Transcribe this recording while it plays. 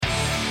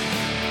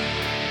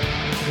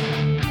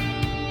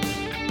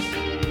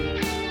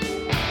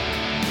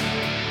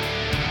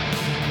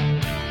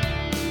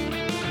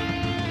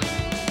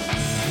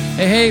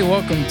Hey,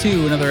 welcome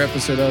to another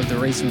episode of the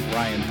Racing with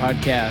Ryan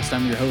podcast.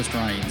 I'm your host,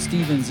 Ryan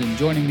Stevens, and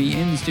joining me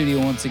in the studio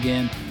once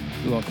again,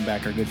 we welcome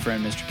back our good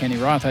friend, Mr. Kenny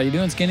Roth. How you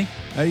doing, Skinny?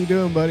 How you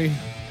doing, buddy?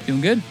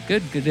 Doing good.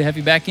 Good to have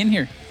you back in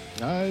here.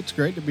 It's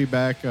great to be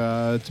back.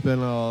 It's been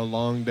a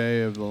long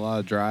day of a lot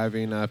of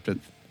driving. I have to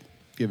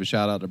give a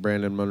shout out to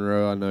Brandon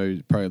Monroe. I know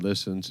you probably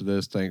listened to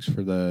this. Thanks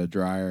for the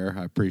dryer.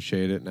 I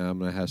appreciate it. Now I'm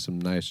going to have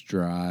some nice,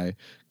 dry,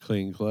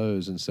 clean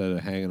clothes instead of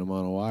hanging them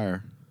on a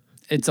wire.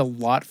 It's a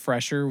lot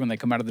fresher when they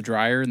come out of the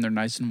dryer and they're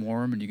nice and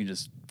warm and you can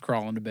just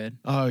crawl into bed.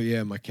 Oh,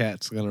 yeah. My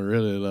cat's going to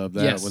really love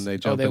that. Yes. When they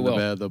jump into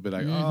bed, they'll be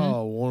like,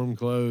 oh, warm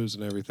clothes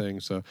and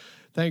everything. So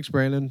thanks,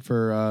 Brandon,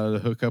 for the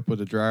hookup with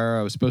the dryer.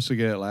 I was supposed to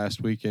get it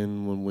last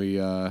weekend when we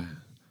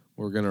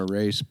were going to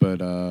race, but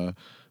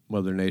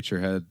Mother Nature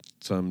had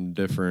some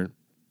different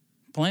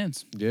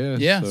plans. Yeah.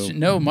 Yeah. So.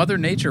 No, Mother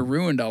Nature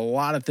ruined a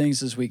lot of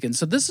things this weekend.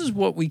 So this is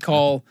what we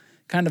call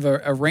kind of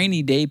a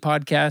rainy day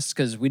podcast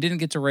because we didn't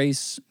get to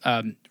race.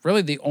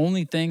 Really, the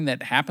only thing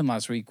that happened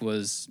last week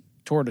was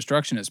Tour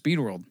Destruction at Speed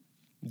World.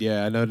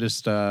 Yeah, I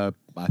noticed, I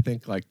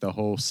think like the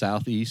whole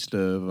southeast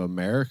of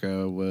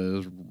America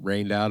was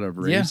rained out of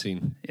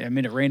racing. Yeah, I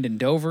mean, it rained in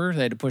Dover.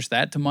 They had to push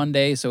that to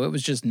Monday. So it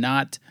was just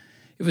not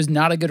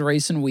a good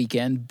racing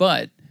weekend,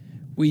 but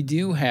we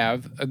do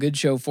have a good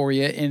show for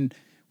you. And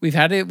we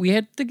had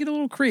to get a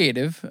little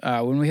creative.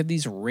 When we have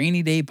these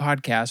rainy day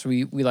podcasts,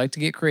 we like to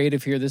get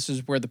creative here. This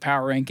is where the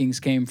Power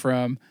Rankings came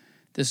from.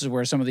 This is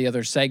where some of the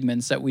other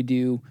segments that we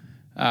do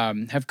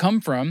have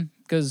come from,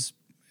 because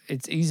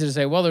it's easy to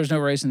say, well, there's no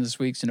racing this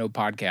week, so no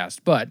podcast.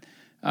 But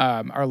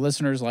our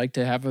listeners like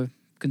to have a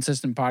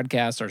consistent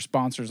podcast. Our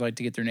sponsors like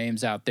to get their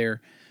names out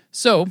there.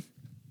 So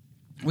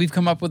we've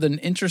come up with an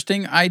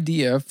interesting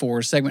idea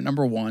for segment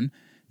number 1.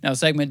 Now,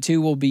 segment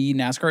 2 will be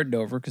NASCAR at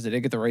Dover, because they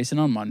did get the racing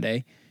on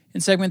Monday. In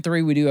segment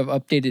 3, we do have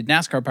updated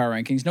NASCAR Power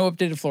Rankings. No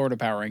updated Florida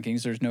Power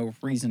Rankings. There's no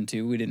reason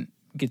to. We didn't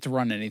get to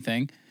run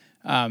anything.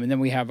 And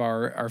then we have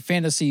our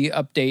fantasy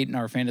update and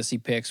our fantasy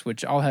picks,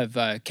 which I'll have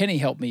Kenny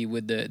help me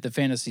with the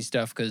fantasy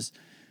stuff because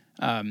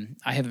I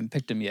haven't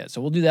picked them yet.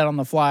 So we'll do that on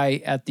the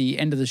fly at the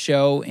end of the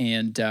show.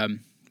 And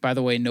by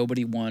the way,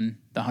 nobody won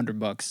the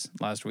 $100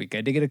 last week.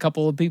 I did get a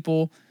couple of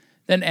people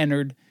that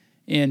entered,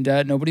 and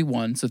nobody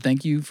won. So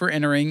thank you for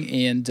entering.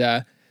 And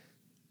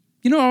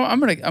I'm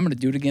gonna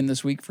do it again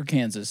this week for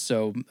Kansas.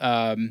 So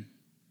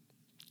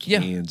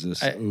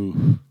Kansas.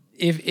 Ooh.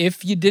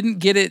 If you didn't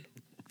get it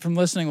from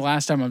listening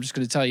last time, I'm just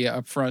going to tell you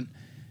up front,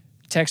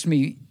 text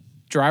me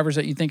drivers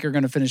that you think are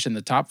going to finish in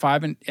the top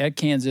 5 at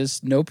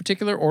Kansas. No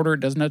particular order. It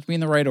doesn't have to be in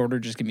the right order.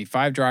 Just give me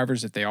 5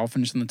 drivers. If they all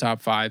finish in the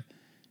top 5,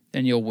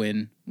 then you'll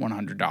win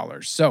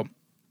 $100. So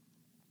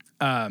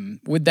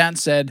with that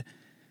said,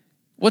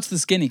 what's the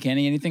skinny,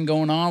 Kenny? Anything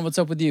going on? What's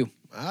up with you?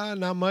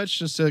 Not much.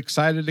 Just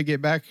excited to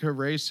get back to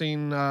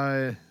racing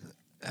at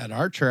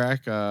our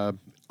track.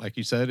 Like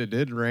you said, it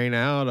did rain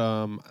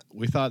out.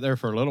 We thought there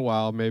for a little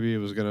while maybe it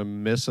was going to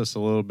miss us a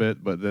little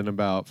bit, but then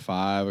about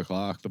 5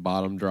 o'clock, the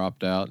bottom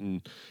dropped out,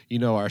 and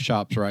our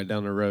shop's right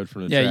down the road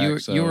from the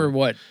track. Yeah, you were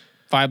what,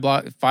 5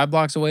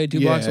 blocks away, 2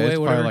 blocks away, it's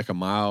whatever? Probably like a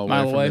mile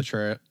away from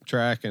the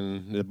track,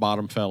 and the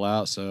bottom fell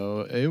out.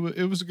 So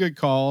it was a good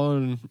call,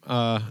 and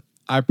I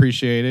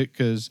appreciate it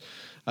because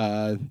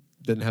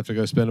didn't have to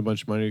go spend a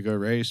bunch of money to go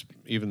race,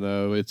 even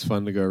though it's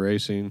fun to go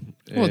racing.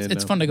 Well,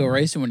 it's fun to go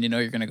racing when you know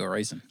you're going to go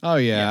racing. Oh,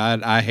 yeah.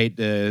 I hate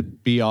to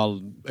be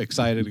all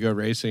excited to go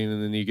racing,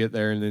 and then you get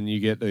there, and then you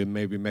get to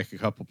maybe make a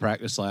couple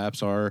practice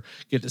laps or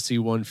get to see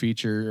one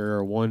feature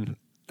or one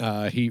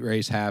heat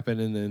race happen,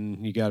 and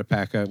then you got to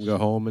pack up and go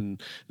home,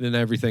 and then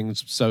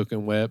everything's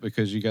soaking wet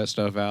because you got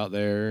stuff out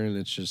there, and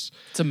it's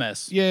a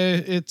mess. Yeah,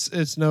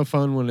 it's no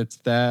fun when it's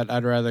that.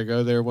 I'd rather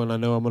go there when I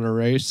know I'm going to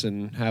race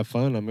and have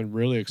fun. I'm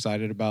really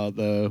excited about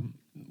the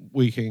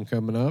weekend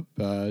coming up.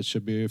 It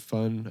should be a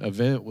fun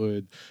event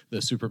with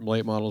the super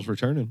late models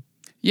returning.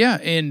 Yeah,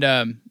 and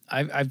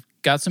I've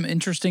got some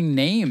interesting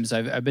names.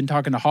 I've been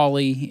talking to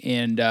Holly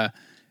and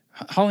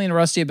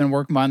Rusty have been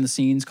working behind the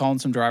scenes, calling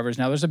some drivers.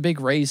 Now, there's a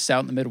big race out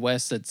in the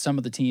Midwest that some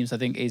of the teams, I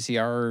think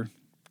ACR,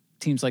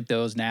 teams like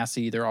those,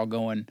 NASI, they're all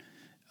going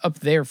up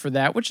there for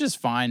that, which is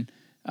fine.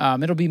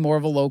 It'll be more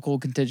of a local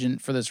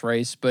contingent for this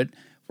race, but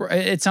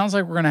it sounds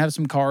like we're going to have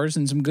some cars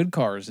and some good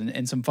cars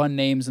and some fun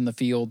names in the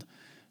field.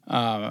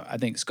 I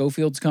think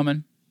Schofield's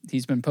coming.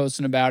 He's been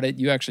posting about it.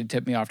 You actually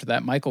tipped me off to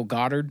that. Michael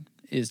Goddard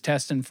is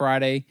testing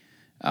Friday,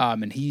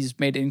 and he's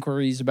made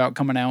inquiries about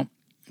coming out.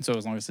 So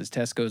as long as his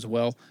test goes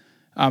well.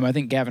 I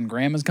think Gavin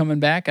Graham is coming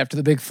back after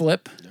the big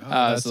flip,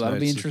 so that'll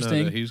be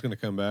interesting. He's going to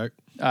come back.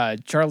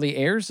 Charlie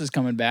Ayers is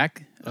coming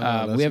back. We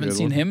haven't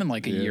seen him in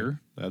like a year.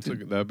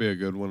 That'd be a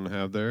good one to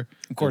have there.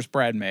 Of course,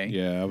 Brad May.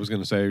 Yeah, I was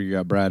going to say you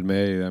got Brad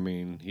May. I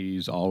mean,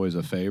 he's always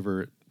a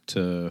favorite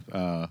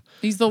to.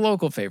 He's the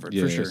local favorite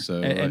for sure.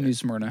 So, at New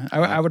Smyrna,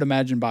 I would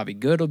imagine Bobby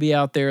Good will be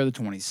out there. The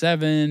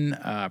 27,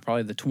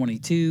 probably the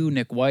 22.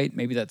 Nick White,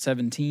 maybe that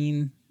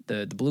 17.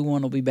 The blue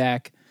one will be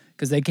back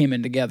because they came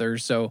in together.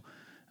 So.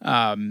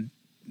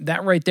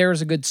 That right there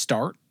is a good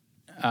start.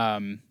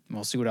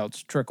 We'll see what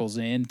else trickles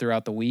in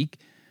throughout the week.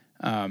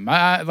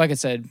 Like I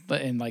said,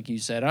 and like you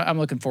said, I'm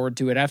looking forward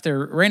to it.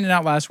 After raining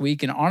out last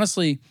week, and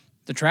honestly,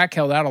 the track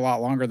held out a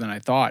lot longer than I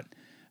thought.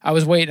 I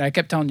was waiting. I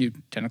kept telling you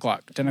 10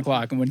 o'clock.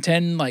 And when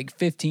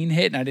 15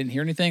 hit and I didn't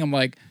hear anything, I'm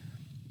like,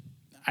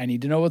 I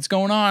need to know what's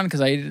going on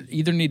because I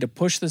either need to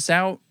push this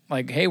out.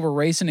 Like, hey, we're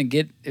racing and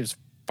it was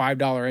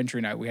 $5 entry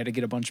night. We had to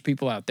get a bunch of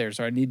people out there.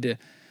 So I need to,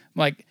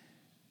 like,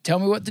 tell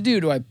me what to do.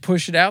 Do I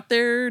push it out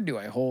there? Do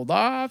I hold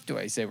off? Do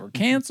I say we're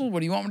canceled? What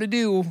do you want me to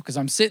do? Because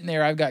I'm sitting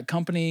there. I've got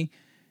company.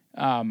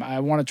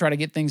 I want to try to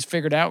get things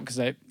figured out because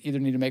I either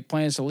need to make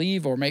plans to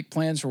leave or make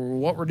plans for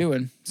what we're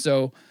doing.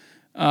 So,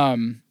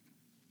 kudos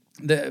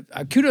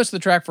to the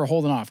track for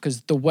holding off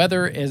because the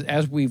weather,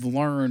 as we've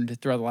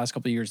learned throughout the last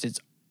couple of years, it's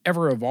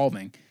ever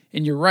evolving.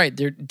 And you're right,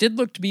 there did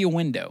look to be a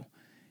window,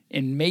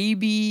 and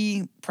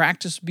maybe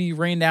practice would be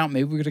rained out.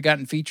 Maybe we could have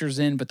gotten features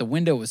in, but the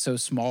window was so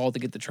small to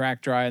get the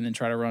track dry and then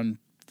try to run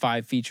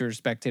 5 features,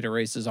 spectator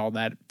races, all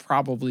that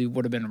probably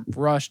would have been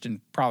rushed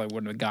and probably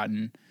wouldn't have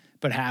gotten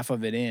but half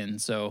of it in.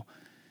 So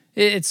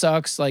it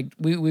sucks. Like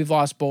we've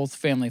lost both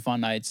family fun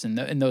nights, and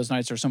those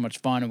nights are so much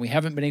fun, and we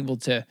haven't been able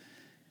to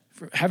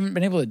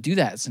do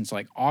that since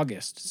like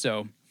August.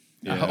 So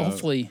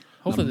hopefully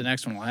the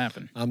next one will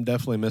happen. I'm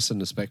definitely missing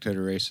the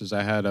spectator races.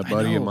 I had a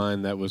buddy of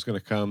mine that was going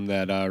to come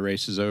that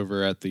races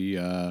over at the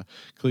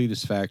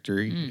Cletus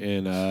factory,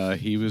 and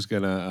he was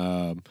going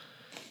to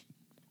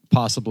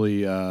possibly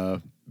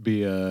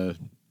be a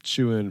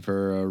shoe-in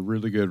for a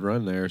really good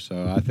run there.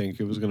 So I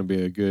think it was going to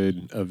be a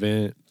good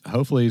event.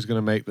 Hopefully he's going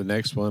to make the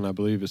next one. I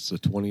believe it's the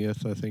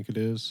 20th, I think it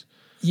is.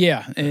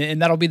 Yeah,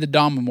 and that'll be the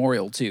Dom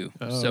Memorial too.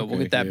 So okay, we'll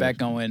get that back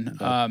going.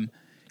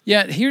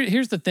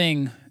 Here's the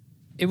thing.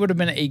 It would have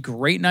been a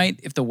great night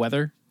if the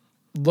weather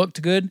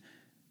looked good,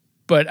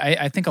 but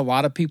I think a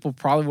lot of people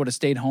probably would have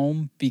stayed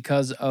home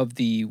because of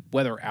the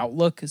weather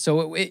outlook.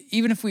 So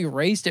even if we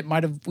raced,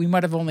 we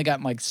might have only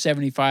gotten like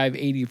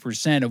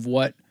 75-80% of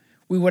what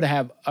we would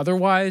have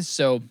otherwise.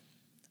 So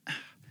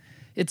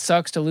it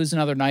sucks to lose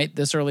another night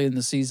this early in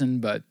the season,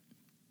 but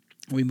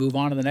we move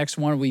on to the next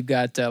one. We've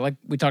got, like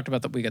we talked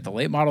about, we got the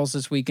late models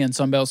this weekend.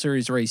 Sunbelt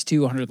Series Race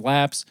 2, 100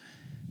 laps.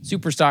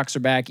 Super stocks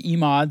are back.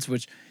 E-mods,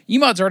 which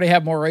E-mods already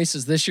have more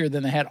races this year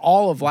than they had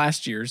all of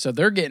last year, so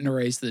they're getting a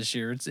race this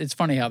year. It's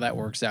funny how that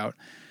works out.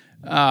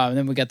 And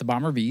then we got the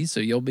Bomber Bs,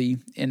 so you'll be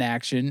in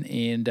action,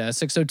 and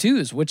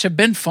 602s, which have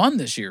been fun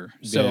this year.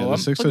 So the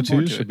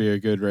 602s should be a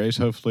good race.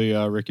 Hopefully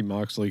Ricky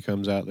Moxley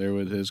comes out there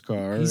with his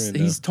car.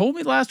 He's told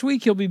me last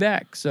week he'll be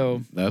back.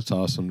 So that's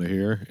awesome to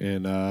hear.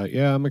 And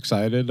I'm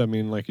excited. I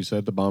mean, like you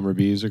said, the Bomber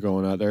Bs are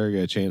going out there. I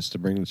get a chance to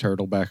bring the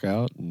turtle back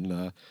out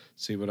and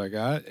see what I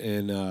got.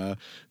 And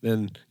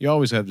then you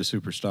always have the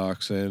super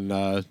stocks. And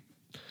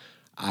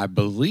I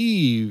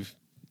believe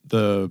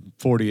the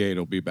 48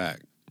 will be back.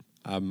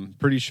 I'm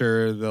pretty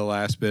sure the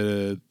last bit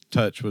of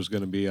touch was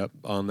going to be up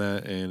on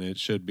that, and it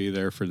should be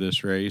there for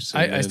this race.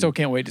 I still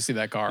can't wait to see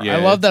that car. Yeah.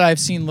 I love that I've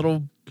seen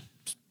little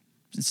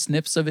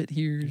snips of it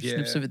here,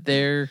 snips of it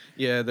there.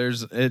 Yeah,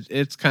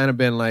 it's kind of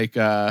been like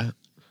a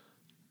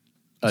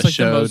like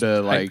show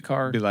to like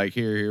car. Be like,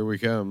 here we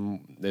come,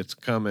 it's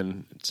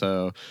coming.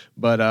 So,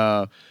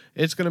 but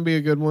it's going to be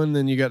a good one.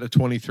 Then you got the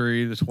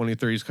 23. The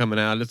 23 is coming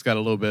out. It's got a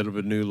little bit of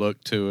a new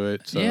look to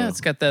it. So. Yeah,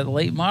 it's got that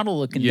late model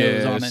looking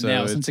nose on it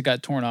now since it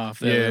got torn off.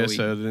 So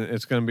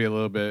it's going to be a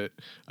little bit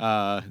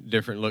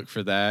different look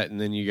for that. And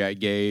then you got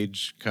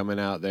Gage coming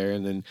out there.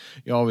 And then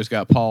you always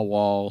got Paul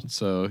Wall.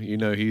 So,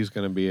 he's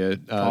going to be a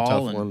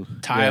tough one.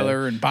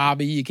 Tyler and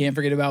Bobby. You can't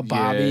forget about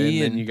Bobby. Yeah,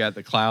 and then you got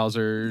the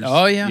Clousers.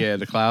 Oh, yeah. Yeah,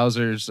 the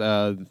Clousers.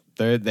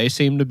 They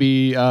seem to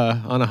be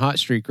on a hot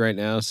streak right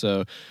now.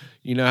 So,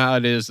 you know how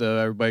it is, though.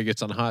 Everybody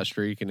gets on a hot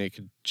streak, and it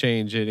could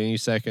change at any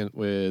second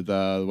with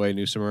the way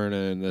New Smyrna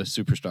and the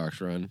Superstocks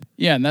run.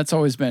 Yeah, and that's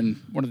always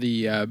been one of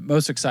the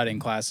most exciting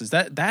classes.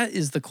 That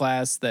is the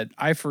class that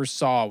I first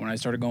saw when I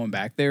started going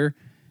back there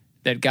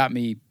that got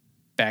me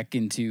back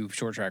into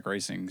short track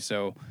racing.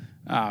 So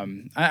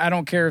I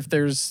don't care if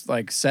there's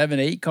like 7,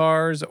 8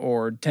 cars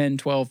or 10,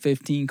 12,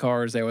 15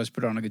 cars. They always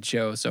put on a good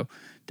show. So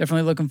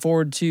definitely looking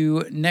forward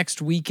to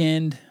next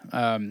weekend.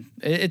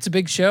 It's a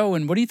big show.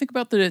 And what do you think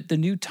about the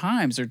new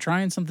times? They're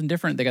trying something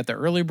different. They got the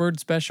early bird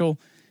special.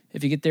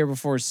 If you get there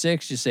before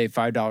 6, you save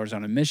 $5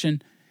 on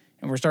admission.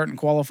 And we're starting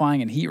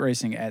qualifying and heat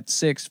racing at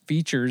 6,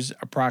 features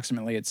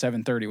approximately at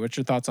 7:30. What's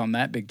your thoughts on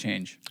that big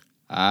change?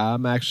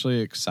 I'm actually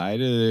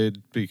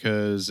excited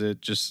because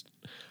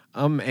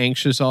I'm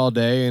anxious all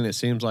day, and it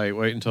seems like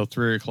wait until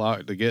 3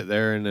 o'clock to get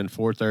there and then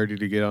 4:30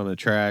 to get on the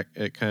track.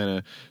 It kind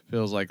of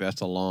feels like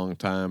that's a long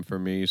time for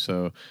me.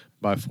 So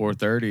by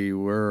 4:30,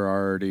 we're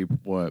already,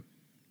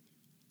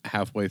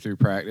 halfway through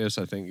practice.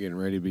 I think getting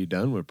ready to be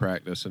done with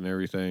practice and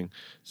everything.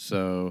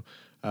 So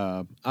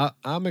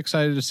I'm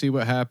excited to see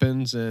what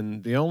happens.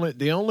 And the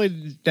only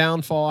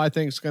downfall I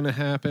think is going to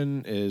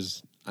happen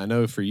is, I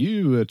know for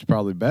you it's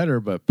probably better,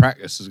 but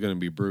practice is going to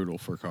be brutal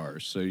for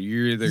cars. So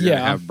you're either going to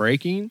have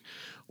braking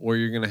or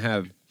you're going to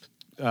have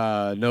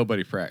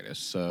nobody practice.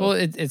 So well,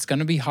 it's going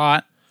to be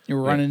hot.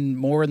 You're running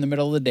more in the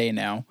middle of the day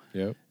now.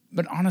 Yep.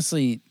 But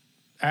honestly,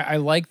 I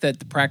like that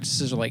the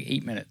practices are like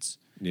 8 minutes.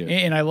 Yeah.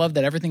 And I love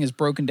that everything is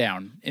broken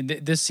down. And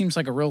this seems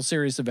like a real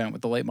serious event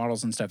with the late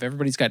models and stuff.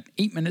 Everybody's got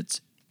 8 minutes,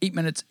 8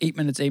 minutes, 8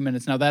 minutes, 8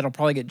 minutes. Now that'll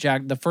probably get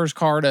jacked. The first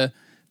car to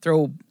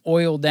throw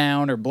oil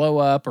down or blow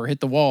up or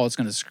hit the wall, it's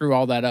going to screw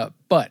all that up.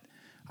 But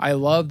I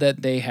love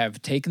that they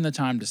have taken the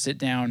time to sit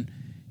down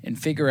and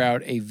figure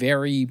out a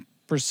very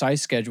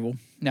precise schedule.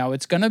 Now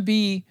it's going to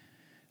be,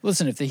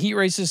 listen, if the heat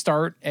races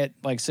start at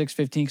like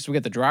 6:15, because we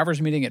get the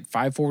drivers meeting at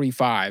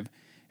 5:45,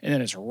 and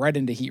then it's right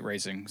into heat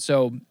racing.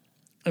 So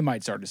it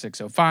might start at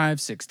 6:05,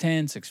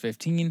 6:10,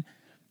 6:15.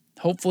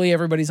 Hopefully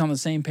everybody's on the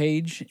same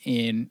page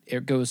and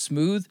it goes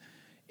smooth.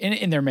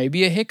 And there may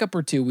be a hiccup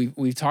or two.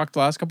 We've talked the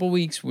last couple of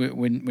weeks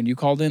when you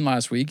called in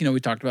last week. We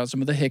talked about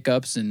some of the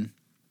hiccups and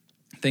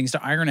things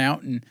to iron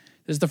out. And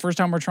this is the first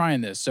time we're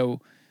trying this. So,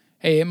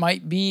 hey, it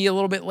might be a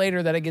little bit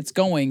later that it gets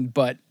going,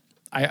 but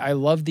I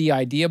love the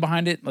idea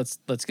behind it.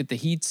 Let's get the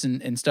heats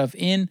and stuff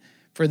in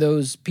for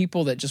those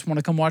people that just want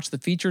to come watch the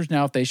features.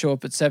 Now, if they show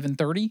up at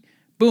 7:30,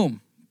 boom,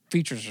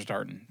 features are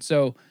starting.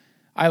 So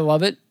I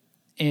love it.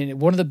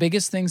 And one of the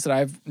biggest things that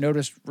I've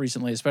noticed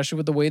recently, especially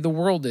with the way the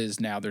world is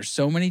now, there's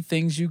so many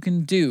things you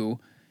can do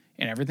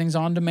and everything's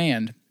on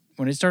demand.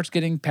 When it starts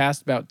getting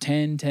past about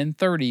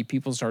 10:30,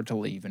 people start to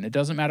leave, and it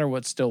doesn't matter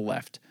what's still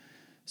left.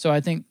 So I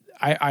think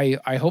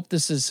I hope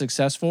this is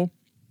successful,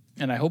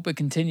 and I hope it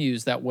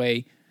continues that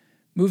way.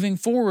 Moving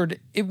forward,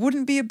 it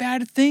wouldn't be a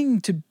bad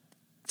thing to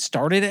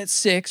start it at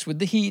 6 with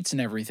the heats and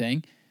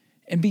everything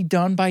and be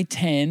done by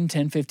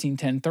 10:15,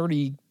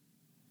 10:30,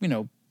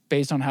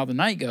 based on how the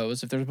night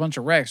goes. If there's a bunch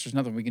of wrecks, there's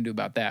nothing we can do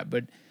about that.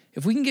 But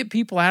if we can get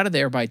people out of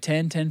there by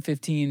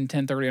 10:15,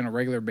 10:30 on a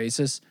regular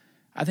basis,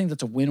 I think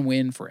that's a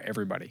win-win for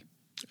everybody.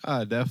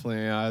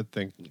 Definitely. I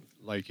think,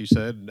 like you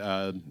said,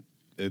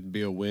 it'd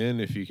be a win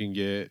if you can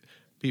get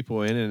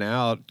people in and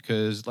out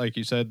because, like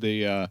you said,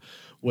 the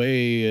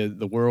way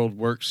the world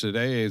works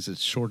today is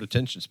it's short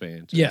attention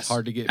spans. Yes, it's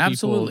hard to get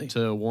absolutely.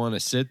 people to want to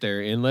sit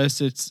there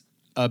unless it's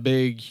a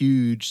big,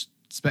 huge,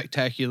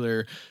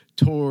 spectacular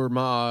tour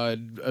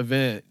mod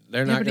event.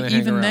 They're not going to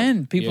hang around. Even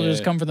then, people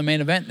just come for the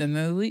main event and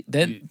then leave.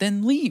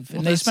 Then leave,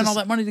 and they spend all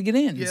that money to get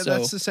in. Yeah, so.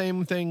 that's the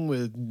same thing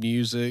with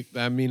music.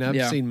 I mean,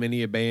 I've seen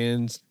many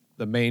bands.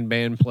 The main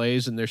band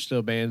plays, and there's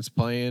still bands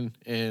playing,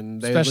 and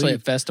they especially leave.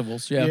 at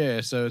festivals. Yeah, yeah.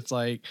 So it's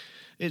like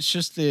it's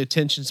just the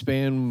attention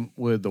span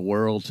with the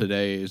world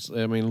today.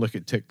 I mean, look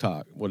at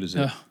TikTok. What is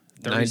it?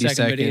 90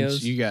 seconds.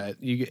 Videos. You get.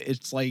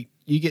 It's like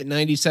you get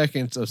 90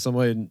 seconds of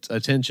someone's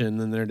attention,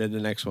 then they're to the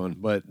next one.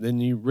 But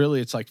then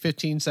it's like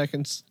 15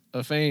 seconds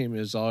of fame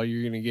is all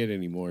you're going to get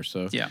anymore.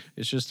 So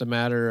it's just a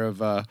matter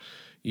of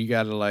you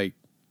got to like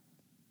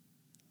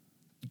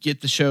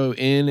get the show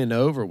in and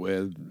over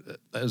with.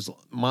 As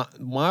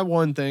my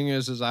one thing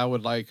is I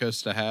would like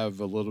us to have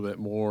a little bit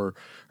more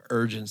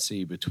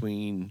urgency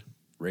between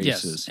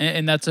races. Yes,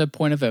 and that's a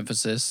point of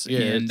emphasis. Yeah,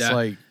 and, it's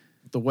like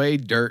the way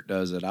dirt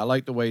does it. I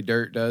like the way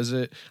dirt does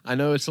it. I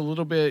know it's a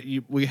little bit.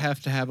 We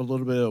have to have a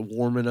little bit of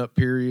warming up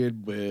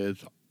period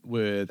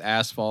with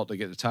asphalt to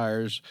get the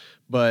tires,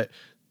 but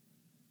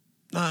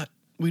not.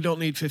 We don't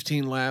need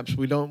 15 laps.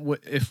 We don't.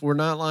 If we're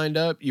not lined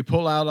up, you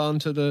pull out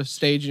onto the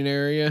staging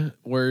area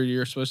where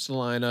you're supposed to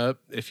line up.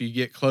 If you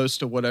get close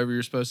to whatever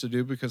you're supposed to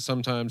do, because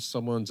sometimes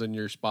someone's in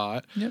your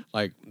spot. Yep.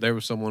 Like there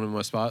was someone in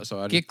my spot, so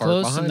I get just parked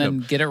close behind and then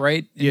them. get it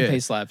right in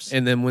pace laps.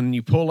 And then when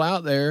you pull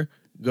out there,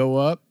 go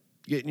up,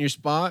 get in your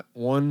spot.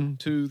 1,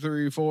 2,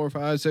 3, 4,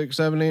 5, 6,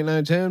 7, 8,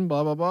 9, 10.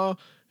 Blah blah blah.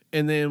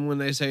 And then when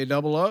they say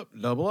double up,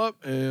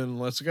 and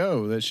let's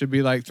go. That should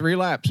be like 3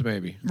 laps,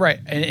 maybe.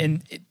 Right,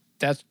 and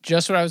that's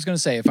just what I was going to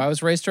say. If I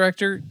was race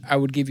director, I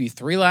would give you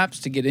 3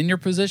 laps to get in your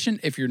position.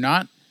 If you're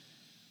not,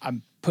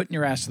 I'm putting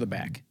your ass to the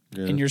back.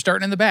 Yeah. And you're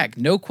starting in the back.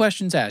 No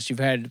questions asked. You've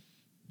had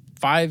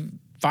 5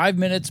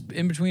 minutes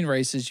in between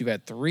races. You've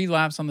had 3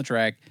 laps on the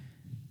track.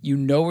 You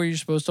know where you're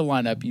supposed to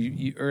line up,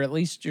 you or at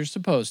least you're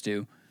supposed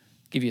to.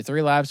 Give you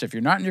 3 laps. If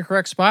you're not in your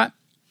correct spot,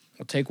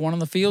 we'll take one on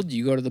the field.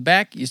 You go to the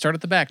back. You start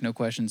at the back. No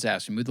questions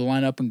asked. You move the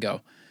line up and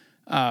go.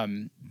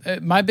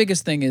 My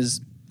biggest thing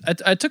is,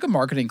 I took a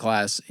marketing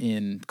class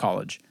in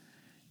college,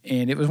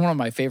 and it was one of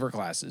my favorite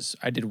classes.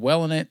 I did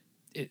well in it.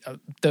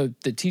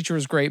 The teacher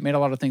was great, made a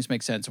lot of things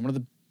make sense. And one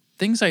of the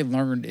things I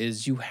learned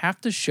is you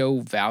have to show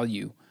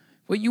value.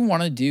 What you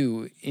want to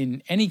do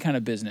in any kind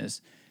of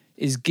business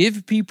is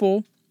give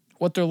people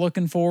what they're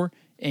looking for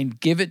and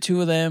give it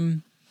to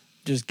them.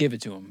 Just give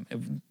it to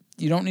them.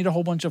 You don't need a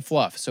whole bunch of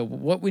fluff. So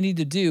what we need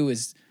to do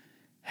is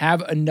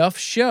have enough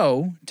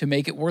show to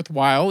make it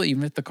worthwhile,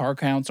 even if the car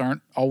counts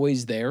aren't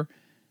always there.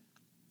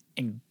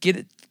 And get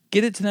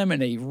it to them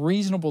in a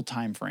reasonable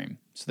time frame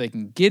so they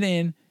can get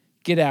in,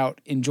 get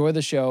out, enjoy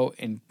the show,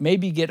 and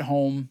maybe get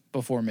home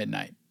before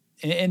midnight.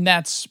 And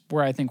that's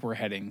where I think we're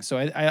heading. So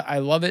I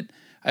love it.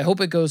 I hope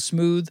it goes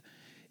smooth.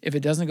 If it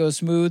doesn't go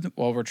smooth,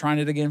 well, we're trying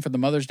it again for the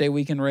Mother's Day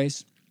weekend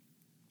race,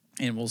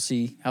 and we'll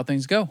see how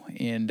things go.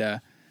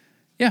 And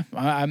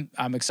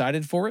I'm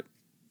excited for it,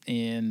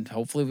 and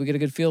hopefully we get a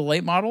good feel of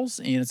late models,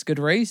 and it's a good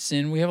race,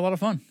 and we have a lot of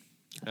fun.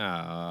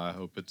 I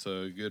hope it's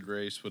a good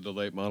race with the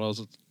late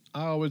models.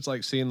 I always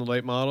like seeing the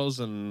late models,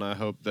 and I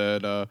hope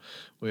that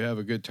we have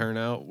a good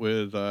turnout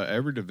with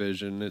every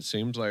division. It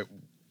seems like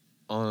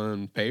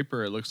on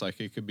paper, it looks like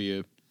it could be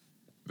a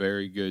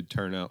very good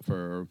turnout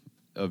for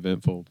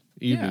eventful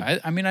evening. Yeah,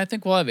 I mean, I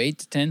think we'll have 8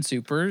 to 10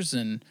 supers,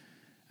 and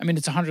I mean,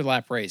 it's a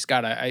 100-lap race.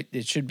 God,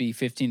 it should be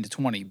 15 to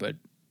 20, but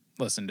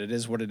listen, it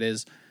is what it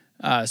is.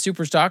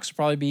 Super stocks will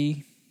probably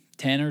be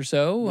 10 or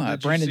so.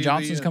 Brandon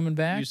Johnson's coming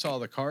back. You saw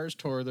the Cars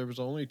Tour. There was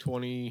only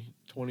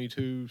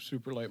 22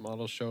 super late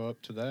models show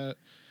up to that.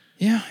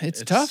 Yeah,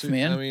 it's tough,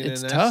 man. I mean,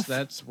 it's and tough.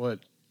 That's what,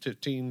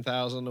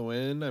 15,000 to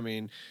win. I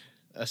mean,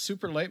 a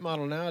super late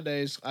model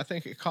nowadays, I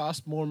think it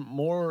costs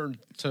more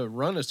to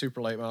run a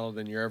super late model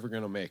than you're ever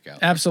going to make out.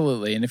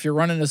 Absolutely. And if you're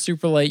running a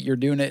super late, you're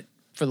doing it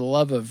for the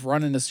love of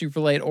running a super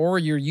late, or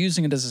you're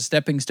using it as a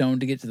stepping stone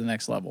to get to the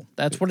next level.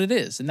 That's what it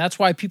is. And that's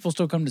why people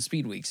still come to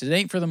speed weeks. It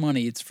ain't for the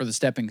money. It's for the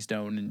stepping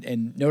stone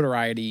and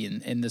notoriety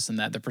and this and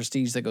that, the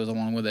prestige that goes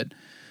along with it.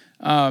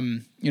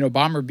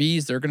 Bomber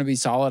Bs, they're going to be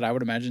solid. I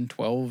would imagine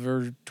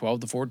 12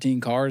 to 14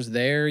 cars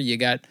there. You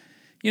got,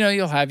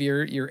 you'll have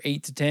your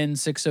 8 to 10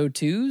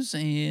 602s,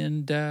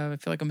 and I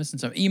feel like I'm missing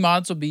some.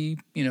 E-mods will be,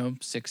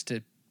 6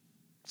 to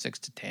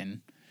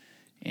 10.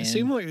 And it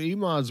seemed like the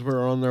E-mods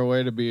were on their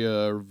way to be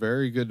a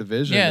very good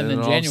division. Yeah, and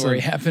then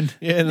January happened.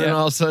 Yeah, and then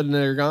all of a sudden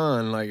they're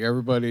gone. Like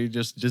everybody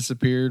just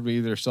disappeared. We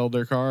either sold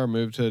their car or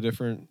moved to a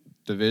different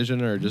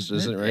division or just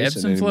isn't racing ebbs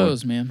and anymore.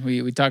 Flows, man.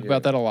 We talk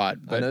about that a lot.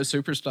 But I know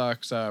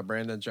Superstocks,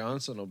 Brandon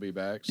Johnson will be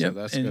back, so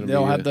that's going to be.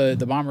 They'll have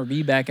the Bomber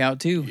B back out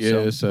too.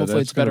 Yeah, so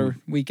hopefully it's a better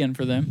weekend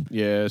for them.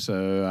 Yeah,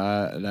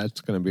 so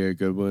that's going to be a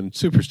good one.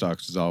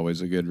 Superstocks is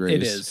always a good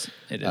race.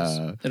 It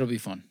is. It'll be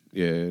fun.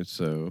 Yeah.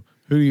 So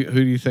who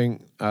do you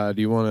think? Do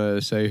you want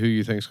to say who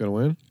you think's going to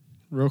win?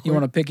 Real quick. You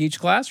want to pick each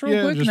class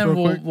real quick, and then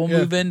we'll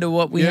move into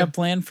what we have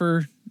planned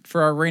for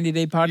our rainy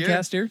day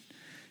podcast here.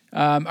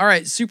 All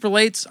right, super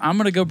lates. I'm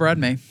going to go Brad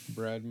May.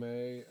 Brad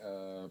May.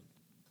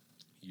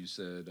 You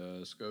said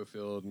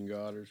Schofield and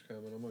Goddard's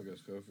coming. I'm going to go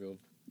Schofield.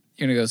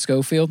 You're going to go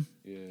Schofield?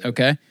 Yeah.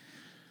 Okay.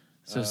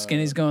 So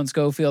Skinny's going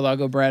Schofield. I'll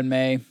go Brad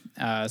May.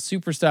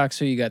 Super stocks,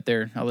 who you got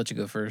there? I'll let you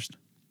go first.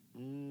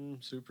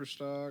 Super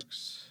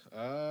stocks.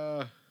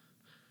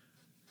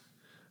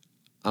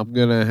 I'm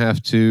going to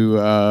have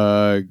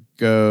to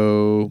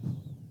go.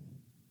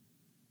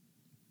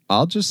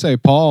 I'll just say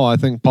Paul. I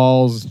think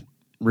Paul's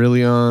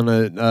really on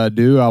a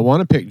do. I want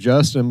to pick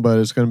Justin, but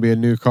it's going to be a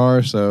new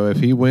car, so if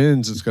he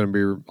wins, it's going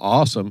to be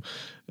awesome.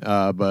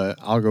 But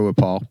I'll go with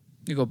Paul.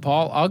 You go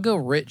Paul. I'll go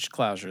Rich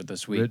Clouser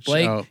this week.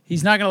 Blake,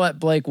 he's not going to let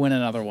Blake win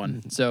another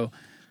one. So,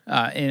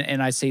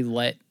 and I say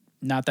let.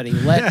 Not that he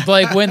let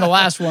Blake win the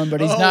last one,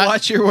 but he's not.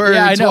 Watch your words.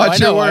 Yeah, I know.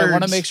 Watch your words. I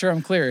want to make sure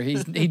I'm clear.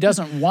 He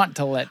doesn't want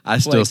to let. I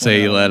still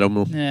say you let him.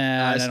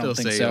 Nah, I still don't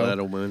think say so. you let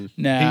him win.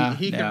 Nah,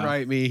 he can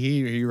write me.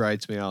 He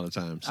writes me all the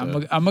time. So. I'm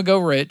gonna go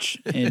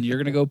Rich, and you're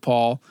gonna go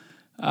Paul.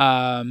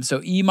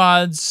 So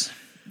E-mods.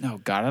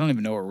 Oh God, I don't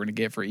even know what we're gonna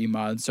get for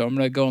E-mods. So I'm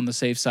gonna go on the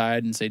safe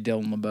side and say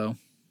Dylan LeBeau.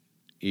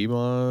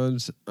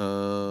 E-mods.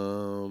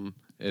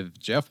 If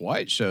Jeff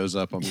White shows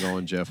up, I'm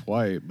going Jeff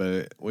White.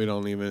 But we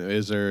don't even.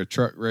 Is there a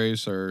truck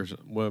race or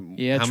what?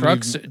 Yeah,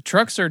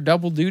 trucks are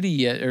double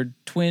duty or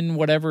twin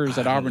whatever's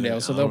at Auburndale,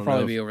 so they'll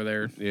probably be over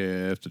there.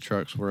 Yeah, if the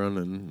truck's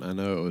running, I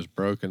know it was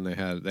broken. They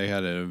had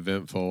an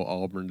eventful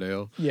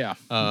Auburndale. Yeah.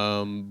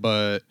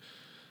 But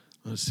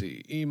let's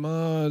see,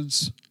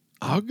 E-mods.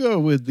 I'll go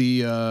with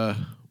the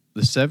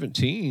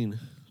 17.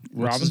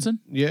 Robinson?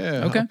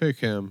 Yeah, okay. I'll pick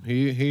him.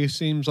 He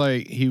seems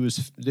like he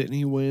was. Didn't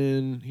he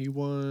win? He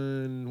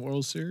won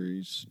World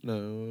Series?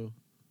 No,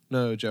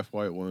 Jeff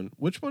White won.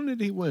 Which one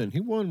did he win? He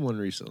won one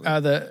recently.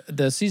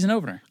 The season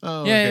opener.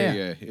 Oh,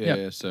 okay,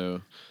 yeah. So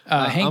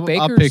Hank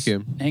Baker. I'll pick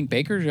him. Hank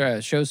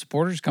Baker show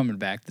supporters coming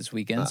back this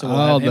weekend. So we'll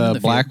have him in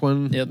the black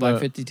field. one. Yeah, black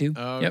 52.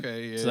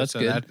 Okay, yeah. So that's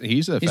good.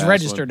 He's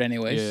registered one.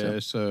 anyway. Yeah.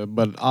 So,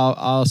 but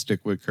I'll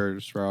stick with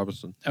Curtis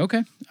Robinson.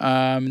 Okay.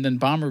 And then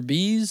Bomber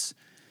B's.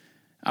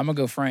 I'm gonna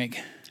go Frank.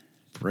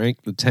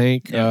 Frank the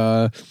Tank.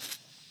 Yep.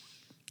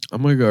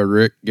 I'm gonna go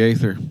Rick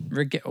Gaither.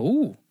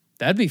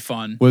 That'd be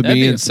fun. With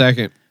me in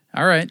second.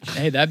 All right.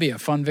 Hey, that'd be a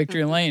fun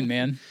victory lane,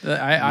 man.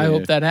 I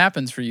hope that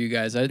happens for you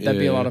guys. That'd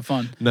be a lot of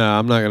fun. No,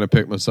 I'm not going to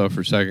pick myself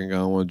for second. I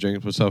don't want to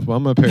jinx myself, but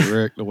I'm going to pick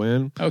Rick to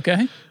win.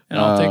 Okay. And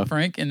I'll take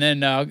Frank. And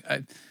then I'll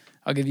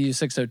give you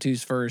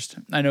 602s first.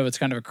 I know it's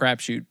kind of a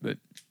crapshoot, but.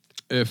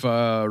 If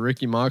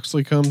Ricky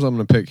Moxley comes, I'm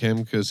going to pick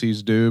him because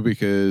he's due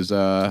because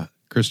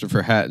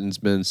Christopher Hatton's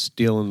been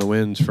stealing the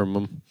wins from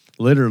him.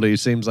 Literally,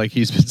 seems like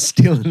he's been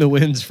stealing the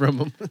wins from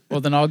him. Well,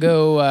 then I'll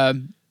go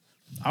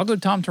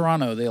Tom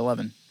Toronto, the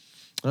 11.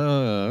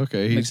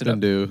 Okay. He's been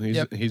due.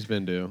 He's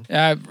been due.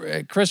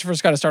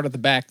 Christopher's got to start at the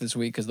back this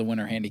week because the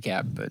winter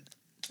handicap. But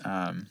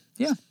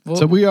yeah.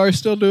 So we are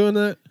still doing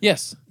that?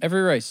 Yes,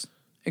 every race.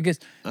 I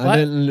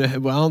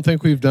don't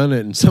think we've done it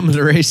in some of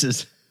the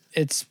races.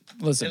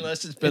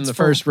 Unless it's been the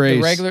first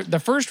race.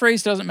 The first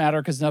race doesn't matter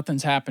because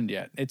nothing's happened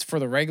yet. It's for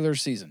the regular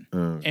season.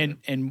 Okay.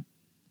 And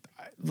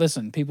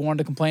listen, people wanted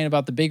to complain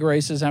about the big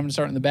races having to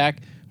start in the back.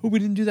 Oh, we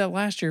didn't do that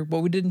last year.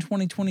 What we did in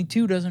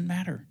 2022 doesn't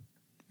matter.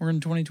 We're in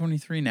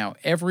 2023 now.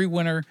 Every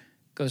winner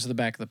goes to the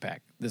back of the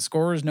pack. The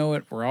scorers know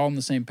it. We're all on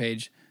the same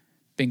page.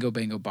 Bingo,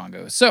 bingo,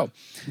 bongo. So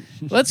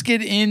let's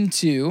get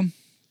into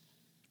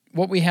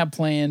what we have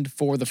planned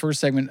for the first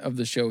segment of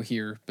the show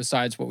here,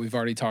 besides what we've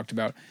already talked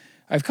about.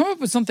 I've come up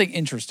with something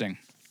interesting.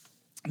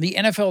 The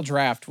NFL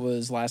draft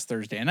was last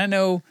Thursday, and I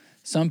know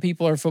some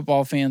people are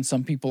football fans,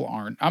 some people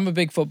aren't. I'm a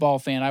big football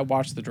fan. I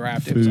watched the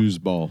draft.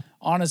 Foosball.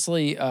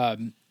 Honestly,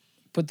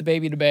 put the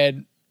baby to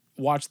bed,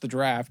 watch the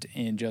draft,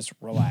 and just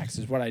relax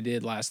is what I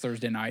did last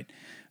Thursday night.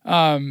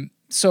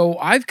 So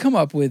I've come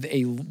up with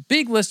a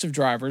big list of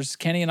drivers.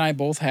 Kenny and I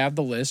both have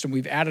the list, and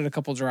we've added a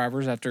couple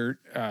drivers after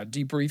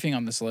debriefing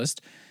on this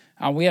list.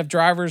 We have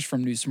drivers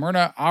from New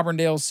Smyrna,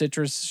 Auburndale,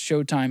 Citrus,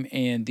 Showtime,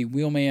 and the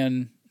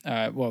Wheelman,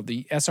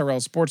 the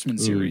SRL Sportsman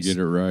Series. Get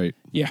it right.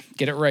 Yeah,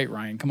 get it right,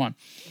 Ryan. Come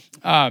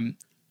on.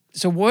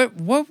 So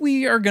what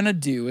we are going to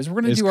do is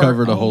we're going to do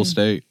cover the whole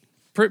state.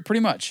 Pretty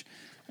much.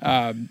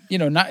 We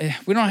don't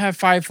have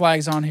Five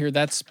Flags on here.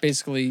 That's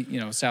basically,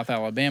 South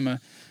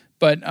Alabama.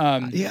 But I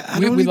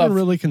don't even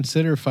really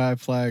consider Five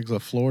Flags a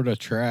Florida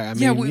track.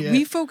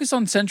 We focus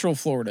on Central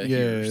Florida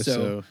here.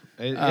 So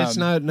it's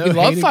not no. We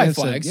love hate Five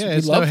Flags. Yeah,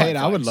 it's no hate.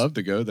 I would love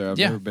to go there. I've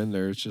never been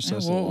there. It's just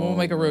we'll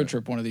make a road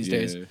trip one of these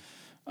days.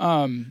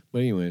 But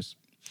anyways,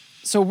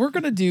 so we're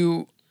gonna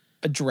do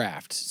a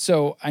draft.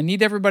 So I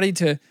need everybody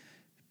to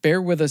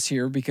bear with us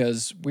here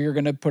because we are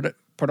gonna put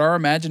our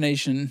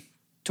imagination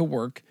to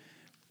work.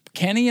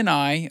 Kenny and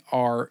I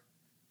are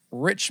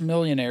rich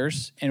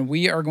millionaires, and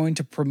we are going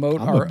to promote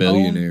our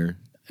billionaire. own.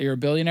 You're a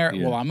billionaire?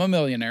 Yeah. Well, I'm a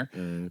millionaire.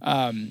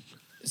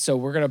 So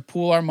we're going to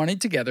pool our money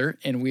together,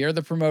 and we are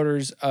the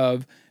promoters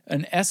of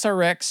an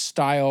SRX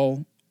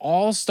style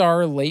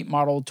all-star late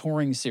model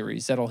touring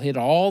series that'll hit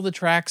all the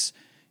tracks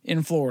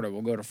in Florida.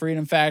 We'll go to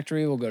Freedom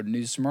Factory. We'll go to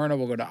New Smyrna.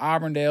 We'll go to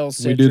Auburndale.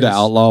 Citrus. We do the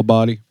outlaw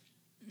body.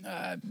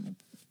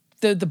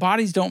 The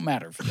bodies don't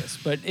matter for this,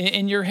 but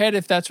in your head,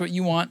 if that's what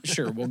you want,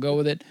 sure, we'll go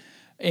with it.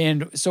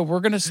 And so we're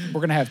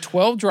gonna have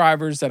 12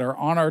 drivers that are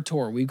on our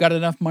tour. We've got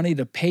enough money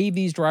to pay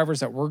these drivers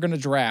that we're gonna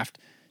draft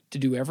to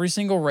do every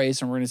single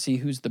race, and we're gonna see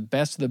who's the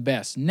best of the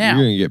best. Now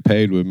you're gonna get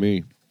paid with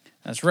me.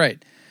 That's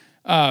right.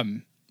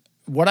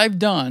 What I've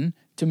done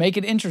to make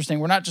it interesting,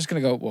 we're not just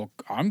gonna go, well,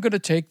 I'm gonna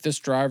take this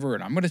driver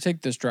and I'm gonna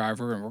take this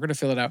driver and we're gonna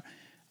fill it out.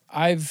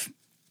 I've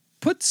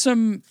put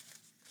some,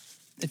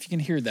 if you can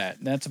hear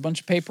that, that's a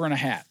bunch of paper and a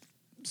hat.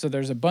 So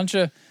there's a bunch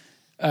of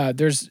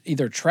there's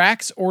either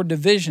tracks or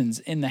divisions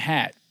in the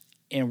hat,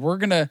 and we're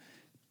going to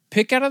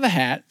pick out of the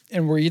hat,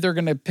 and we're either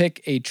going to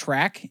pick a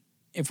track.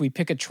 If we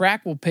pick a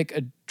track, we'll pick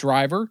a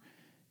driver.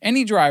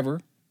 Any driver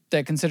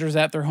that considers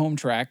that their home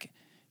track,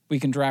 we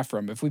can draft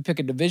from. If we pick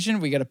a division,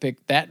 we got to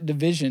pick that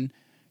division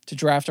to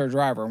draft our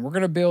driver. And we're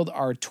going to build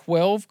our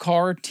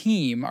 12-car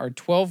team, our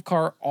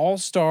 12-car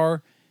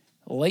all-star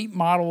late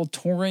model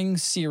touring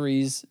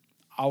series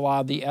a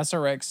la the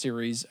SRX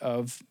series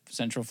of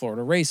Central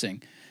Florida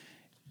Racing.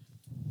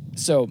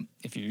 So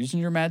if you're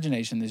using your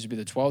imagination, these would be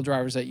the 12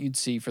 drivers that you'd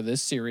see for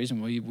this series,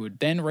 and we would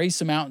then race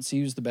them out and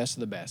see who's the best of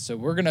the best. So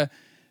we're going to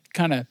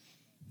kind of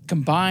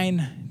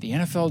combine the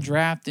NFL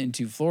draft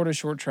into Florida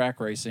short track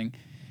racing,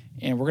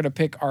 and we're going to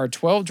pick our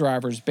 12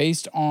 drivers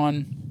based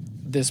on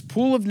this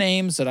pool of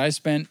names that I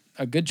spent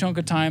a good chunk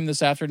of time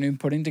this afternoon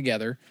putting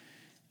together,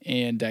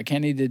 and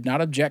Kenny did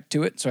not object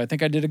to it, so I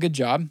think I did a good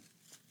job.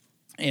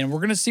 And we're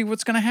going to see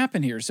what's going to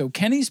happen here. So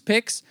Kenny's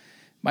picks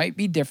might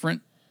be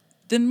different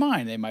than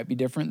mine. They might be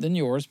different than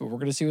yours, but we're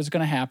going to see what's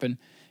going to happen.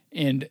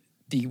 And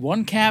the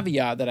one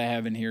caveat that I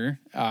have in here,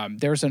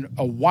 there's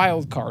a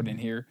wild card in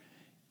here.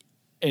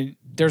 And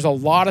there's a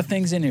lot of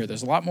things in here.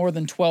 There's a lot more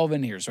than 12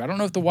 in here. So I don't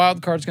know if the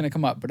wild card's going to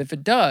come up. But if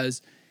it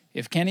does,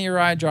 if Kenny or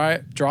I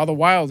draw the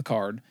wild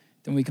card,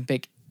 then we can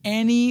pick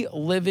any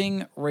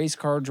living race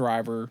car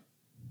driver.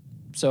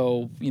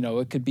 So,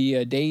 it could be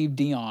a Dave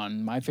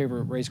Dion, my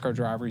favorite race car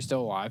driver. He's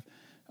still alive.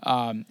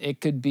 It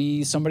could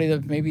be somebody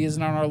that maybe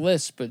isn't on our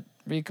list, but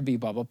it could be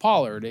Bubba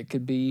Pollard. It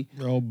could be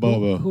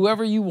Bubba.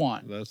 Whoever you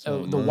want. That's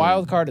the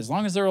wild card, as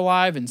long as they're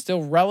alive and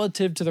still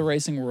relative to the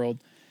racing world,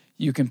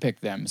 you can pick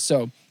them.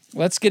 So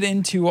let's get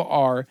into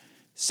our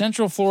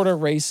Central Florida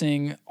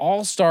Racing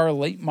All-Star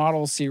Late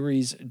Model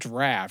Series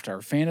draft,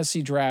 our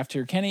fantasy draft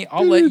here. Kenny,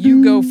 I'll let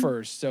you go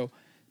first. So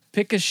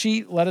pick a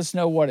sheet, let us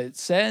know what it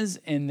says,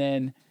 and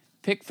then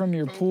pick from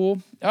your pool.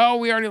 Oh,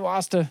 we already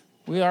lost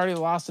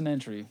an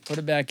entry. Put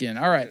it back in.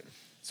 All right.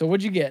 So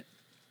what'd you get?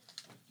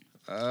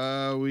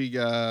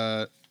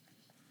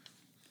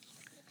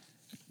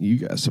 You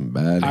got some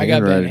bad handwriting. I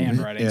got bad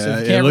handwriting, so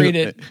if you can't read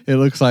it. It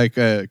looks like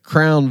a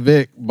Crown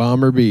Vic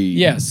Bomber B.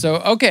 Yeah, so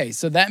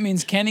that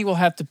means Kenny will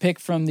have to pick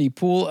from the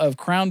pool of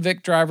Crown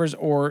Vic drivers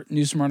or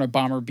New Smyrna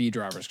Bomber B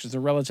drivers because they're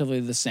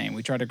relatively the same.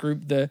 We try to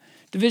group the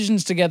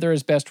divisions together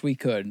as best we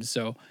could.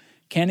 So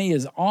Kenny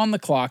is on the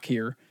clock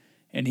here,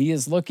 and he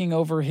is looking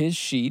over his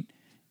sheet,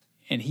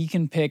 and he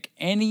can pick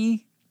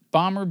any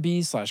Bomber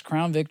B /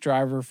 Crown Vic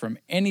driver from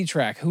any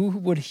track. Who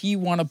would he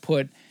want to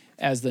put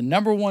as the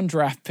number one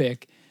draft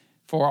pick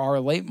for our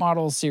late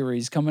model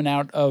series coming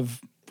out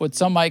of what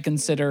some might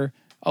consider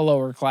a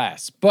lower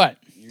class? But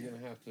You're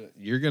going to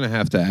You're gonna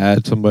have to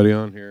add somebody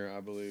on here, I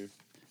believe.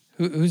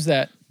 Who's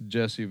that?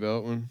 Jesse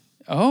Veltman.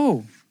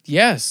 Oh,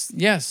 yes.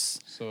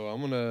 So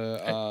I'm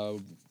gonna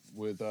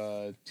with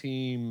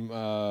team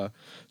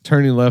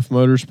Turning Left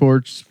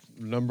Motorsports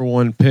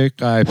 #1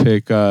 pick. I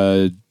pick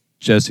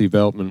Jesse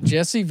Veltman.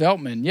 Jesse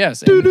Veltman,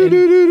 yes. And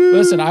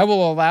listen, I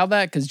will allow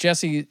that because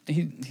Jesse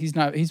he's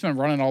been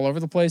running all over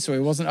the place, so he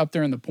wasn't up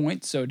there in the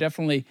points. So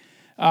definitely,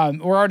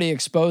 we're already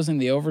exposing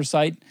the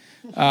oversight.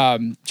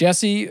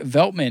 Jesse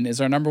Veltman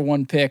is our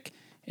 #1 pick,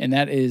 and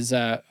that is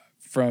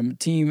from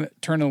Team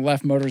Turning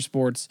Left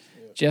Motorsports.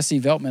 Jesse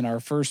Veltman, our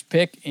first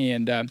pick,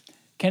 and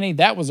Kenny,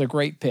 that was a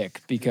great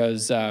pick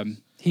because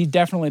he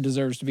definitely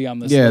deserves to be on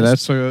this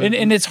list.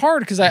 And it's hard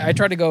because I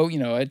try to go,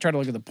 I try to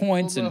look at the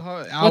points and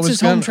what's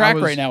his home track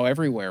right now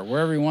everywhere,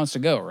 wherever he wants to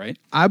go, right?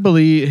 I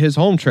believe his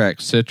home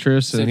track's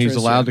Citrus, and he's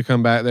allowed to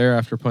come back there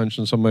after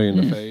punching somebody in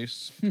the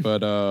face.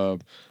 But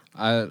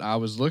I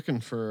was looking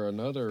for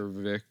another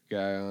Vic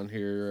guy on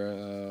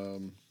here.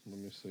 Let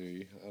me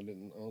see. I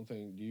don't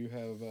think. Do you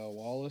have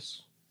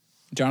Wallace?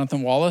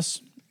 Jonathan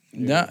Wallace?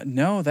 Yeah.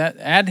 No. That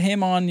add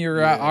him on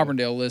your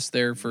Auburndale list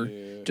there for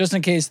just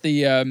in case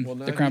the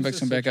Crown Vics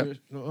come back up.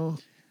 No.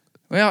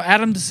 Well,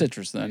 add him to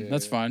Citrus then.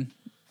 That's fine.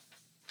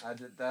 I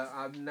did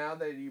that. Now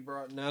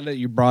that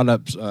you brought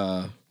up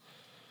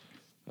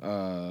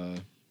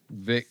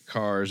Vic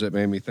cars, it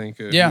made me think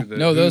of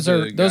those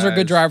are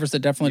good drivers that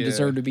definitely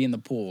deserve to be in the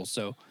pool.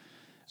 So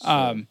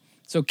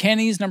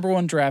Kenny's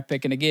 #1 draft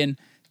pick, and again,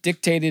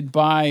 dictated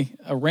by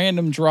a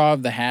random draw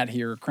of the hat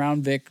here.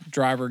 Crown Vic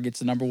driver gets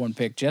the #1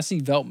 pick.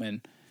 Jesse Veltman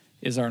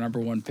is our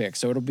 #1 pick.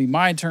 So it'll be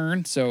my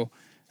turn. So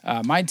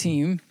my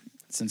team,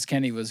 since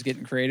Kenny was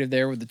getting creative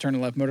there with the Turning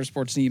Left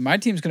Motorsports team, my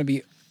team's going to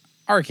be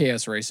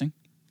RKS Racing.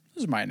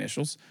 Those are my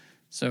initials.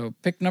 So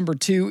pick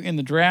 #2 in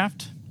the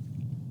draft.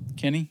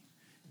 Kenny,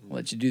 I'll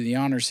let you do the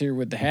honors here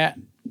with the hat.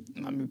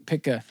 Let me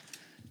pick a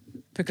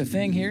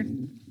thing here.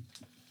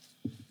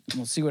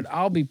 We'll see what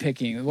I'll be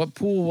picking. What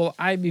pool will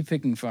I be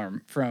picking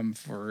from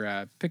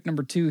for pick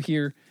 #2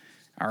 here?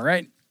 All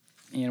right.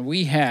 And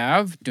we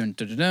have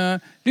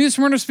New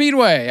Smyrna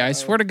Speedway. I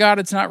swear to God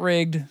it's not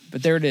rigged,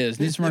 but there it is,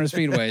 New Smyrna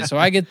Speedway. So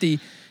I get the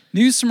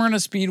New Smyrna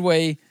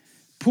Speedway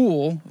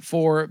pool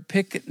for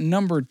pick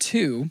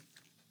 #2.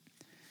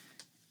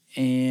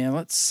 And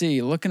let's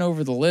see, looking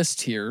over the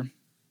list here,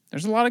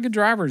 there's a lot of good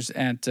drivers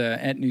at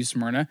New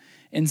Smyrna.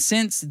 And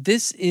since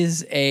this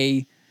is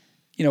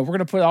we're going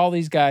to put all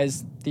these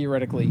guys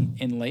theoretically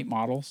in late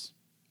models.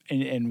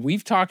 And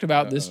we've talked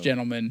about this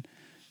gentleman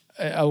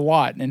a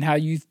lot and how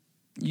you've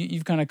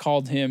kind of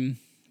called him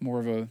more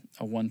of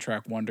a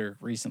one-track wonder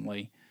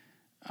recently.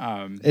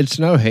 It's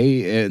no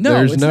hate.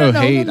 There's no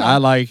hate. No. I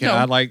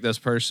like this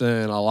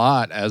person a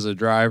lot as a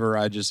driver.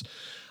 I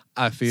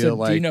feel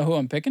like. Do you know who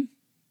I'm picking?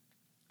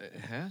 It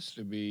has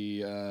to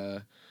be.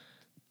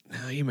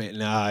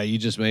 You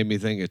just made me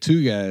think of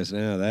two guys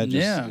now.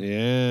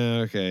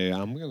 Okay.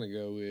 I'm gonna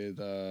go with.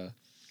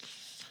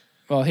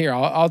 Well, here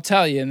I'll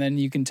tell you, and then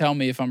you can tell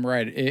me if I'm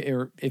right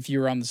or if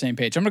you're on the same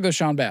page. I'm gonna go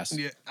Sean Bass.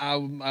 Yeah,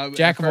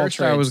 Jack of all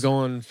trades. I was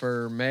going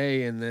for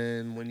May, and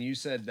then when you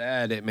said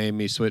that, it made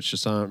me switch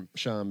to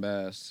Sean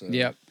Bass. So.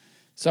 Yep.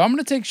 So I'm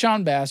gonna take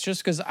Sean Bass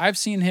just because I've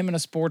seen him in a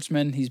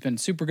Sportsman. He's been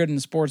super good in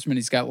the Sportsman.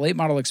 He's got late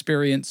model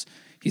experience.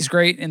 He's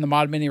great in the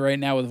Mod Mini right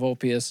now with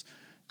Vulpius.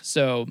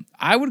 So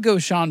I would go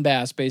Sean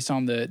Bass based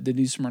on the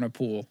New Smyrna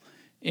pool.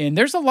 And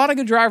there's a lot of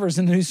good drivers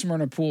in the New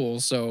Smyrna pool.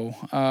 So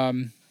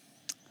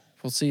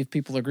we'll see if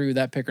people agree with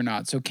that pick or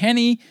not. So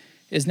Kenny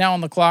is now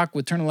on the clock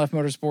with Turning Left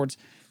Motorsports,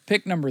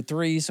 pick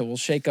 #3. So we'll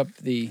shake up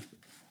give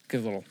a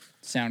little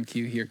sound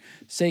cue here.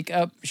 Shake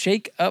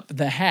up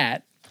the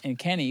hat, and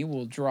Kenny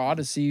will draw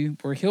to see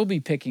where he'll be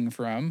picking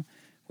from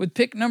with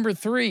pick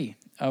 #3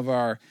 of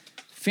our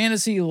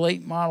Fantasy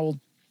Late Model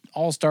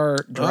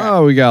All-Star draft.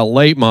 Oh, we got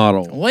late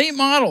model. Late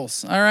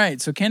models. All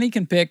right. So Kenny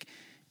can pick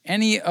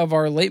any of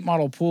our late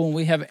model pool, and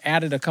we have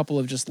added a couple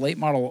of just late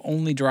model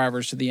only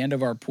drivers to the end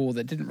of our pool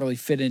that didn't really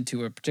fit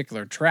into a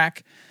particular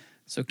track.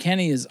 So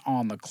Kenny is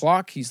on the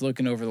clock. He's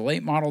looking over the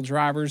late model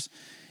drivers.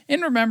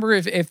 And remember,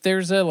 if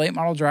there's a late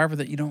model driver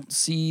that you don't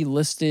see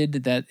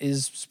listed that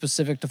is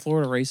specific to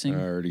Florida racing.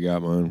 I already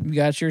got mine. You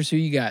got yours. Who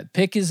you got?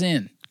 Pick is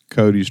in.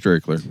 Cody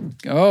Strickler.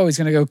 Oh, he's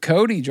going to go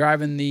Cody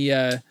driving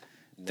the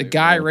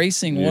guy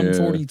racing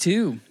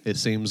 142. It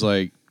seems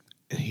like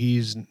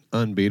he's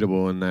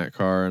unbeatable in that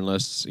car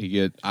unless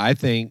I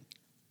think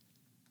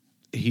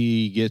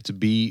he gets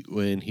beat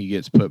when he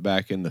gets put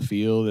back in the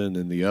field and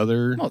then the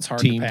other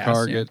team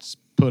car gets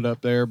put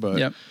up there.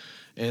 But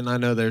and I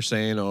know they're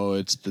saying,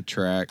 it's the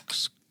track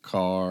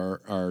car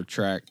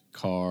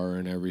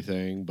and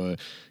everything, but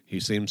he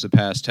seems to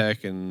pass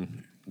tech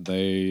and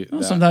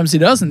sometimes he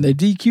doesn't. They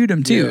DQ'd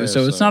him too,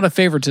 so it's not a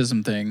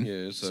favoritism thing.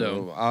 Yeah,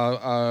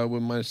 so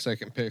with my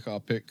second pick,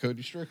 I'll pick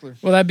Cody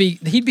Strickler. Well,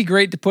 he'd be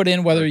great to put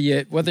in whether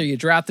you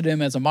drafted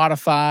him as a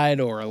modified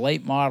or a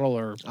late model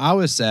or. I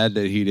was sad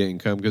that he didn't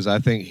come because I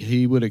think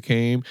he would have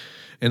came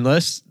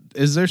unless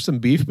is there some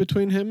beef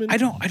between him and? I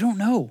don't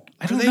know.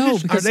 I don't they know are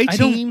because they I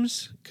don't.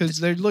 teams? Because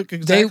they look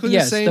exactly the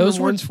Yes, same. those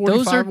and were one's 45,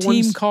 those are team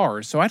one's-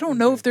 cars. So I don't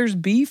know if there's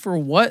beef or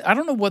what. I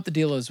don't know what the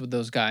deal is with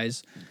those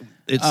guys.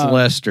 It's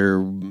Lester.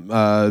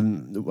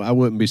 I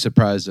wouldn't be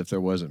surprised if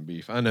there wasn't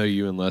beef. I know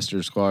you and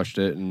Lester squashed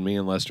it, and me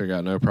and Lester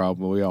got no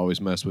problem. We always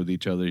mess with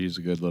each other. He's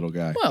a good little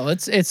guy. Well,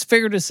 it's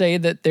fair to say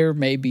that there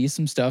may be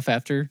some stuff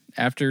after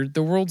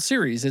the World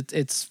Series.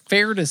 It's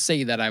fair to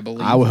say that, I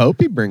believe. I would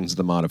hope he brings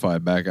the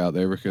modified back out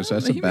there because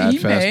that's a bad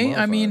fast modified.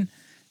 I mean,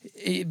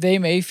 they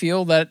may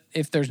feel that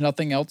if there's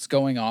nothing else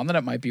going on, that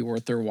it might be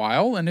worth their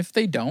while. And if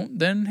they don't,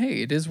 then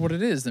hey, it is what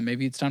it is. Then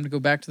maybe it's time to go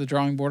back to the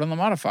drawing board on the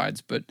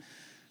modifieds. But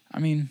I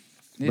mean,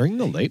 bring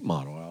the late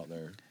model out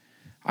there.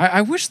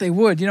 I wish they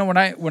would. You know, when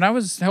I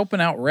was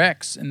helping out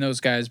Rex and those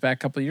guys back a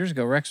couple of years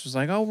ago, Rex was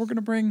like, "Oh, we're gonna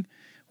bring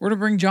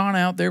John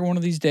out there one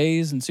of these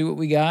days and see what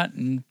we got."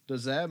 And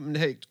does that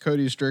take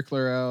Cody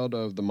Strickler out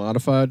of the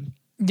modified?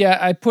 Yeah,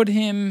 I put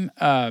him.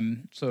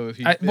 So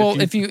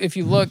if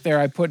you look there,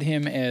 I put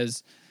him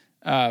as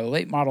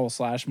late model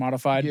 /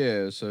 modified.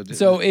 Yeah.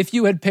 So if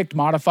you had picked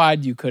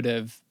modified, you could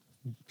have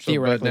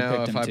theoretically but now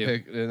picked if him I too.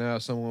 pick, now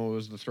if someone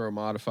was to throw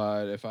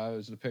modified, if I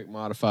was to pick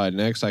modified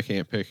next, I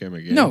can't pick him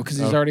again. No, because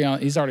he's already on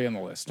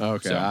the list.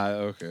 Okay. So,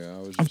 I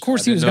was just, of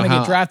course, he was going to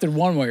get drafted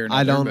one way or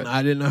another.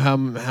 I didn't know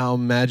how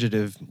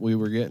imaginative we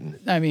were getting.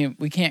 I mean,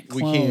 we can't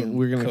clone.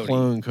 We're going to Cody.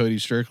 clone Cody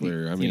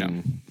Strickler. I mean, You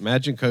know.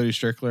 imagine Cody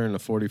Strickler in the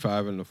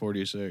 45 and the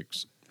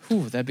 46.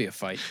 Whew, that'd be a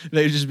fight.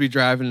 They'd just be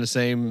driving the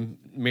same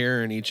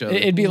mirror in each other.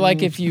 It'd be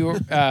like if you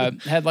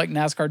had like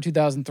NASCAR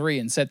 2003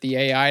 and set the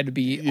AI to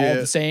be all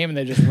the same, and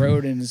they just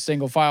rode in a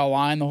single file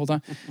line the whole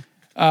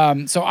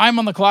time. So I'm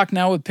on the clock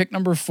now with pick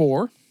number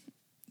 4.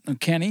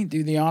 Kenny,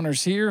 do the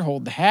honors here.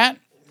 Hold the hat,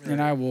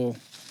 and I will.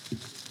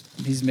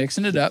 He's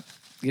mixing it up.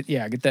 Get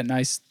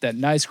that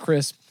nice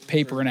crisp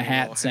paper and a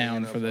hat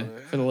sound for the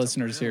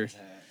listeners here.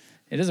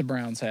 It is a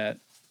Browns hat.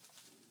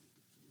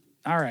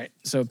 All right,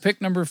 so pick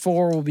number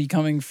 4 will be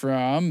coming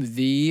from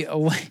the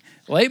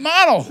late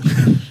model.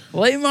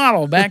 Late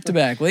model,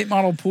 back-to-back. Late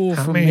model pool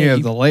How for many me.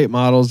 of the late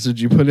models did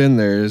you put in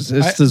there? This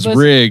is Listen,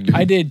 rigged.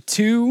 I did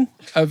 2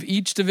 of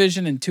each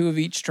division and 2 of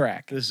each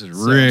track. This is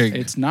rigged.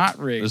 It's not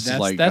rigged. This that's is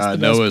like that's the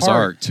Noah's best part.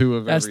 Ark, 2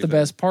 of That's everything. the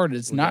best part.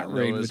 It's We not got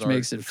rigged, Noah's which Ark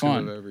makes it for 2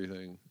 fun. of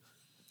everything.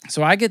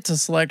 So I get to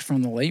select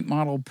from the late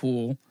model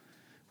pool,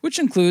 which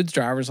includes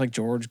drivers like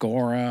George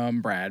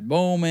Gorham, Brad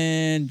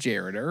Bowman,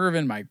 Jared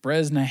Irvin, Mike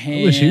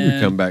Bresnahan. I wish he would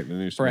come back to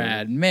New Smyrna.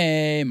 Brad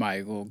May,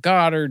 Michael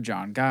Goddard,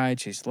 John Guy,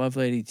 Chase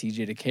Lovelady,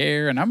 TJ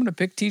DeCare, and I'm going to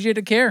pick TJ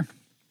DeCare.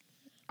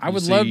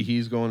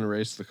 He's going to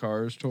race the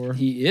cars tour.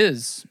 He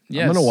is.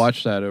 Yes. I'm going to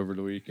watch that over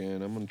the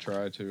weekend. I'm going to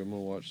try to. I'm going to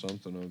watch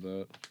something of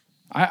that.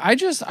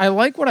 I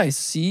like what I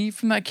see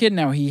from that kid.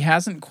 Now, he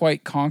hasn't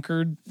quite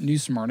conquered New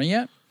Smyrna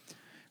yet,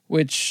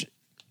 which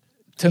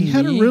he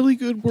had a really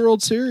good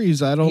World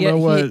Series. I don't know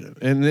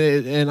what,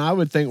 and I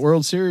would think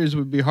World Series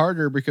would be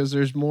harder because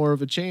there's more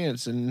of a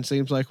chance. And it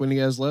seems like when he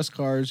has less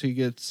cars, he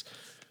gets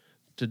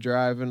to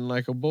driving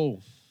like a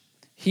bull.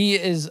 He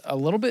is a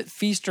little bit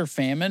feast or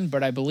famine,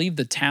 but I believe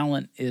the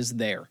talent is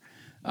there.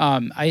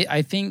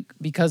 I think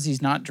because he's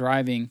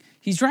driving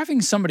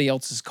somebody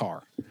else's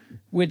car,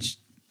 which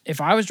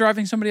if I was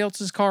driving somebody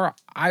else's car,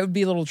 I would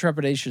be a little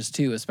trepidatious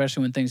too,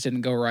 especially when things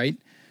didn't go right.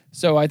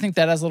 So I think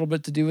that has a little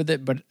bit to do with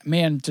it. But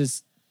man,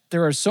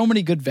 there are so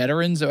many good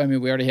veterans. I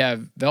mean, we already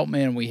have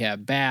Veltman, we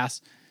have Bass,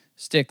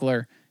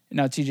 Stickler, and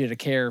now TJ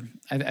DeCare.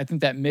 I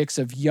think that mix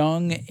of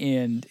young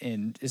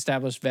and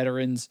established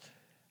veterans,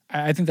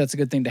 I think that's a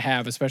good thing to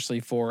have, especially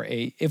for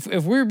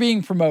if we're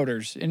being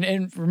promoters.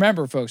 And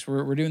remember, folks,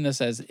 we're doing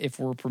this as if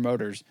we're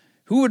promoters.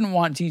 Who wouldn't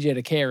want TJ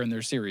DeCare in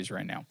their series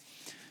right now?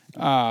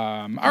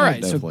 All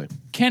right, definitely. So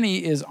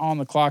Kenny is on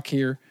the clock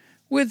here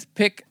with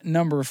pick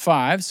number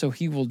 5, so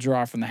he will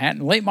draw from the hat.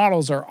 And late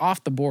models are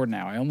off the board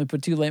now. I only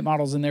put 2 late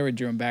models in there. We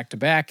drew them back to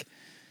back.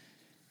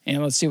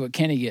 And let's see what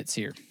Kenny gets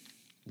here.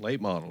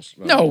 Late models.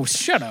 No,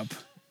 shut up.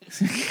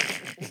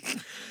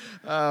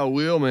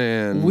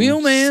 Wheelman.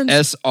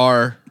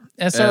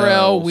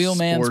 SRL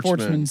Wheelman Sportsman.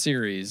 Sportsman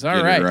Series. All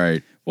Get right. it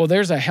right. Well,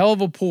 there's a hell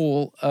of a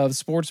pool of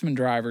sportsman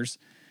drivers.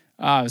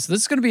 So this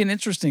is going to be an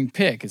interesting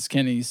pick as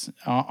Kenny's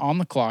on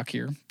the clock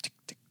here. Tick,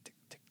 tick, tick,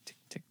 tick, tick,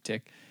 tick,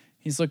 tick.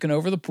 He's looking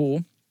over the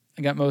pool.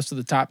 I got most of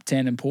the top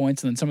 10 in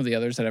points, and then some of the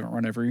others that haven't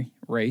run every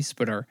race,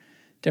 but are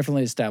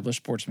definitely established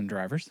sportsman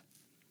drivers.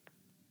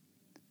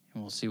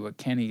 And we'll see what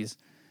Kenny's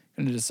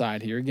going to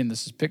decide here. Again,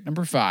 this is pick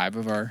number 5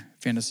 of our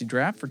fantasy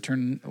draft for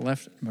Turn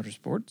Left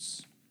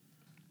Motorsports.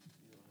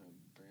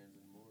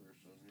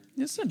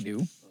 Yes, I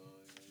do.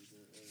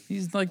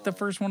 He's like the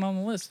first one on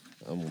the list.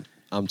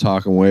 I'm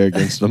talking way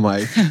against the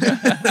mic.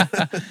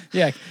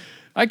 Yeah,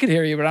 I could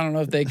hear you, but I don't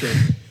know if they could.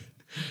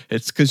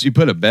 It's because you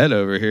put a bed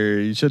over here.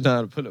 You should not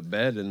have put a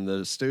bed in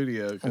the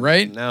studio.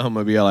 Right? Now I'm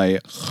going to be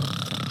like...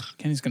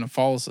 Kenny's going to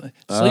fall asleep.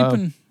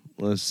 Sleeping.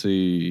 Let's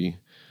see.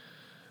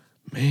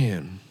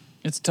 Man.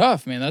 It's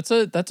tough, man. That's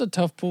a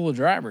tough pool of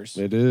drivers.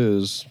 It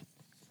is.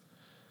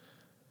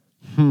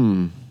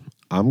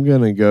 I'm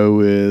going to go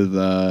with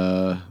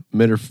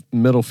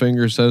middle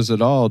finger says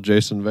it all,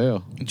 Jason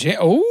Vale.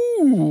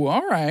 Oh,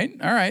 all right.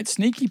 All right.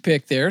 Sneaky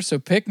pick there. So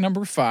pick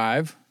number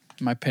 5.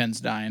 My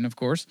pen's dying, of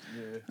course.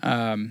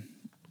 Yeah.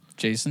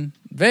 Jason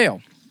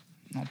Vale.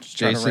 I'll just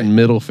try Jason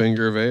middle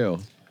finger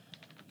Vale.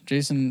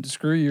 Jason,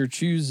 screw your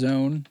choose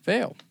zone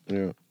Vale.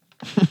 Yeah.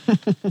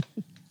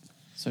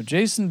 So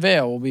Jason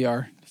Vale will be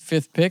our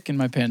 5th pick, and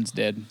my pen's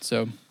dead.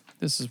 So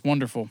this is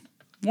wonderful.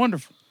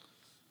 Wonderful.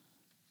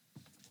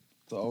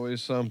 It's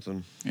always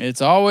something.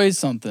 It's always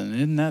something.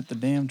 Isn't that the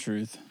damn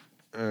truth?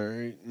 All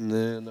right. And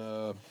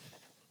then...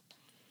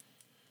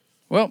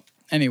 Well,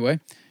 anyway,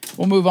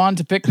 we'll move on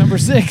to pick number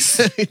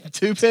 6.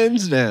 2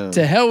 pens down.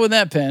 To hell with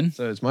that pen.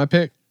 So it's my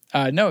pick?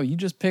 No, you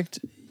just picked...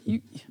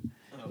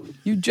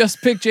 You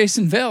just picked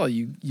Jason Vale,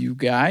 you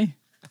guy.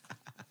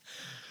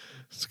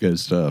 It's good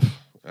stuff.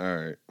 All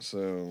right,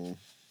 so...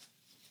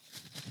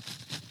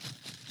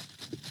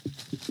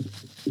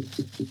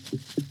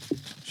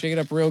 Shake it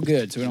up real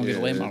good so we don't get a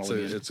late model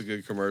again. It's a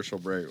good commercial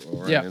break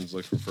while Ryan's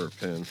looking for a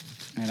pen.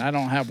 And I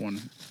don't have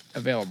one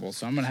available,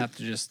 so I'm going to have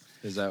to just...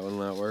 Is that one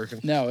not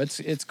working? No,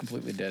 it's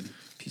completely dead.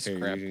 Piece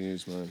of crap. You can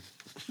use mine.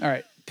 All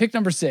right, pick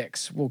number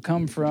 6 will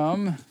come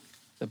from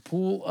the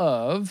pool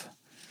of...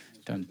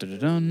 Dun, dun, dun,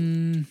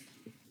 dun.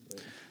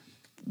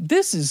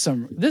 This is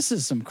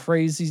some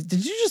crazy...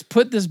 Did you just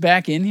put this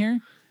back in here?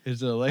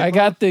 Is it a late I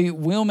got the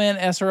Wheelman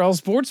SRL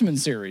Sportsman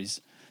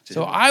Series.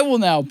 So I will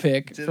now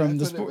pick from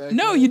the sport.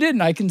 No, you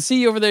didn't. I can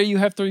see over there you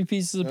have 3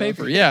 pieces of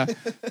paper. Okay. Yeah.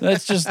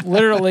 That's just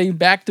literally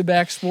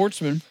back-to-back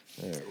Sportsman.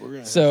 All right, we're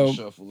going to have to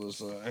shuffle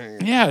this.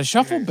 Yeah,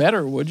 shuffle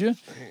better, would you?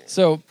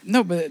 So,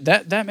 no, but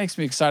that makes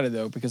me excited,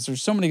 though, because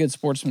there's so many good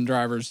Sportsman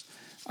drivers.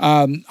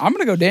 I'm going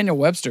to go Daniel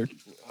Webster.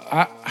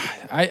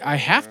 I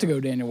have to go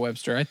Daniel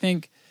Webster. I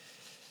think,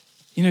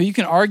 you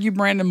can argue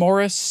Brandon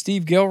Morris,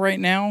 Steve Gill right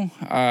now,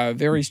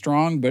 very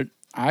strong, but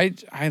I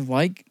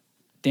like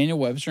Daniel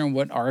Webster and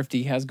what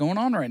RFD has going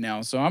on right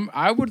now. So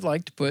I would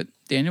like to put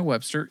Daniel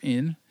Webster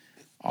in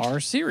our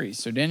series.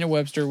 So Daniel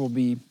Webster will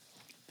be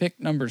pick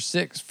number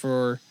 6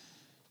 for...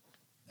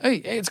 Hey,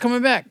 it's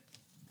coming back.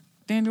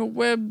 Daniel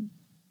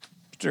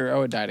Webster.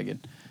 Oh, it died again.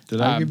 Did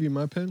I give you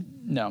my pen?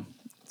 No.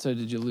 So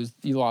did you lose?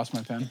 You lost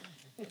my pen.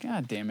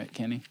 God damn it,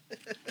 Kenny.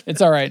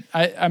 It's all right.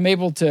 I'm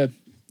able to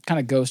kind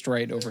of ghost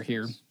write over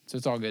here, so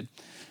it's all good.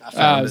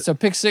 So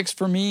pick 6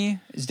 for me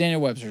is Daniel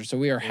Webster. So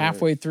we are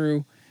halfway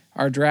through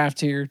our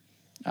draft here.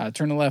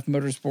 Turn to Left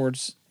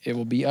Motorsports. It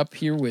will be up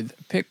here with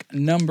pick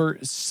number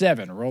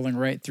 7, rolling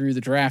right through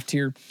the draft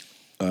here.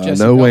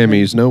 No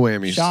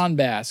whammies. Sean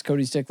Bass,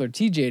 Cody Stickler,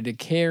 TJ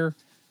DeCare,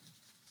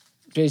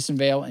 Jason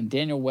Vale, and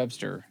Daniel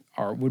Webster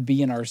would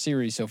be in our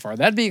series so far.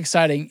 That'd be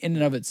exciting in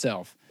and of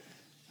itself.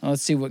 Now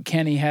let's see what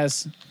Kenny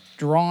has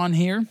drawn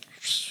here.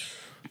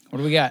 What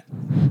do we got?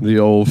 The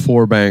old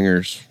 4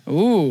 bangers.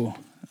 Ooh.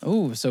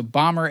 So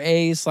Bomber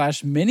A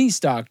 / mini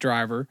stock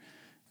driver.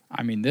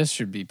 I mean, this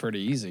should be pretty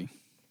easy.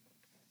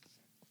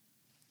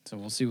 So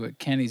we'll see what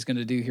Kenny's going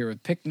to do here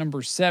with pick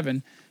number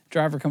 7.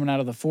 Driver coming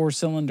out of the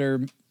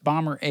 4-cylinder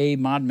Bomber A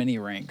Mod Mini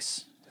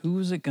ranks. Who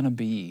is it going to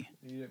be?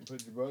 You didn't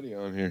put your buddy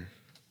on here.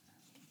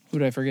 Who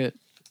did I forget?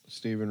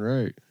 Stephen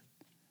Wright.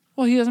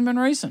 Well, he hasn't been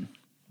racing.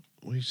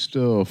 Well, he's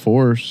still a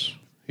force.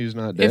 He's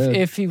not dead.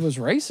 If he was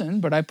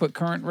racing, but I put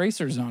current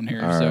racers on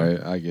here. All so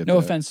right, I get that. No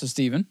offense to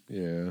Stephen.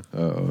 Yeah.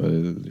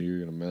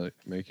 You're going to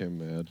make him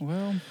mad.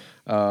 Well.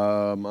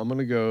 I'm going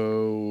to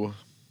go...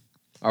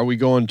 Are we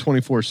going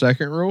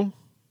 24-second rule?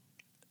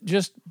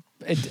 Just...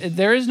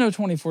 there is no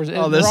 24.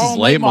 Oh, this is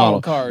late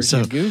model cars.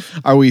 So, you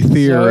goof. are we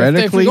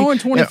theoretically? So if you're going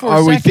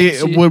 24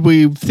 seconds, would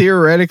we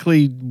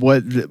theoretically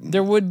what?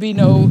 There would be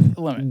no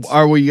limits.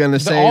 Are we going to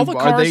say? All the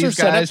cars are these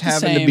guys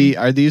having to be?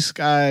 Are these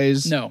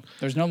guys? No,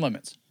 there's no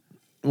limits.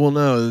 Well,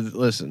 no.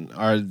 Listen,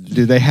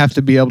 do they have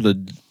to be able to?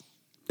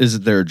 Is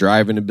it their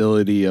driving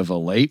ability of a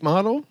late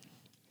model?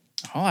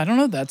 Oh, I don't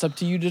know. That's up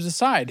to you to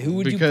decide. Who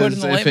would you put in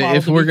the late model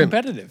to be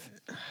competitive?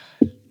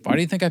 Why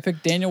do you think I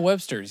picked Daniel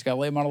Webster? He's got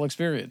late model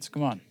experience.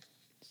 Come on.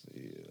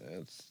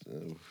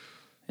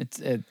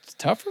 It's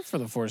tougher for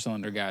the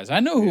 4-cylinder guys.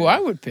 I know who I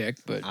would pick,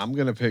 but I'm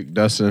gonna pick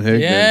Dustin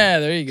Higdon. Yeah,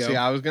 there you go. See,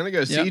 I was gonna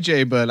go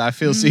CJ, but I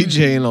feel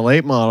CJ in a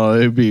late model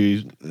it'd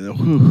be.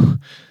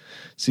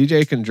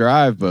 CJ can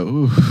drive, but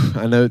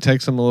I know it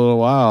takes him a little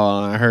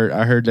while. And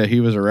I heard that he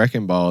was a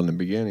wrecking ball in the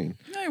beginning.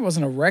 No, he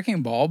wasn't a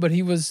wrecking ball, but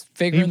he was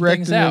figuring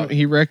things out.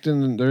 He wrecked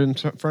in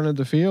front of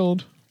the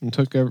field and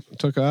took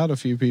out a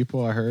few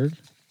people. I heard.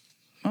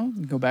 Well, you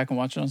can go back and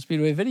watch it on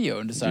Speedway Video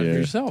and decide for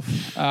yourself.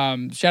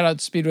 Shout out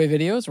to Speedway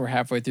Videos. We're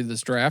halfway through this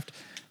draft.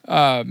 You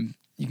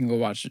can go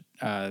watch it.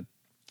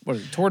 What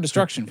is it? Tour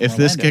Destruction from If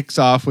Orlando. this kicks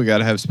off, we got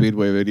to have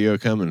Speedway Video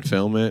come and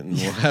film it, and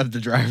we'll have the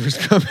drivers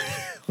come.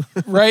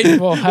 Right,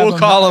 we'll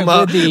call them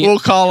up. We'll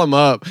call them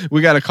up.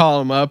 We got to call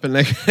them up, and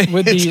they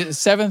with the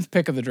 7th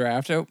pick of the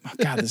draft. Oh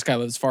God, this guy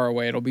lives far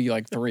away. It'll be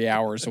like 3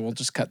 hours, so we'll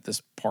just cut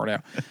this part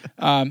out.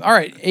 All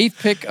right, 8th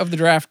pick of the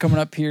draft coming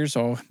up here.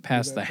 So I'll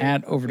pass the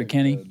hat over to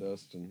Kenny.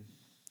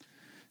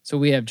 So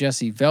we have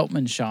Jesse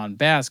Veltman, Sean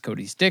Bass,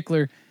 Cody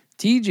Stickler,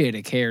 TJ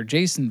DeCare,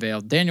 Jason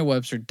Vale, Daniel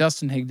Webster,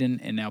 Dustin Higdon,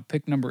 and now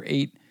pick number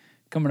 8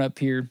 coming up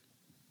here.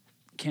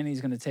 Kenny's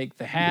going to take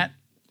the hat,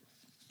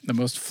 the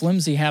most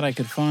flimsy hat I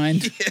could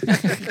find.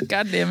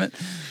 God damn it.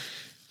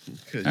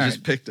 Could have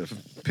just picked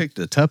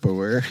a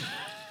Tupperware.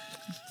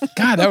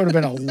 God, that would have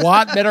been a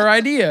lot better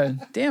idea.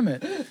 Damn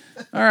it.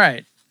 All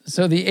right.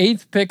 So the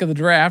 8th pick of the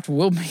draft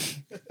will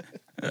be...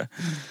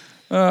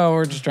 Oh,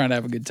 we're just trying to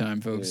have a good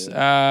time, folks.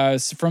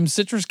 From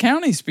Citrus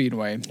County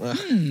Speedway.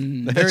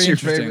 That's your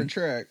favorite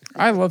track.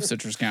 I love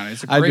Citrus County.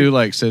 I do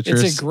like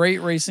Citrus. It's a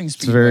great racing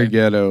speedway. It's very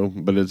ghetto,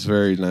 but it's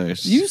very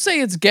nice. You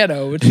say it's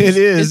ghetto. It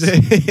is.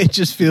 It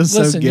just feels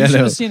so ghetto. You should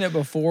have seen it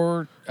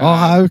before.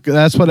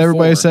 That's what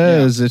everybody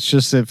says. Yeah. It's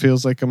just it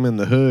feels like I'm in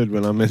the hood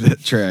when I'm in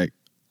that track.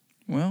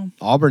 Well,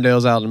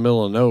 Auburndale's out in the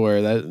middle of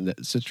nowhere.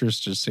 That Citrus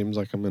just seems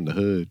like I'm in the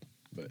hood.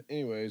 But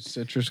anyways,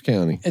 Citrus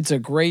County. It's a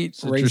great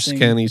Citrus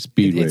County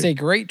Speedway. It's a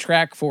great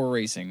track for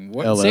racing.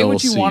 Say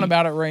what you want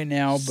about it right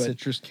now, but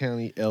Citrus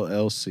County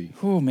LLC.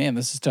 Oh man,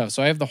 this is tough.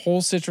 So I have the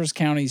whole Citrus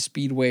County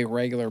Speedway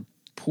regular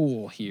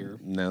pool here.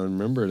 Now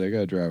remember, they got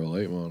to drive a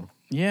late model.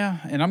 Yeah,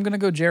 and I'm gonna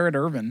go Jared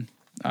Irvin.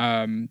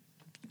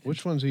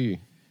 Which one's he?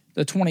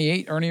 The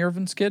 28, Ernie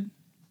Irvin's kid.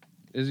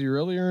 Is he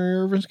really Ernie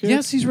Irvin's kid?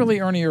 Yes, he's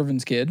really Ernie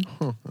Irvin's kid.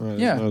 Huh, I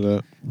didn't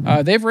know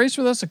that. They've raced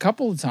with us a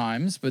couple of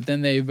times, but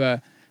then they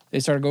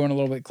started going a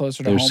little bit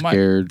closer to home.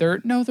 Scared. They're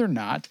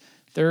not.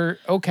 They're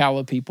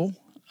Ocala people.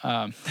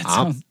 That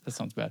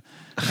sounds bad.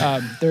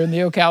 They're in the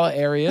Ocala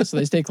area, so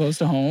they stay close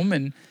to home.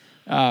 And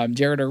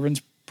Jared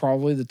Irvin's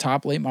probably the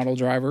top late model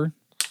driver,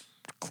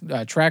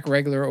 track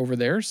regular over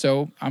there.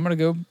 So I'm going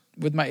to go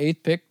with my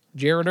 8th pick,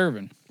 Jared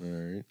Irvin. All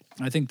right.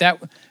 I think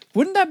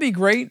wouldn't that be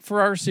great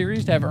for our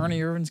series to have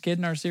Ernie Irvin's kid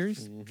in our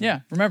series? Mm-hmm. Yeah.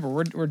 Remember,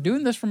 we're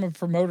doing this from a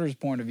promoter's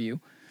point of view.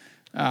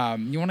 You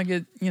want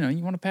to you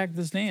want to pack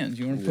the stands.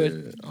 You want to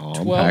put 12.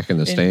 I'm packing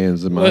the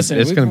stands. Listen,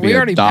 it's going to be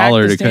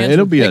 $1 to come.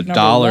 It'll be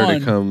 $1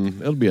 to come.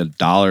 It'll be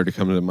 $1 to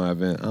come to my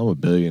event. I'm a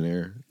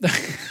billionaire.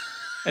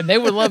 And they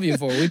would love you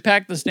for it. We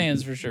packed the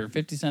stands for sure.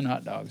 50-cent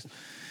hot dogs.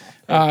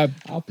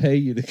 I'll pay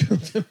you to come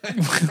to my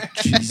event.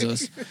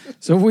 Jesus.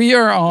 So we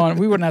are on.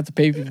 We wouldn't have to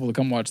pay people to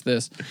come watch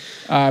this.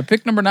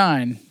 Pick number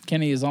 9.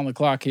 Kenny is on the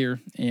clock here.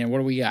 And what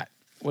do we got?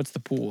 What's the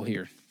pool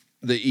here?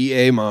 The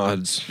EA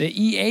mods. The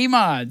EA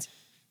mods.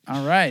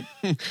 All right.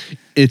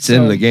 It's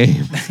in the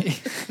game.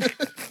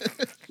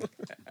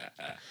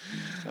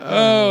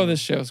 Oh, this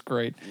show's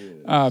great.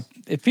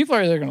 If people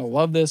are either going to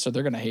love this or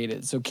they're going to hate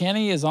it. So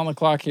Kenny is on the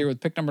clock here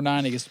with pick number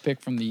 9. He gets to pick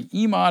from the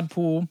E-mod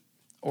pool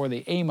or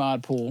the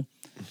A-mod pool.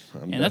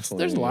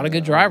 There's a lot of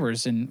good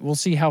drivers, and we'll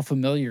see how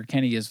familiar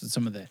Kenny is with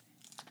some of the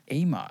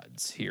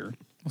A-mods here.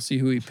 We'll see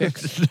who he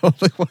picks. The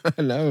only one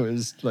I know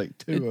is like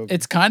 2 of them.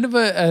 It's kind of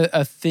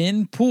a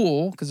thin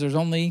pool because there's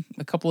only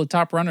a couple of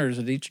top runners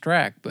at each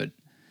track, but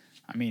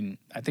I mean,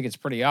 I think it's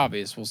pretty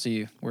obvious. We'll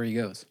see where he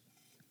goes.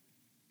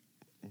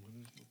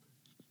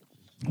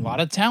 A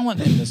lot of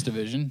talent in this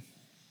division,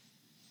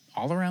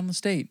 all around the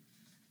state.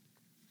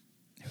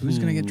 Who's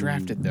going to get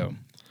drafted, though?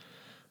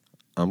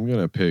 I'm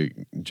going to pick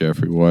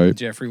Jeffrey White.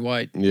 Jeffrey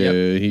White. Yeah,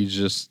 He's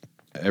just,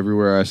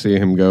 everywhere I see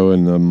him go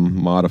in the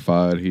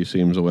modified, he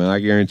seems to win. I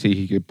guarantee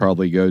he could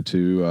probably go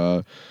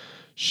to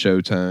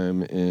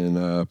Showtime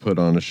and put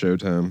on a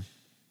Showtime.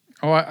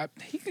 Oh,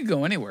 he could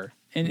go anywhere.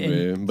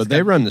 But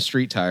they run the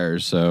street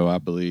tires, so I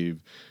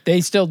believe they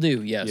still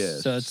do.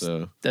 Yes,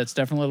 so that's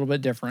definitely a little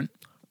bit different.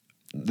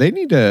 I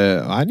need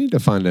to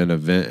find an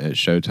event at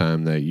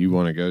Showtime that you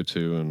want to go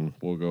to, and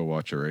we'll go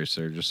watch a race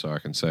there, just so I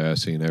can say I've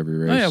seen every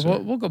race. Oh yeah,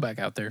 we'll go back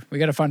out there. We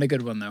got to find a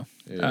good one though.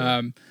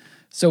 Yeah.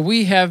 So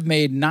we have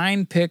made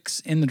 9 picks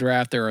in the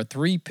draft. There are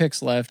 3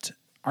 picks left.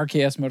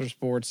 RKS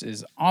Motorsports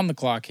is on the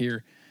clock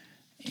here.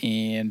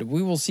 And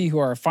we will see who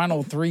our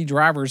final 3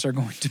 drivers are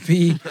going to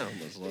be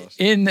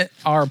in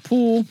our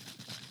pool.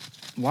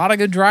 A lot of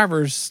good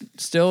drivers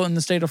still in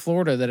the state of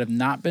Florida that have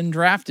not been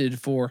drafted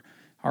for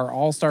our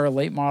All-Star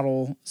Late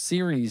Model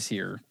series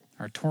here,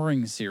 our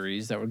touring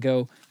series that would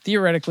go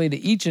theoretically to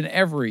each and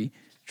every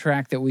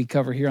track that we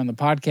cover here on the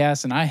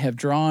podcast. And I have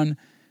drawn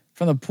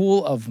from the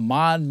pool of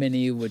Mod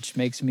Mini, which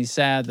makes me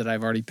sad that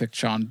I've already picked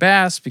Sean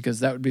Bass because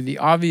that would be the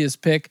obvious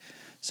pick.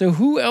 So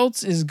who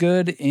else is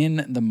good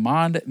in the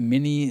Mod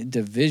Mini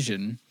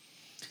division?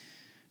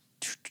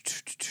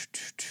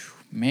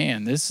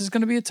 Man, this is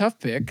going to be a tough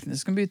pick.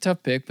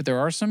 But there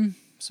are some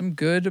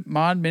good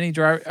Mod Mini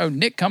drivers. Oh,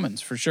 Nick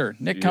Cummins for sure.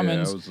 Nick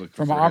Cummins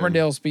from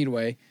Auburndale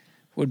Speedway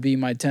would be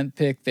my 10th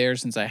pick there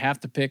since I have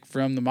to pick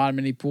from the Mod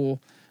Mini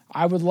pool.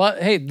 I would love,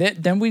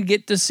 then we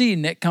get to see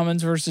Nick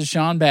Cummins versus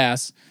Sean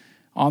Bass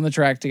on the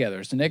track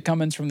together. So Nick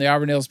Cummins from the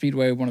Auburndale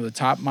Speedway, one of the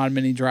top Mod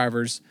Mini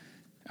drivers.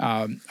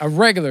 A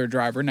regular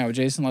driver. Now,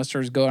 Jason Lester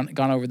has gone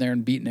over there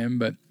and beaten him,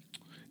 but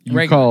you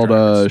called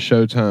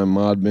Showtime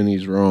Mod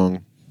Minis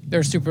wrong.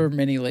 They're super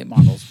mini late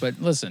models,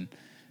 but listen,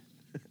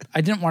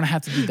 I didn't want to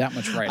have to do that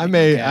much writing.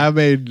 I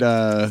made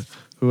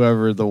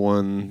whoever the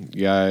one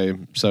guy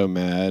so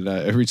mad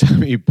every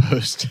time he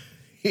posts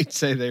he'd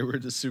say they were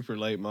the super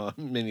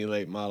mini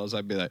late models,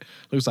 I'd be like,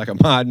 looks like a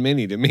mod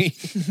mini to me.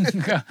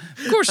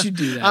 Of course you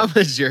do that. I'm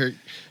a jerk.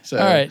 So,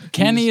 all right,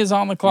 Kenny is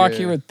on the clock yeah.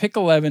 here with pick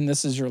 11.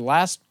 This is your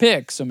last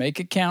pick, so make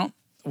it count.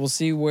 We'll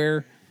see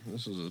where.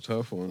 This is a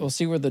tough one. We'll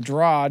see where the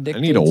draw dictates.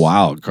 I need a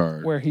wild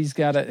card. Where he's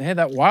got it. Hey,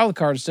 that wild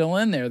card's still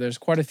in there. There's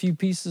quite a few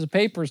pieces of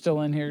paper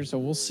still in here, so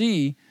we'll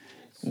see.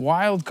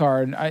 Wild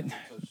card.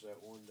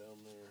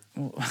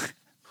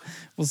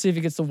 We'll see if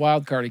he gets the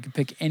wild card. He can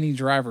pick any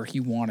driver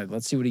he wanted.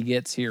 Let's see what he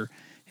gets here.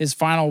 His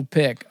final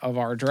pick of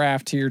our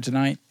draft here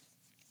tonight.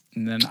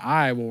 And then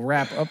I will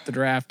wrap up the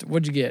draft.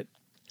 What'd you get?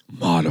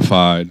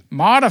 Modified.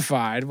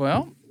 Modified.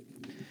 Well,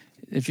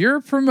 if you're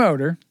a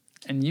promoter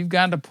and you've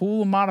got a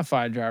pool of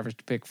modified drivers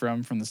to pick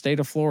from the state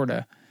of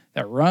Florida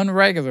that run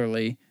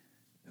regularly,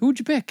 who would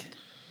you pick?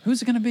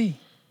 Who's it going to be?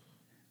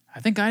 I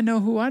think I know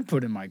who I'd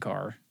put in my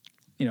car.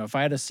 You know, if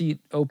I had a seat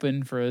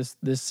open for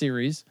this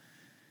series,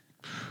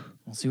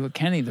 we'll see what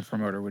Kenny, the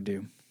promoter, would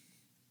do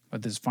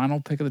with his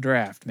final pick of the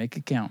draft. Make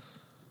it count.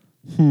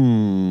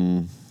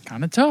 Kind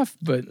of tough,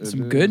 but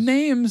some good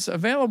names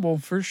available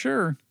for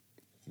sure.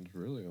 There's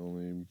really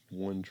only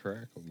one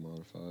track of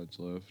modifieds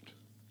left.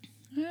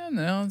 Yeah,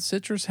 no,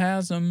 Citrus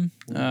has them.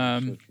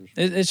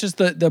 It's just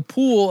the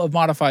pool of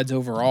modifieds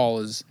overall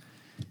is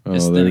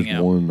thinning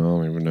out. One. I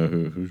don't even know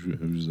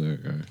who's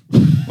that guy.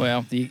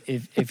 Well,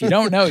 if you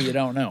don't know, you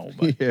don't know.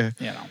 But, yeah.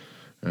 You know.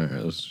 All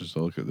right, let's just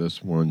look at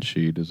this one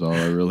sheet is all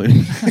I really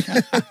need.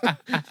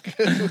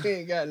 Because we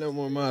ain't got no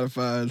more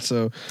modified,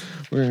 so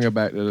we're going to go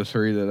back to the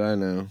three that I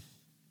know.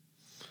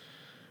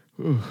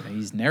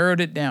 He's narrowed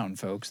it down,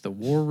 folks. The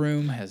War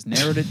Room has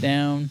narrowed it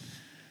down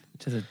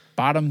to the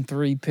bottom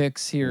three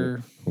picks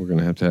here. We're going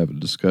to have a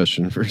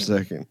discussion for a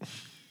second.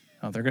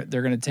 Oh, they're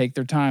going to take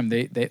their time.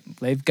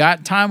 They've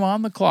got time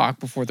on the clock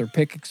before their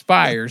pick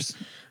expires,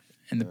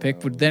 and the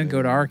pick would then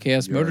go to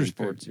RKS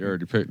Motorsports. You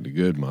already picked the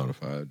good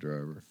modified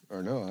driver.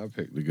 Or no, I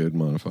picked the good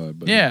modified.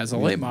 But yeah, it's a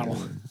late model.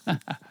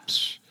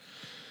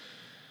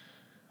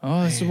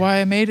 Oh, this is why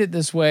I made it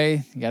this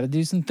way. You got to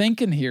do some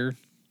thinking here.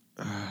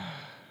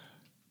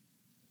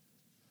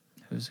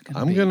 Who's it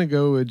I'm going to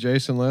go with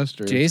Jason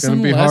Lester. Jason it's going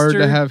to be Lester. hard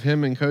to have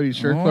him and Cody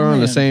Strickler on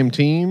the same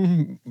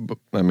team. But,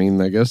 I mean,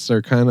 I guess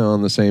they're kind of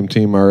on the same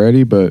team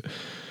already, but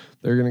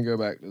they're going to go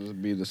back to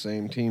be the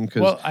same team.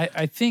 Well,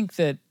 I think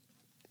that...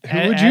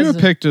 Who would you have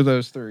picked of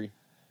those three?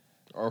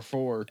 Or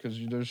four, because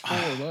there's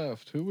four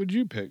left. Who would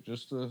you pick?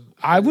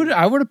 I would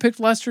have picked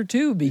Lester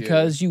too,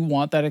 because you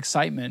want that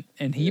excitement,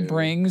 and he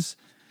brings,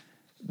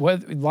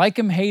 like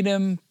him, hate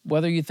him,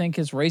 whether you think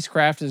his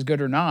racecraft is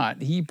good or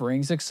not, he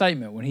brings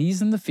excitement when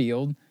he's in the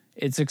field.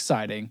 It's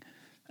exciting.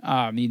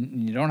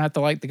 You don't have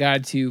to like the guy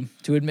to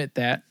admit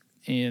that.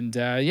 And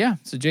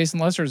so Jason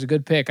Lester is a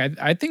good pick.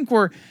 I think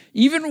we're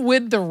even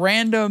with the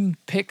random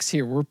picks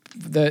here. We're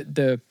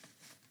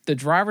the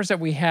drivers that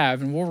we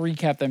have, and we'll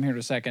recap them here in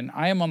a second.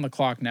 I am on the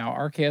clock now.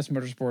 RKS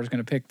Motorsport is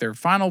going to pick their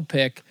final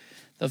pick,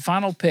 the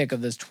final pick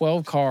of this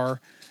 12-car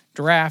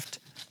draft.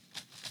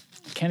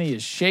 Kenny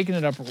is shaking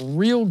it up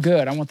real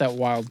good. I want that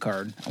wild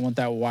card.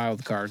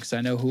 Because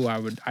I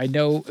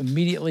know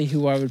immediately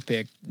who I would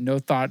pick. No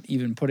thought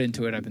even put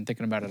into it. I've been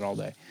thinking about it all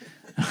day.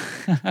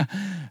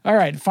 All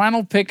right,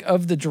 final pick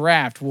of the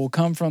draft will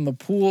come from the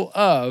pool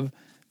of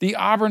the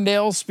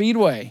Auburndale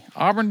Speedway.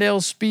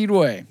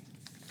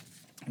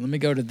 Let me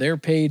go to their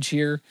page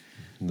here.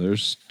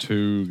 There's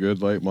two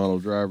good late model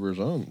drivers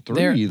on.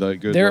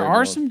 There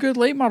are some good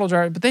late model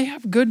drivers, but they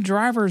have good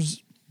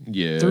drivers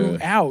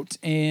throughout.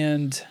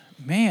 And,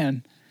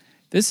 man,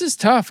 this is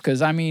tough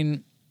because, I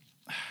mean,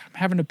 I'm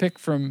having to pick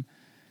from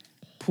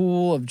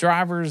pool of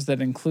drivers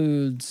that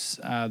includes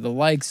the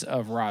likes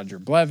of Roger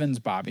Blevins,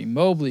 Bobby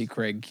Mobley,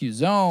 Craig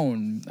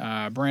Cuzone,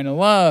 Brandon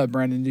Love,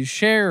 Brandon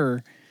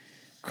Ducher,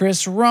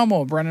 Chris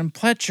Rummel, Brennan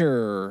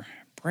Pletcher,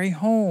 Bray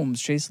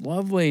Holmes, Chase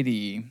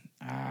Lovelady,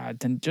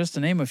 just to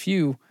name a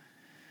few.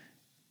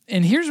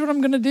 And here's what I'm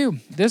going to do.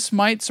 This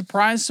might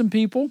surprise some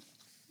people.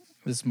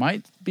 This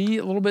might be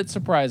a little bit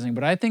surprising,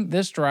 but I think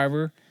this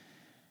driver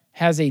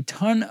has a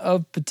ton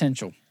of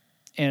potential.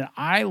 And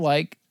I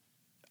like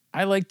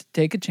to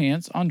take a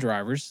chance on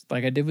drivers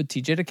like I did with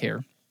TJ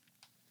DeCare.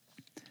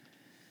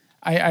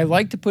 I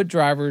like to put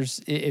drivers,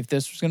 if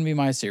this was going to be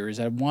my series,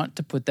 I want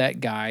to put that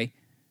guy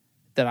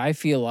that I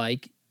feel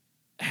like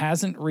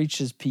hasn't reached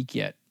his peak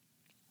yet.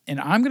 And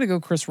I'm going to go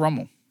Chris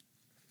Rummel,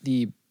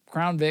 the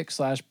Crown Vic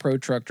 / Pro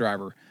Truck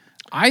driver.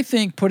 I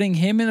think putting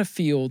him in a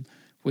field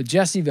with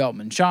Jesse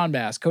Veltman, Sean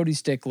Bass, Cody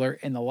Stickler,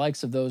 and the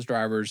likes of those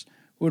drivers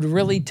would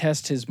really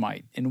test his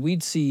might. And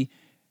we've seen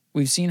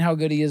how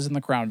good he is in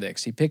the Crown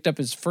Vics. He picked up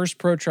his first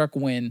Pro Truck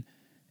win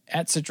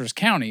at Citrus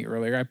County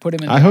earlier. I put him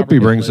in the I hope he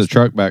brings list. the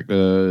truck back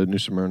to New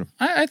Smyrna.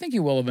 I think he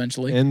will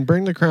eventually. And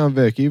bring the Crown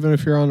Vic, even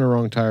if you're on the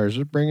wrong tires.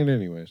 Just bring it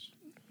anyways.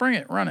 Bring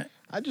it, run it.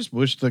 I just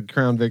wish the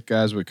Crown Vic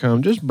guys would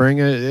come. Just bring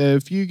it.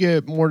 If you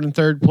get more than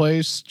third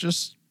place,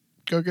 just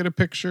go get a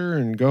picture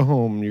and go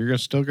home. You're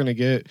still going to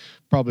get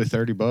probably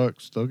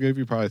 $30. They'll give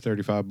you probably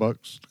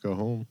 $35 to go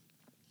home.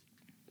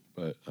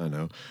 But I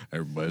know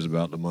everybody's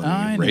about the money.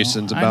 I know.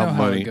 Racing's I about know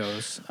how money. it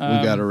goes. We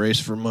got to race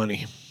for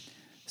money.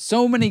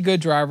 So many good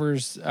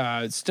drivers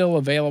still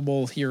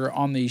available here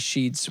on these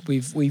sheets.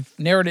 We've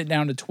narrowed it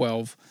down to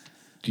 12.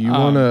 Do you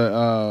want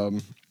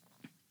to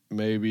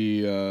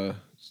maybe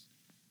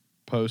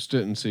post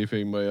it and see if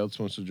anybody else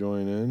wants to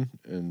join in,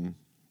 and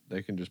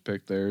they can just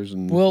pick theirs,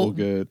 and we'll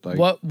get like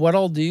what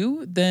I'll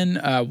do then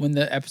when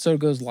the episode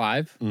goes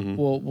live,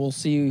 we'll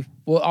see.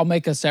 I'll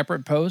make a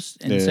separate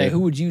post and say who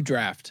would you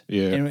draft,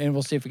 and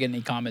we'll see if we get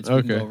any comments. We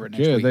can go over it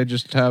next week. They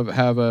just have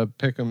a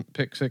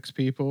pick 6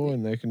 people,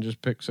 and they can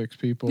just pick 6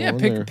 people. Yeah,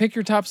 pick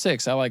your top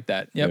 6. I like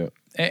that. Yep.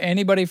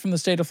 Anybody from the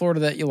state of Florida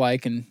that you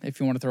like, and if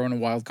you want to throw in a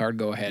wild card,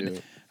 go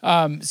ahead.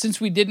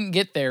 Since we didn't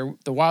get there,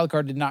 the wild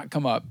card did not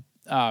come up.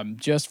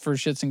 Just for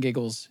shits and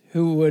giggles,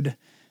 who would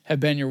have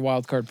been your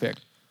wild card pick?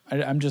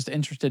 I'm just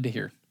interested to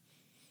hear.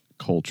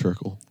 Cole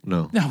Trickle.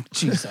 No,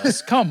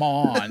 Jesus, come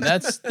on.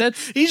 That's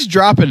he's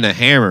dropping the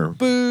hammer.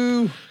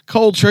 Boo.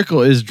 Cole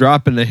Trickle is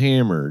dropping the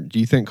hammer. Do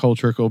you think Cole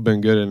Trickle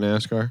been good in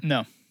NASCAR?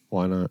 No.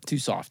 Why not? Too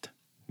soft.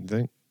 You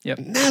think? Yep.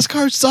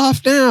 NASCAR's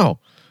soft now.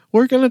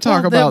 We're going to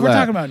talk about that. We're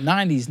talking about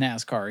 90s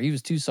NASCAR. He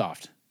was too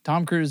soft.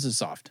 Tom Cruise is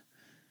soft.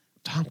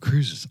 Tom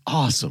Cruise is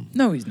awesome.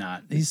 No, he's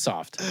not. He's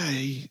soft.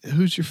 Hey,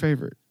 who's your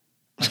favorite?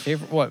 My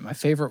favorite what? My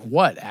favorite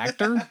what?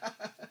 Actor?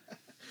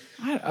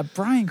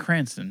 Bryan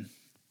Cranston.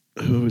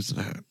 Who is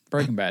that?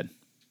 Breaking Bad.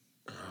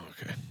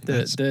 Okay.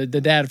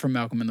 The dad from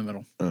Malcolm in the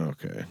Middle.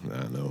 Okay.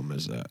 I know him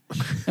as that.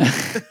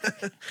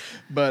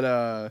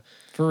 But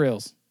for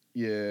reals.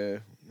 Yeah.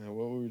 Now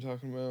what were we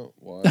talking about?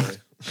 Why?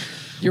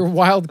 Your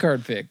wild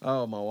card pick.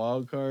 Oh, my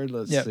wild card?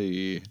 Let's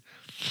see.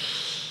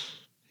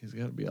 He's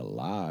got to be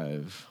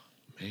alive.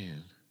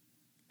 Man.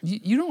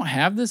 You don't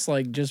have this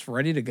like just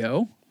ready to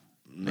go?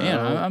 No.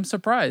 Man, I'm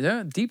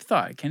surprised. Deep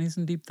thought. Kenny's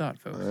in deep thought,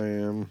 folks. I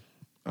am.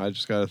 I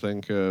just got to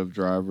think of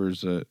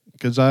drivers that,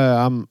 because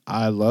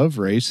I love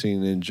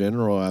racing in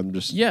general. I'm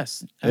just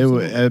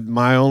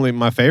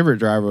my favorite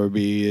driver would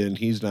be, and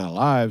he's not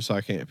alive, so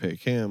I can't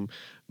pick him.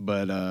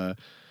 But I'll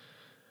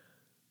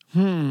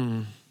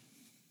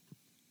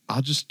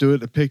just do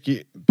it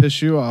to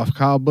piss you off.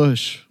 Kyle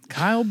Busch.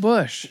 Kyle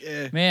Busch.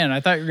 Yeah. Man,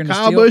 I thought you were going to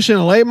Kyle Busch in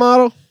a late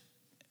model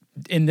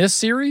in this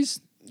series.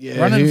 Yeah,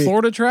 running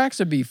Florida tracks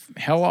would be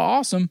hella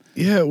awesome.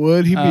 Yeah, it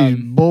would. He'd be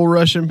bull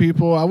rushing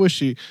people. I wish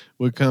he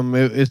would come.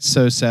 It's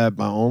so sad.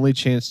 My only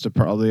chance to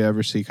probably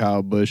ever see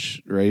Kyle Busch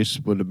race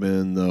would have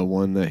been the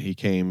one that he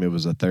came. It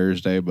was a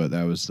Thursday, but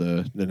that was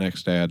the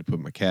next day I had to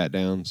put my cat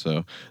down.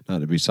 So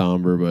not to be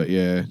somber, but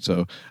yeah.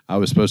 So I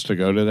was supposed to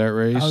go to that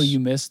race. Oh, you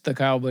missed the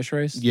Kyle Busch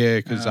race? Yeah,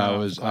 because I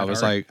was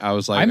like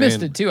I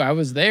missed it too. I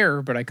was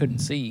there, but I couldn't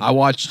see. I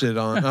watched it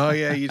on. Oh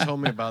yeah, you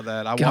told me about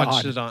that.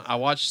 I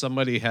watched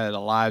somebody had a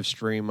live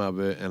stream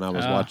of it, and I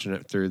was watching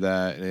it through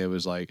that, and it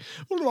was like,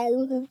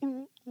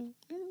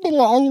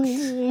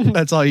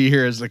 that's all you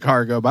hear is the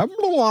car go by.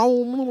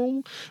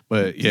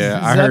 But yeah,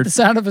 I heard the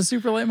sound of a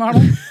super late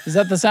model. Is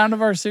that the sound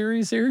of our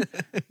series here?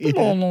 Yeah.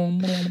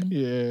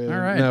 All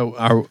right. No,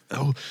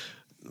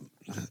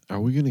 are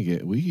we gonna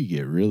get? We could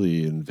get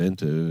really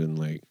inventive, and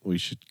like we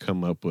should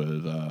come up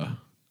with a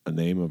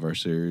name of our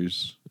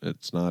series.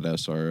 It's not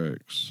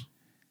SRX.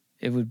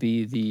 It would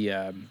be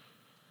the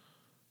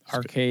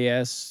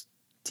RKS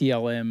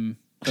TLM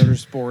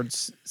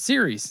Motorsports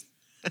series.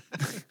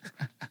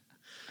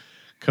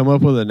 Come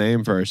up with a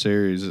name for our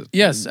series.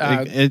 Yes.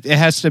 It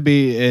has to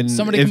be.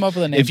 Somebody come up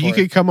with a name If you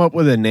could come up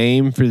with a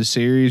name for the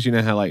series, you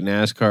know how like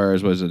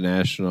NASCAR was a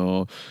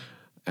National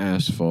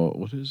Asphalt.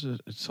 What is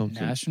it? It's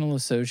something. National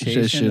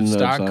Association of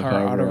Stock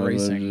Car Auto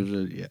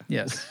Racing. Yeah.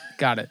 Yes.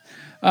 Got it.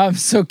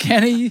 So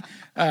Kenny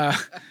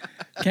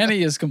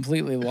has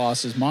completely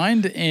lost his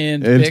mind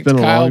and picked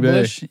Kyle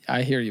Busch.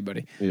 I hear you,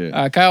 buddy.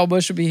 Yeah. Kyle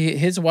Busch would be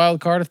his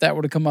wild card if that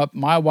would have come up.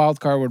 My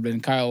wild card would have been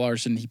Kyle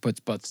Larson. He puts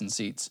butts in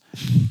seats.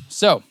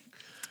 So,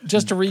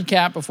 just to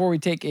recap before we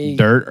take a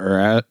dirt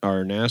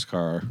or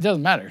NASCAR, it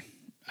doesn't matter.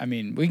 I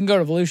mean, we can go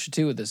to Volusia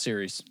 2 with this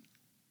series.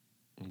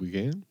 We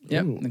can.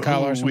 Yep. And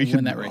Kyle Larson will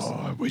win that race.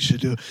 Oh, we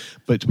should do it.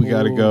 But we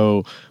got to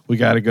go. We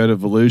got to go to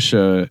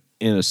Volusia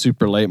in a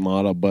super late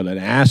model, but an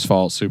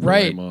asphalt super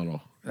late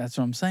model. That's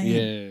what I'm saying.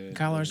 Yeah.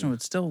 Kyle Larson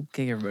would still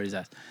kick everybody's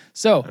ass.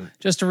 So,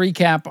 just to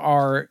recap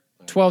our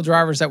 12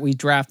 drivers that we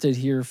drafted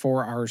here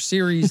for our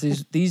series,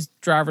 these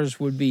drivers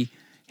would be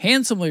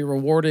handsomely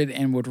rewarded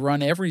and would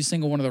run every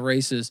single one of the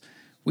races.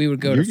 We would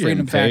go to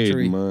Freedom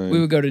Factory. We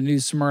would go to New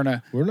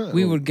Smyrna.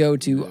 We would go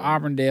to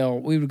Auburndale.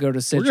 We would go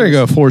to Citrus. We're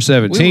going to go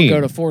 417. We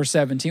would go to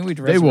 417.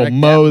 They will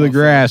mow the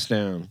grass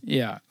down.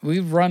 Yeah.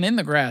 We'd run in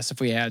the grass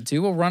if we had to.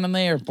 We'll run in the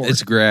airport.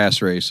 It's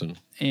grass racing.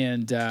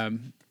 And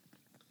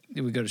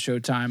we would go to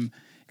Showtime.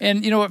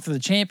 And you know what? For the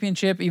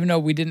championship, even though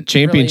we didn't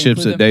championships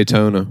really at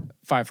Daytona.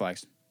 5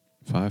 flags.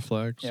 5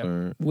 flags? Yep.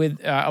 Or... With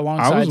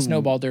alongside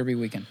Snowball Derby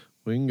weekend.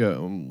 We can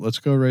go. Let's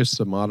go race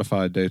the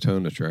modified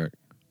Daytona track.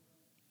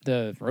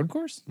 The road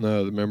course?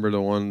 No, remember the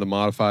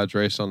modifieds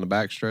race on the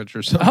backstretch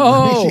or something?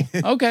 Oh,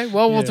 okay.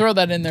 Well, we'll throw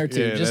that in there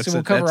too. Yeah, just so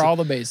we'll cover all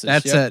the bases.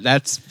 That's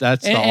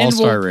the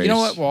all-star race. You know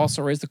what? We'll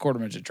also race the quarter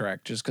midget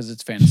track just because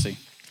it's fantasy.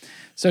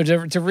 So to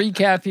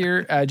recap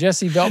here,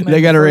 Jesse Veltman.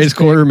 They got to race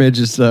quarter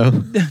midgets, though.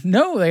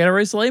 No, they got to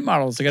race the late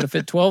models. They got to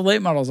fit 12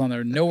 late models on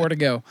there. Nowhere to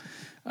go.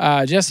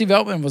 Jesse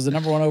Veltman was the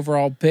number 1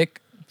 overall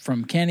pick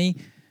from Kenny.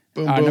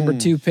 Boom, boom. Number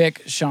 2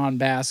 pick, Sean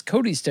Bass.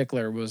 Cody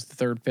Stickler was the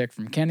 3rd pick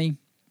from Kenny.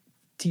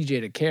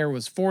 TJ DeCare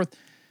was 4th.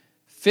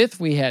 5th,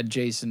 we had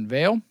Jason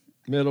Vale.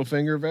 Middle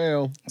finger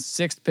Vale.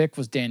 6th pick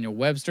was Daniel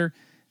Webster.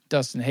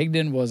 Dustin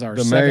Higdon was our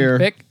The 7th mayor.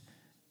 pick.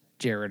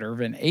 Jared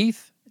Irvin,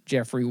 8th.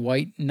 Jeffrey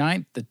White,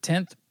 9th. The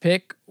 10th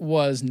pick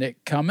was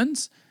Nick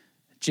Cummins.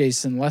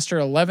 Jason Lester,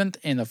 11th.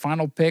 And the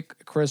final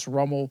pick, Chris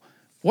Rummel.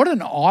 What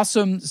an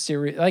awesome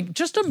series. Like,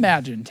 just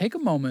imagine, take a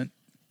moment,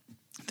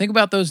 think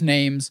about those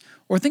names,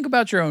 or think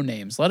about your own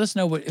names. Let us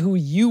know who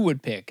you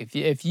would pick.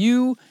 If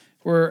you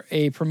were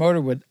a promoter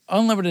with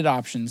unlimited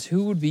options,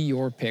 who would be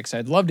your picks?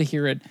 I'd love to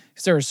hear it,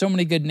 because there are so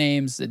many good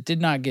names that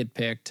did not get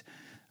picked.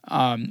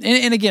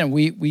 And again,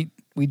 we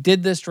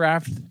did this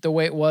draft the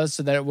way it was,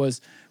 so that it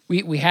was,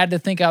 we had to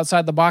think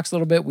outside the box a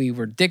little bit. We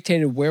were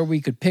dictated where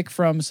we could pick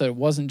from, so it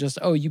wasn't just,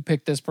 oh, you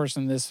pick this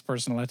person,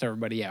 left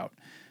everybody out.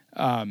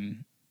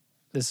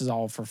 This is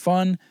all for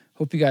fun.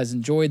 Hope you guys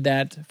enjoyed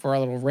that for our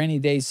little rainy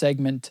day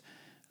segment.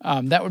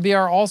 That would be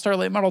our All-Star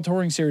Late Model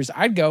Touring Series.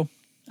 I'd go.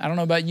 I don't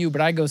know about you,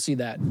 but I'd go see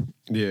that.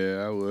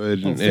 Yeah, I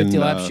would.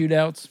 50-lap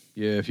shootouts.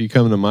 Yeah, if you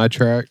come to my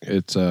track,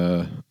 it's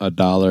 $1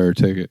 a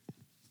ticket.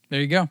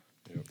 There you go.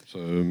 Yep. So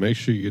make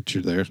sure you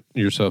get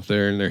yourself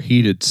there in their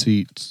heated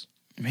seats.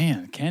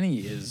 Man, Kenny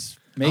is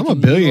making I'm a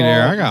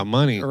billionaire. I got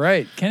money.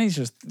 Right. Kenny's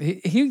just,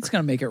 he's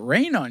going to make it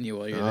rain on you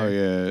while you're there. Oh,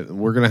 yeah.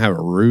 We're going to have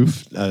a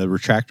roof, a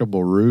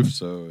retractable roof.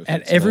 So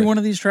At every one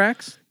of these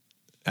tracks?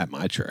 At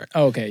my track.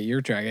 Oh, okay,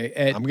 your track.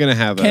 I'm going to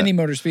have Kenny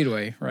Motor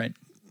Speedway, right?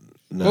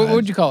 No, what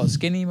would you call it?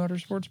 Skinny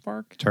Motorsports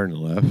Park? Turn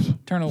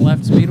left. Turn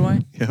left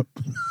Speedway? Yep.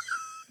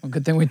 Well,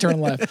 good thing we turn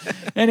left.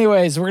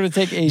 Anyways, we're going to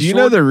take a Do you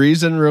know the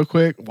reason, real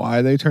quick,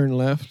 why they turn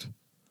left?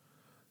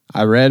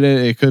 I read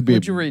it. It could be.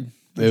 What'd you read?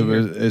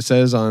 It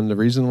says on the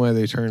reason why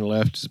they turn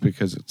left is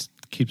because it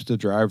keeps the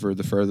driver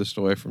the furthest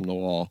away from the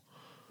wall.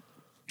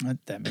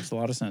 That makes a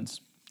lot of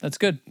sense. That's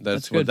good.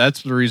 That's good.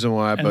 That's the reason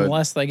why. And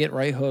unless they get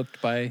right hooked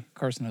by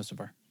Carson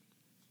Hocevar.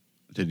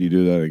 Did he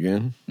do that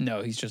again?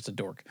 No, he's just a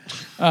dork.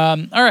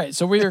 All right,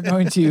 so we are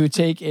going to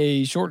take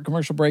a short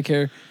commercial break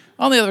here.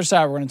 On the other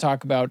side, we're going to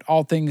talk about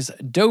all things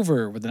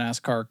Dover with the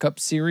NASCAR Cup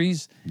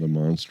Series. The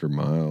Monster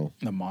Mile.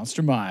 The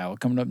Monster Mile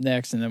coming up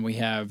next. And then we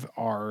have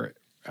our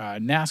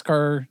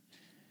NASCAR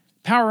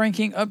Power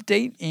Ranking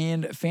update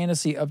and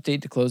Fantasy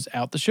update to close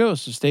out the show.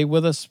 So stay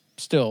with us.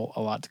 Still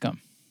a lot to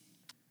come.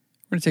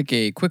 We're going to take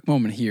a quick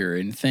moment here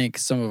and thank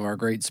some of our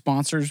great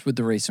sponsors with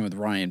the Racing with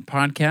Ryan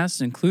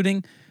podcast,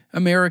 including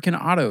American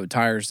Auto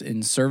Tires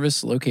and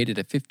Service, located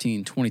at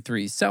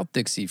 1523 South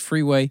Dixie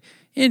Freeway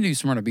in New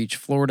Smyrna Beach,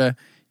 Florida.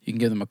 You can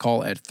give them a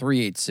call at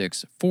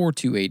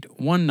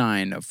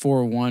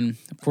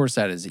 386-428-1941. Of course,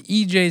 that is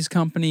EJ's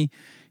company.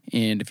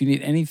 And if you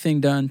need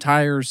anything done,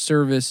 tires,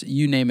 service,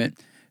 you name it,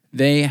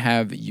 they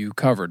have you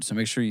covered. So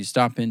make sure you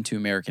stop into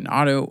American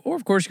Auto. Or,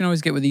 of course, you can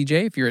always get with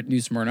EJ if you're at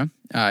New Smyrna.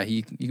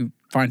 You can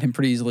find him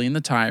pretty easily in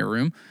the tire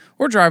room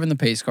or driving the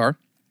pace car.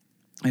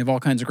 They have all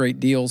kinds of great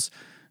deals.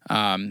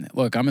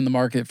 Look, I'm in the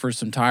market for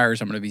some tires.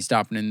 I'm going to be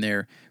stopping in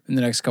there in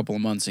the next couple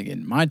of months and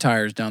getting my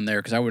tires done there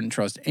because I wouldn't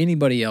trust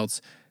anybody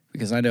else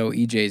because I know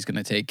EJ is going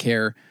to take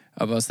care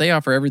of us. They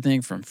offer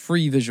everything from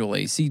free visual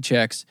AC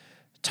checks,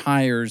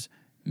 tires,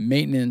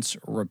 maintenance,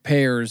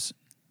 repairs,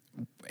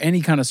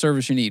 any kind of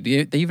service you need.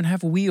 They even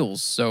have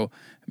wheels. So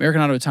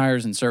American Auto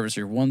Tires and Service,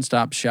 your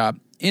one-stop shop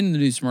in the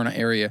New Smyrna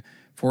area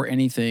for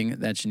anything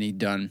that you need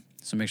done.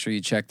 So make sure you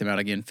check them out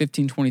again.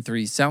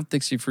 1523 South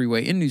Dixie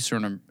Freeway in New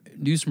Smyrna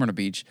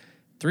Beach,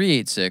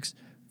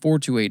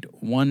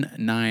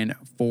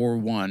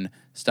 386-428-1941.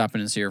 Stop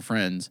in and see your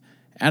friends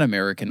at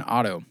American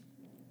Auto.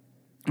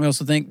 We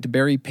also thank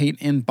DeBerry Paint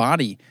and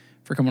Body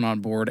for coming on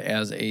board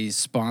as a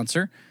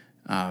sponsor.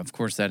 Of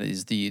course, that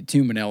is the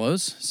two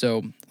Manellos.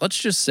 So let's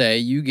just say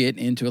you get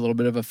into a little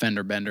bit of a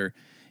fender bender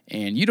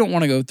and you don't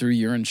want to go through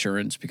your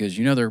insurance because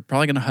you know they're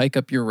probably going to hike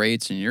up your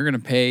rates and you're going to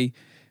pay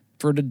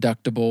for a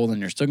deductible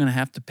and you're still going to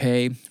have to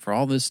pay for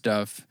all this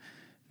stuff.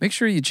 Make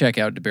sure you check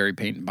out DeBerry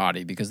Paint and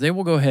Body because they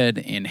will go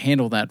ahead and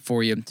handle that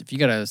for you. If you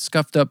got a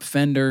scuffed up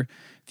fender,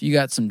 if you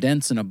got some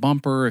dents in a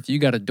bumper, if you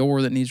got a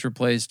door that needs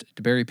replaced,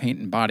 DeBerry Paint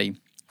and Body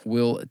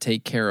will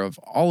take care of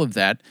all of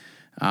that.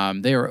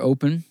 They are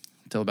open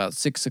until about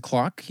 6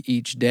 o'clock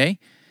each day,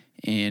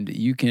 and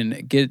you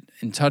can get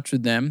in touch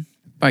with them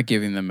by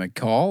giving them a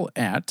call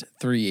at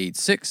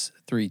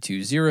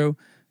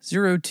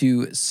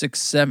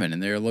 386-320-0267,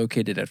 and they're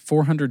located at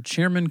 400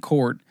 Chairman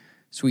Court,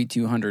 Suite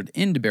 200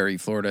 in DeBerry,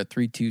 Florida,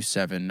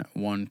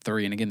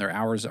 32713. And again, their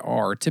hours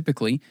are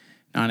typically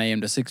 9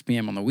 a.m. to 6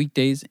 p.m. on the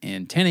weekdays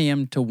and 10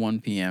 a.m. to 1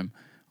 p.m.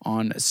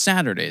 on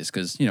Saturdays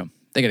because, you know,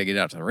 they got to get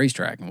out to the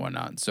racetrack and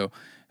whatnot. So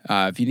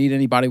if you need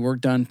any body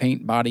work done,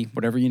 paint, body,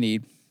 whatever you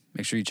need,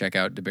 make sure you check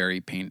out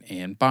DeBerry Paint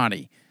and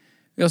Body.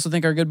 We also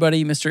thank our good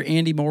buddy, Mr.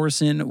 Andy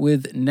Morrison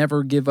with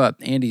Never Give Up.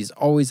 Andy's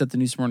always at the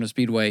New Smyrna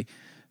Speedway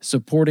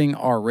supporting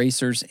our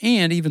racers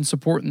and even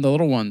supporting the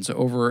little ones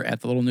over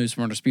at the Little New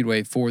Smyrna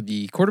Speedway for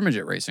the quarter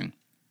midget racing.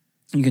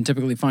 You can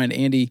typically find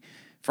Andy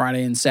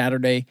Friday and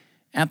Saturday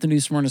at the New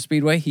Smyrna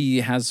Speedway.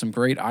 He has some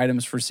great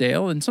items for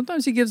sale, and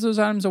sometimes he gives those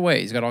items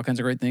away. He's got all kinds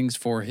of great things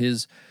for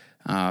his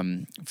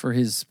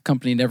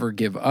company, Never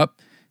Give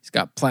Up. He's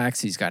got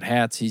plaques, he's got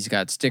hats, he's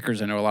got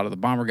stickers. I know a lot of the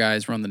Bomber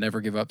guys run the Never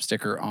Give Up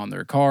sticker on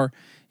their car.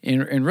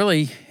 And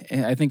really,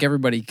 I think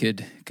everybody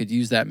could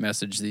use that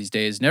message these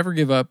days. Never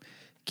give up,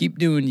 keep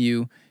doing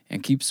you,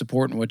 and keep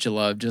supporting what you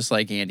love, just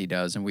like Andy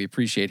does. And we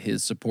appreciate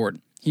his support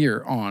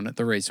here on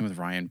the Racing with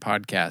Ryan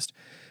podcast.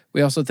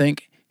 We also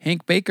thank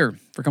Hank Baker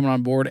for coming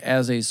on board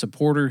as a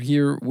supporter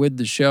here with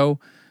the show.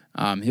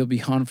 He'll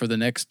be on for the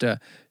next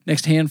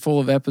handful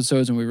of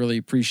episodes, and we really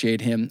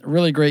appreciate him. A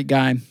really great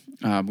guy.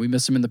 We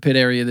miss him in the pit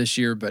area this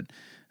year, but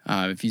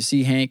if you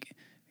see Hank,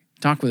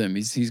 talk with him.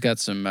 He's got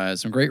some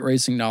great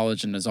racing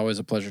knowledge, and it's always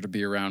a pleasure to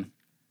be around.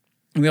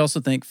 And we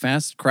also thank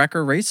Fast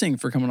Cracker Racing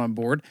for coming on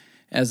board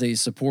as a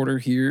supporter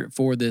here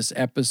for this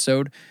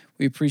episode.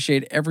 We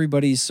appreciate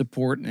everybody's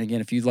support. And again,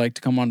 if you'd like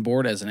to come on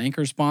board as an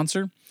anchor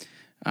sponsor,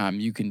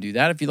 you can do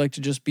that. If you'd like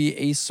to just be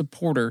a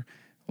supporter,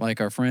 like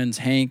our friends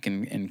Hank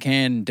and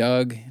Ken,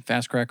 Doug,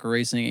 Fast Cracker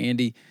Racing,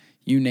 Andy,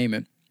 you name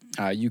it,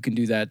 you can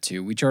do that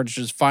too. We charge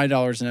just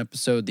 $5 an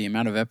episode. The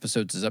amount of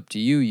episodes is up to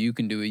you. You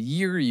can do a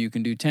year, you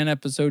can do 10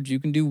 episodes, you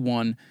can do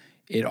one.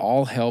 It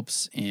all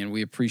helps, and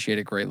we appreciate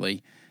it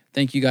greatly.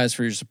 Thank you guys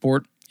for your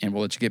support, and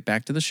we'll let you get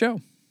back to the show.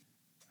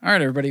 All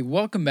right, everybody,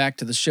 welcome back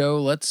to the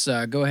show. Let's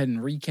go ahead and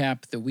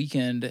recap the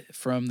weekend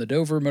from the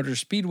Dover Motor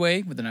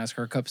Speedway with the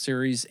NASCAR Cup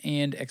Series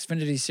and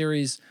Xfinity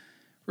Series.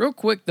 Real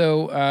quick,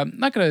 though, I'm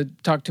not going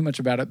to talk too much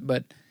about it,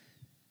 but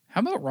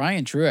how about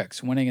Ryan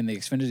Truex winning in the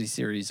Xfinity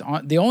Series?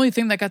 The only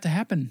thing that got to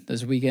happen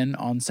this weekend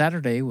on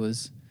Saturday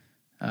was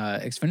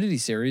Xfinity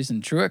Series,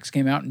 and Truex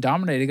came out and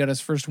dominated, got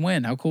his first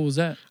win. How cool was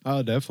that?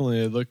 Oh,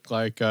 definitely. It looked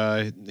like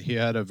he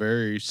had a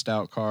very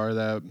stout car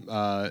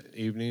that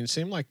evening. It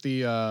seemed like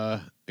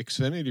the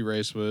Xfinity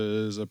race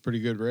was a pretty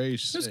good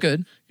race. It was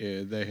good.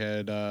 Yeah, they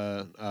had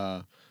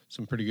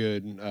some pretty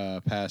good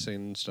passing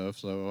and stuff,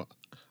 so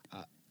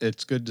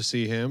it's good to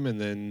see him. And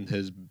then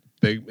is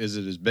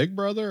it his big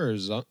brother or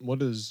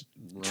what is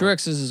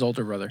Truex is his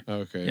older brother.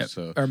 Okay, yep.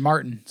 so or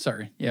Martin,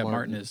 sorry, yeah,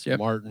 Martin is. Yep.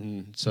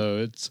 Martin. So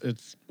it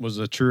was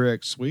a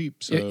Truex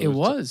sweep. So it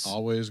was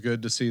always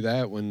good to see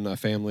that when a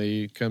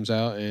family comes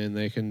out and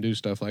they can do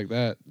stuff like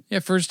that. Yeah,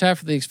 first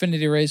half of the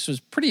Xfinity race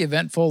was pretty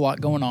eventful, a lot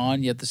going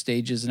on. You had the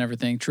stages and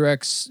everything.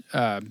 Truex,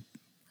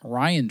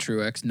 Ryan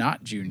Truex,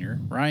 not Junior.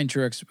 Ryan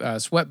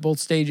Truex swept both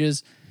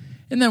stages,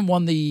 and then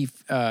won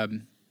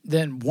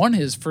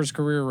his first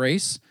career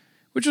race,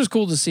 which was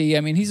cool to see.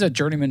 I mean, he's a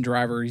journeyman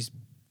driver. He's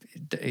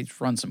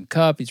run some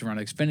Cup. He's run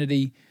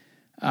Xfinity.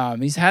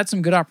 He's had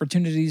some good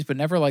opportunities, but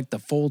never like the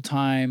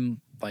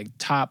full-time, like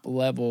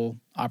top-level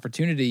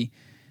opportunity.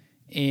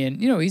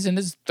 And, he's in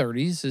his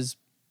 30s.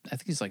 I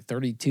think he's like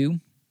 32.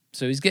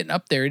 So he's getting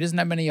up there. He doesn't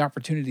have many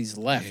opportunities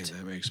left. Man,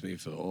 that makes me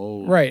feel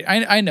old. Right.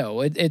 I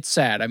know. It's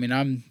sad. I mean,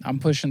 I'm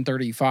pushing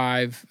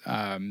 35.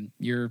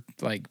 You're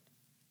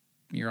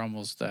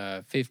almost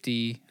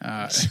 50.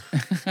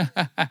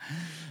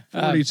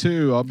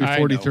 42. I'll be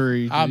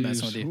 43. I'm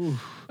messing with you.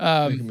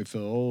 Making me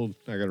feel old.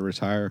 I got to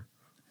retire.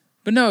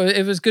 But no,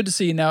 it was good to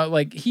see. Now,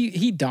 like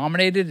he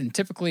dominated, and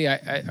typically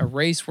a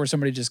race where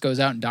somebody just goes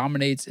out and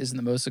dominates isn't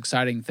the most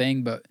exciting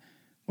thing. But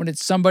when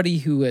it's somebody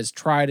who has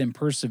tried and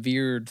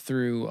persevered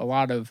through a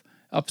lot of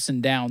ups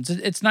and downs,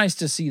 it's nice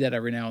to see that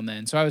every now and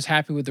then. So I was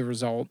happy with the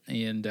result,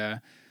 and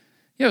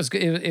it was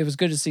good. It was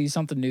good to see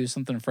something new,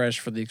 something fresh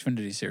for the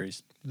Xfinity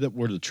Series.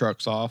 Were the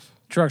trucks off?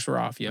 Trucks were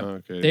off, yeah.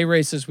 Okay. They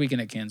raced this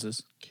weekend at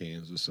Kansas.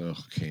 Kansas.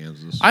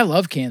 I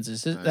love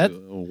Kansas.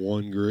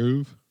 One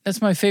groove.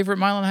 That's my favorite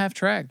mile-and-a-half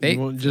track.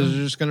 They're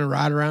just going to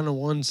ride around in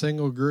one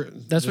single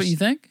groove. That's what you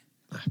think?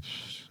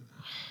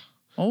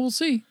 Well, we'll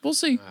see.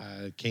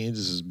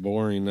 Kansas is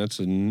boring. That's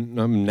a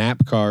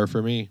nap car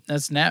for me.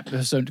 That's nap.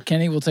 So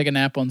Kenny will take a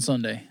nap on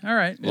Sunday. All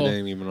right. It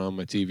ain't even on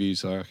my TV,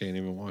 so I can't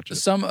even watch it.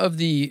 Some of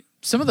the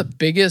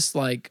biggest,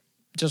 like,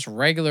 just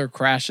regular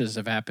crashes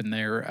have happened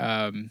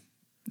there.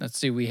 Let's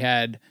see. We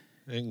had...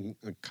 I think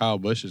Kyle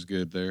Busch is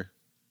good there.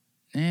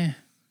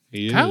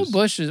 Kyle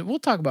Busch is... We'll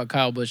talk about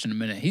Kyle Busch in a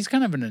minute. He's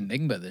kind of an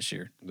enigma this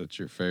year. That's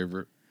your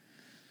favorite.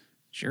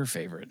 It's your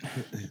favorite.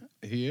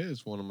 He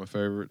is one of my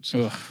favorites.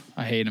 Ugh,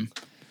 I hate him.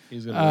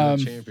 He's going to win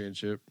the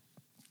championship.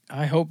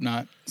 I hope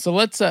not. So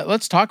let's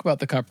talk about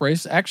the Cup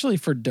race. Actually,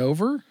 for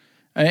Dover,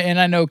 and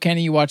I know,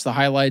 Kenny, you watched the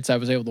highlights. I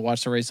was able to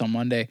watch the race on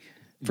Monday.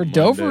 For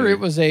Dover, it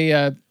was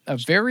a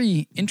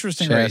very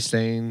interesting race.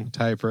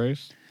 Chastain-type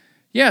race.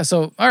 Yeah,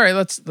 so, all right,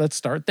 let's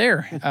start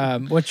there.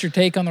 What's your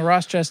take on the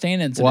Ross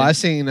Chastain incident? Well, I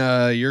seen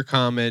your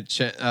comment,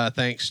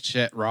 thanks,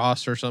 Chet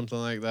Ross, or something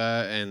like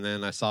that, and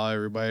then I saw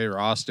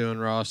Ross doing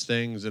Ross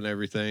things and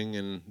everything,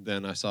 and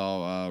then I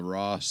saw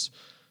Ross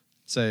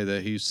say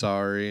that he's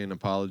sorry and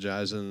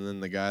apologizing, and then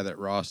the guy that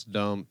Ross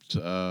dumped,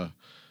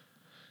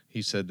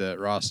 he said that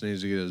Ross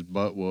needs to get his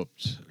butt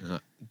whooped,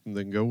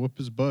 then go whoop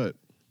his butt.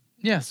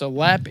 Yeah, so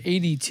lap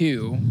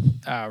 82,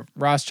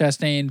 Ross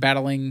Chastain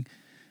battling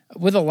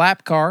with a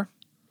lap car.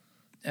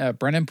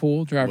 Brennan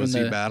Poole driving Was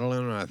he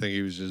battling? Or I think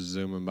he was just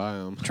zooming by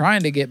him.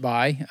 Trying to get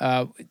by.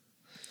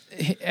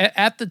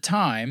 At the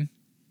time,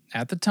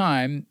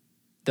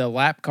 the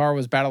lap car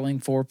was battling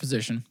for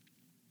position.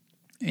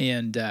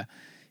 And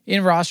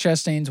in Ross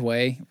Chastain's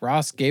way,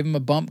 Ross gave him a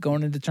bump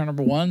going into turn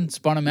number 1,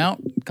 spun him out,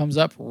 comes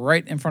up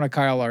right in front of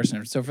Kyle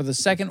Larson. So for the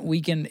second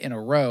weekend in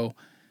a row,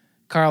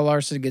 Kyle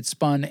Larson gets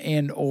spun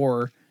and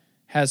or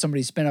has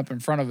somebody spin up in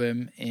front of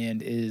him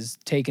and is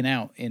taken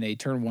out in a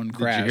turn 1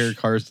 crash. Did you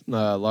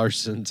hear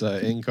Larson's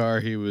in-car?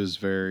 He was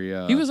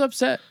very... he was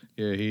upset.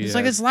 Yeah, He's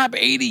like, it's lap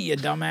 80, you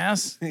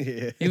dumbass.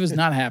 Yeah. He was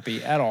not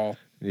happy at all.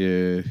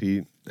 Yeah,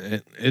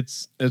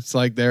 it's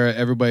like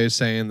everybody's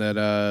saying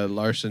that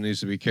Larson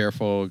needs to be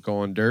careful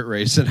going dirt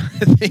racing.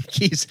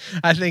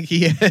 I think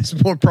he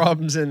has more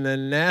problems in the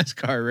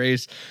NASCAR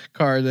race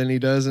car than he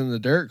does in the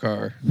dirt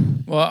car.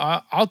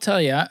 Well, I'll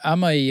tell you,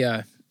 I'm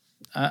a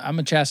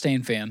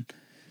Chastain fan.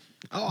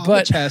 Oh, I'm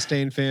a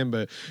Chastain fan,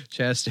 but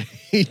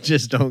Chastain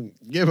just don't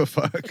give a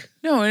fuck.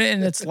 No,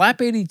 and it's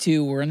lap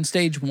 82. We're in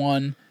stage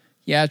 1.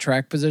 Yeah,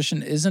 track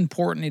position is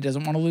important. He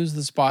doesn't want to lose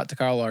the spot to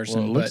Kyle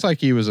Larson. Well, it looks like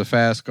he was a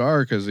fast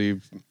car because he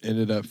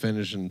ended up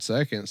finishing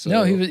second. So.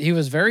 No, he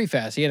was very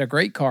fast. He had a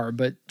great car,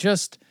 but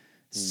just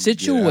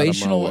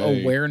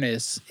situational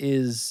awareness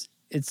is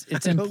it's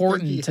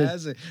important. He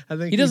doesn't have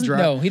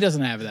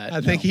that.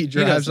 I think he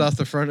drives off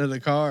the front of the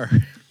car.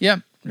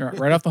 Yep.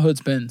 Right off the hood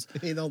spins.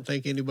 He don't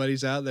think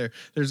anybody's out there.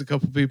 There's a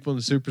couple people in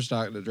the super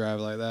stock that drive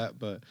like that,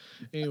 but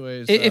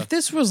anyways. If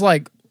this was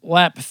like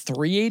lap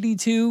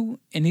 382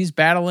 and he's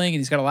battling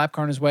and he's got a lap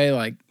car in his way,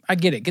 like, I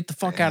get it. Get the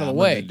fuck out of the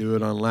way. Do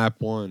it on lap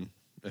 1.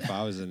 If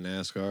I was in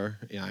NASCAR,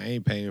 I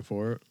ain't paying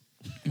for it.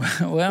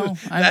 Well,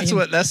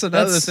 that's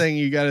another thing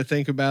you got to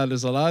think about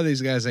is a lot of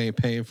these guys ain't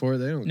paying for it.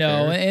 They don't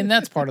care. And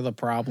that's part of the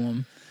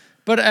problem.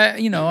 But,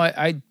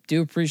 I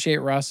do appreciate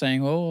Ross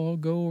saying, I'll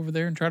go over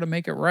there and try to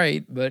make it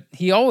right. But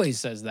he always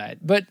says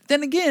that. But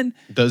then again...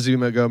 Does he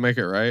go make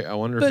it right? I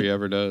wonder if he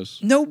ever does.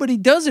 Nobody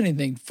does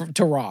anything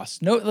to Ross.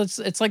 No,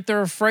 it's like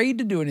they're afraid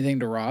to do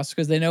anything to Ross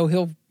because they know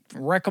he'll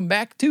wreck them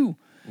back too.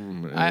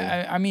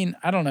 I mean,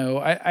 I don't know.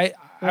 I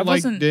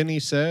wasn't... Like Denny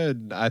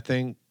said, I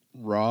think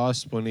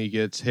Ross, when he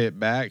gets hit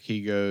back,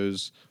 he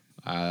goes,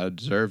 I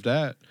deserve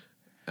that.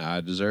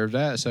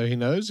 So he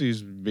knows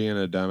he's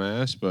being a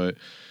dumbass, but...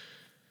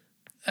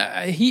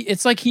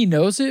 it's like he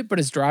knows it, but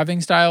his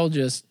driving style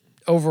just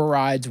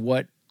overrides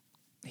what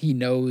he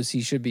knows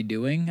he should be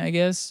doing, I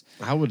guess.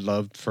 I would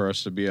love for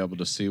us to be able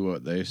to see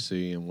what they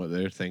see and what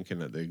they're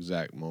thinking at the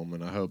exact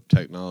moment. I hope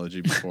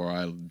technology before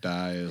I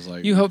die is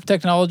like... You hope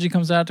technology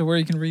comes out to where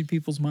you can read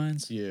people's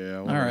minds? Yeah,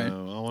 I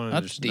want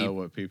to just know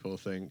what people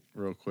think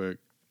real quick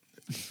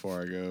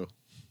before I go.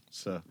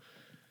 So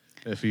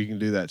if you can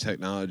do that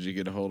technology,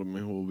 get a hold of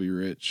me, we'll be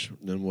rich.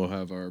 Then we'll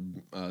have our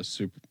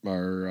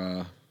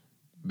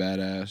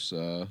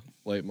badass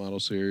late model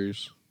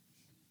series.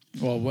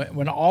 Well,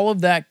 when all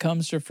of that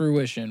comes to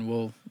fruition,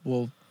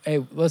 we'll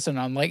hey, listen,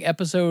 on like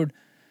episode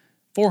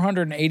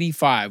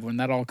 485, when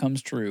that all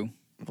comes true,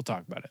 we'll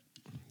talk about it.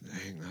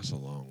 Dang, that's a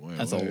long way.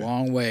 That's a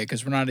long way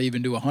because we're not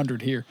even to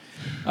 100 here.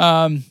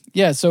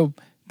 So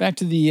back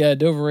to the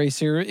Dover race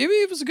here.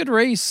 It was a good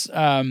race.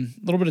 A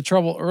little bit of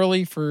trouble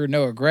early for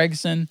Noah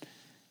Gragson.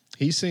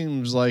 He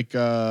seems like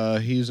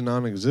he's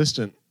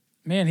non-existent.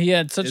 Man, he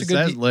had such a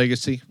good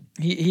legacy.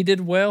 He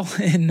did well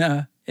in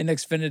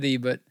Xfinity,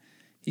 but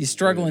he's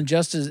struggling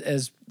just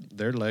as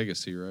their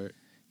legacy, right?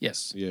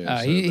 Yes.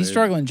 Yeah. He's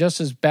struggling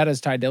just as bad as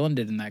Ty Dillon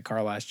did in that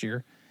car last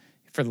year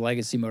for the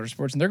Legacy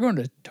Motorsports, and they're going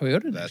to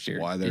Toyota next year.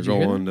 That's why they're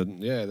going to.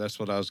 Yeah, that's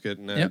what I was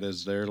getting at. Yep.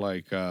 Is they're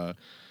like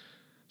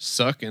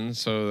sucking,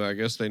 so I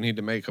guess they need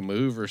to make a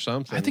move or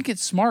something. I think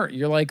it's smart.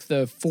 You're like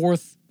the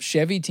 4th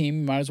Chevy team.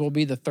 You might as well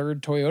be the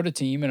 3rd Toyota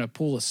team in a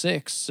pool of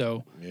 6.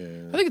 So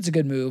yeah. I think it's a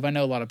good move. I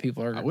know a lot of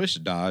people are. I wish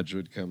Dodge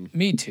would come.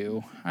 Me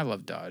too. I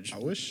love Dodge. I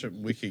wish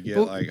we could get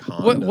like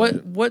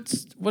Honda.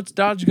 What's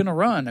Dodge going to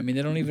run? I mean,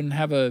 they don't even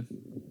have a.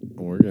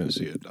 We're going to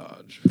see a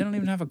Dodge. They don't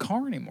even have a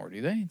car anymore,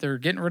 do they? They're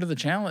getting rid of the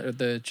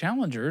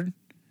Challenger.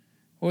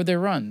 What would they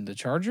run? The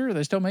Charger? Are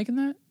they still making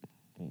that?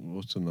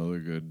 What's another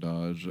good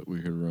Dodge that we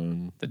could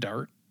run? The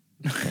Dart.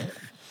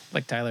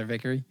 Like Tyler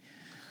Vickery.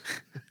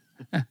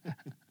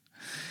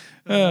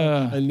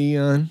 A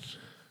Neon.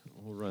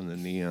 We'll run the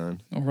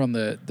Neon. We'll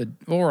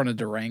run a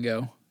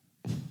Durango.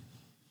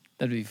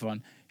 That'd be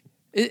fun.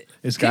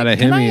 It's got a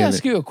Hemi in it. Can I in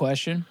ask you a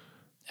question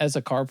as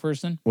a car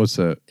person? What's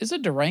that? Is a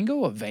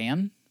Durango a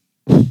van?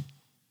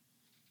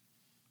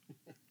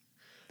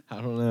 I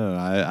don't know.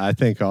 I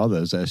think all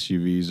those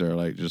SUVs are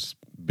like just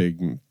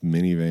big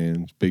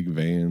minivans, big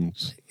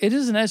vans. It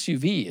is an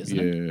SUV, isn't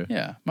it?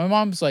 Yeah. My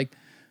mom's like,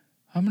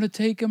 I'm gonna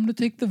take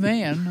the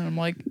van, and I'm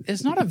like,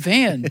 it's not a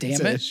van, damn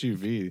it. It's an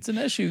SUV. It's an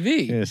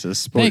SUV. Yeah, it's a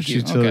sports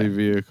utility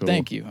vehicle.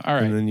 Thank you. All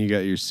right. And then you got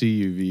your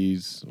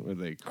CUVs where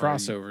they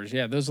crossovers.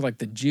 Yeah, those are like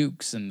the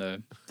Jukes and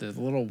the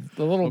little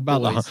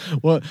boys.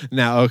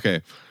 Now,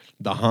 okay,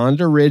 the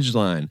Honda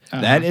Ridgeline.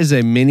 That is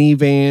a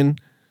minivan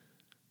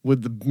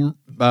with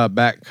the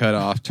back cut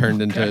off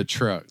turned into a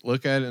truck.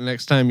 Look at it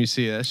next time you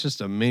see it. That's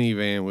just a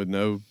minivan with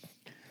no.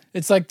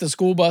 It's like the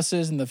school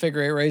buses and the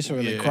figure 8 racer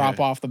where they crop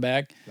off the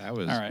back. That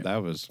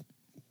was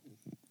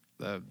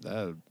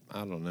that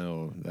I don't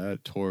know,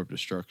 that tour of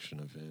destruction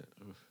event.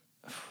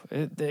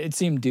 It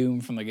seemed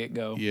doomed from the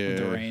get-go with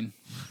the rain.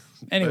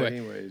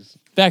 Anyways,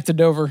 back to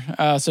Dover.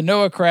 So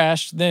Noah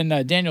crashed. Then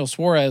Daniel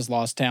Suarez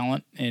lost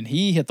talent, and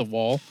he hit the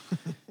wall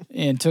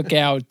and took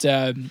out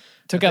the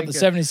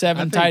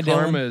 77. Ty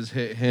Dillon. Karma has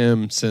hit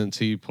him since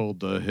he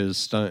pulled his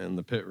stunt in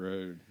the pit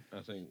road.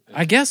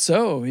 I guess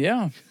so.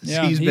 Yeah.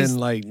 He's been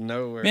like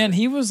nowhere. Man,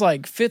 he was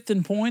like 5th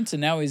in points,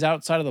 and now he's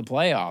outside of the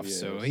playoffs. Yes.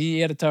 So he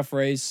had a tough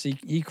race.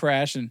 He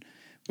crashed. And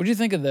what do you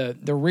think of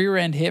the rear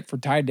end hit for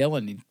Ty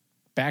Dillon? He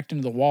backed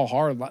into the wall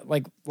hard.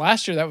 Like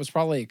last year, that was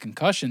probably a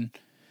concussion.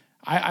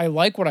 I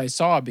like what I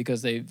saw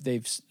because the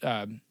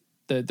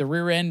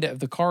rear end of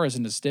the car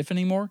isn't as stiff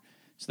anymore,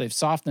 so they've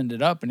softened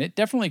it up, and it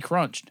definitely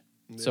crunched.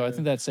 So I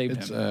think that saved him.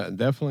 It's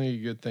definitely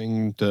a good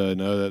thing to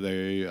know that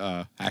they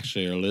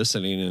actually are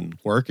listening and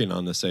working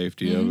on the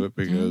safety of it,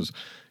 because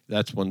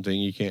that's one thing.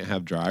 You can't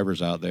have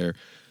drivers out there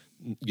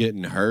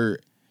getting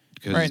hurt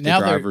because the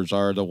drivers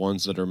are the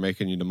ones that are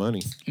making you the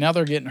money. Now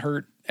they're getting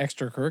hurt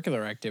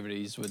extracurricular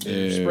activities with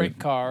their sprint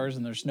cars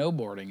and their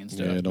snowboarding and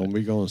stuff. Yeah, don't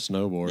be going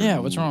snowboarding. Yeah,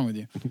 what's wrong with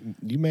you?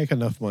 You make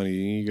enough money,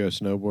 you go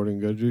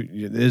snowboarding.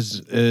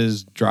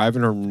 Is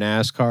driving a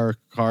NASCAR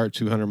car at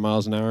 200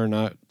 miles an hour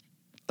not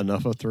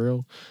enough of a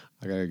thrill?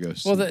 I gotta go.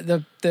 Well,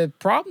 the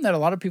problem that a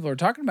lot of people are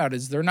talking about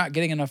is they're not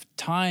getting enough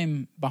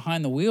time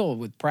behind the wheel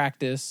with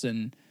practice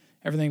and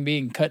everything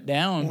being cut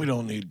down. We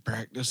don't need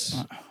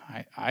practice.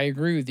 I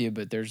agree with you,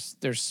 but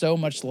there's so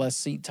much less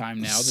seat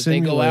time now that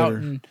they go out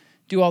and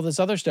do all this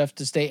other stuff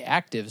to stay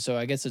active. So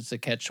I guess it's a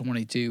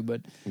catch-22.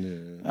 But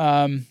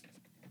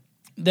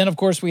then, of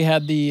course, we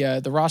had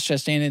the Ross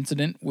Chastain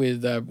incident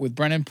with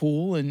Brennan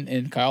Poole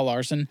and Kyle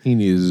Larson. He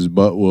needs his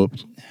butt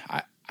whooped.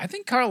 I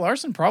think Kyle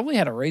Larson probably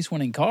had a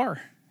race-winning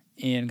car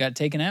and got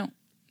taken out.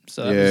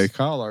 So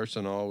Kyle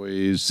Larson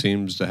always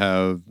seems to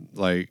have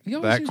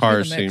that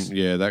car.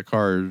 That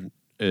car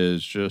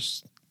is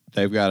just,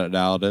 they've got it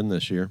dialed in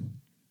this year.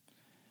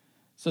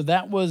 So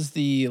that was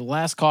the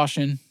last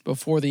caution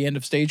before the end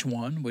of stage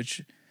 1.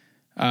 Which,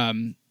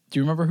 do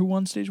you remember who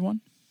won stage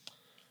 1?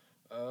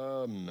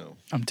 No.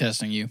 I'm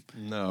testing you.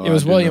 No, it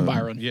was William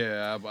Byron.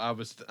 Yeah,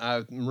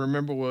 I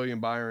remember William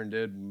Byron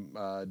did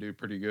do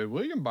pretty good.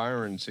 William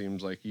Byron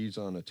seems like he's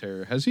on a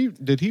tear.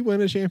 Did he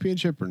win a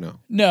championship or no?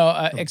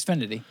 No,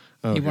 Xfinity.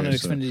 Okay, he won an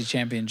Xfinity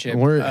championship.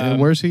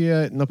 Where's he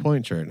at in the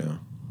points right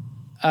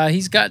now?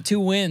 He's got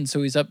 2 wins,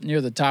 so he's up near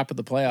the top of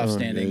the playoff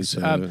standings.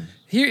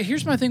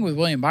 Here's my thing with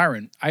William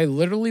Byron. I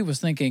literally was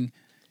thinking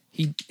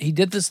he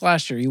did this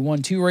last year. He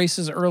won 2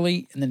 races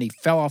early, and then he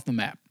fell off the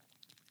map.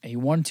 He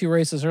won 2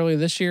 races early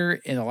this year.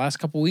 In the last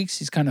couple of weeks,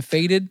 he's kind of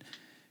faded.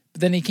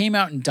 But then he came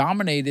out and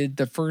dominated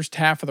the first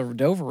half of the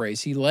Dover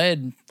race. He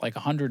led like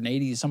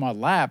 180 some odd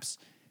laps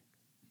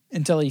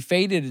until he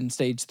faded in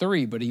stage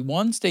 3. But he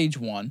won stage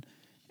 1.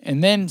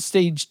 And then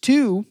stage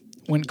 2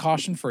 went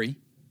caution-free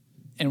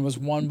and was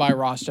won by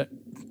Ross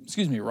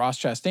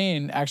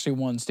Chastain actually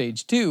won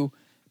stage 2,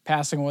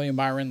 passing William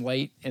Byron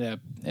late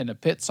in a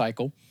pit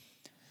cycle.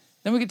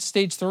 Then we get to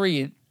stage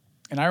 3.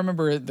 And I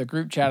remember the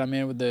group chat I'm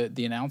in with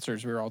the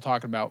announcers, we were all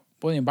talking about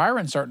William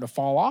Byron starting to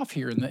fall off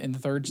here in the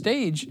third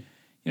stage.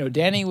 You know,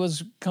 Danny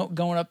was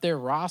going up there.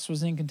 Ross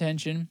was in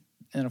contention.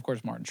 And, of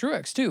course, Martin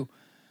Truex, too.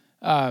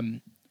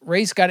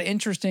 Race got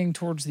interesting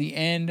towards the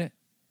end.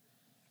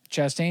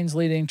 Chastain's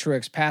leading.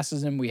 Truex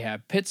passes him. We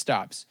have pit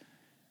stops.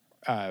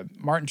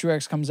 Martin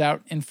Truex comes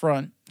out in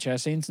front.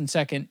 Chastain's in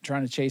second,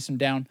 trying to chase him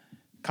down.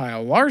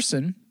 Kyle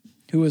Larson,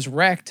 who was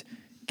wrecked,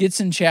 gets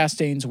in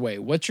Chastain's way.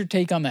 What's your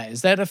take on that?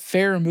 Is that a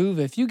fair move?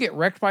 If you get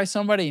wrecked by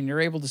somebody and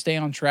you're able to stay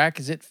on track,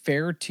 is it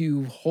fair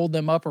to hold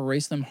them up or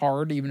race them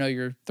hard even though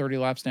you're 30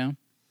 laps down?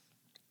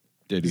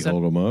 Did he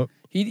hold them up?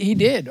 He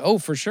did. Oh,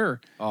 for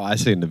sure. Oh, I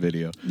seen the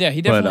video. Yeah,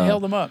 he definitely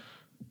held them up.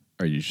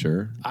 Are you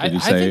sure? I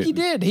think he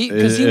did.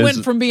 Because he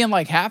went from being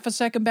like half a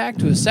second back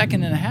to a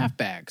second and a half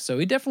back. So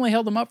he definitely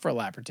held him up for a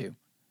lap or 2.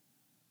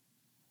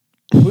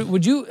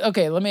 Would you?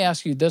 Okay, let me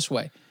ask you this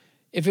way.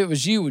 If it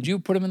was you, would you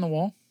put him in the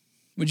wall?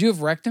 Would you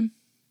have wrecked him?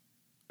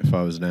 If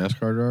I was a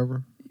NASCAR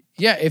driver?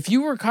 Yeah, if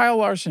you were Kyle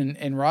Larson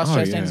and Ross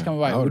Chastain's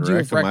coming by, would you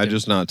have wrecked him? I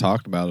just not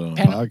talked about it on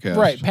the podcast.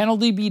 Right,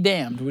 penalty be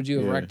damned. Would you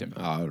have wrecked him?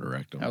 I would have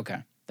wrecked him. Okay,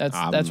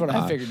 that's what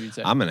I figured you'd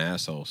say. I'm an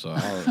asshole, so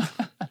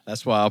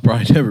that's why I'll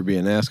probably never be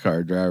a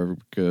NASCAR driver,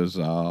 because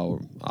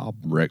I'll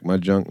wreck my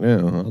junk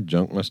now. I'll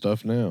junk my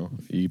stuff now.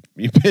 You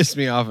piss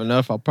me off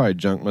enough, I'll probably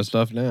junk my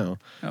stuff now.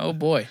 Oh,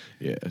 boy.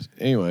 Yes.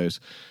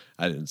 Anyways,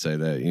 I didn't say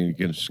that.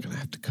 You're just going to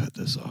have to cut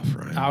this off,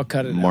 Ryan. I'll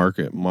cut it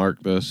out.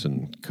 Mark this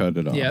and cut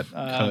it off. Yep.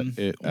 Cut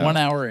it out. 1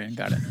 hour in.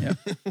 Got it. Yep.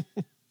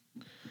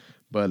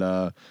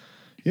 But,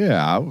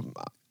 yeah,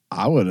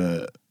 I would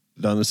have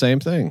done the same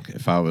thing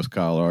if I was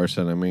Kyle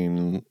Larson. I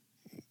mean,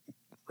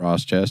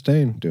 Ross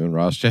Chastain doing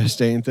Ross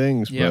Chastain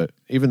things. Yep. But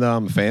even though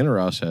I'm a fan of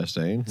Ross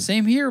Chastain,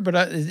 Same here, but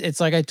it's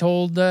like I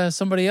told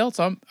somebody else.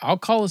 I'll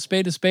call a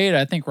spade a spade.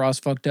 I think Ross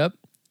fucked up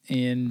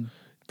and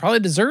probably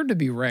deserved to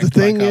be ranked. the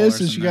thing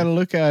is you got to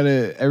look at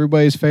it.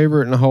 Everybody's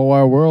favorite in the whole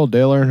wide world,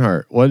 Dale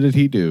Earnhardt. What did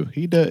he do?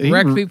 He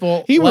wreck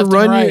people. He would left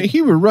run and right. you.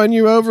 He would run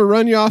you over,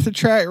 run you off the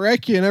track,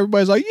 wreck you, and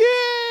everybody's like, "Yeah."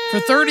 For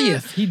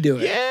 30th, he'd do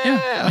it.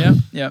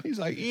 Yeah. He's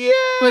like, "Yeah."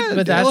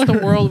 But that's the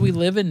world we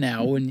live in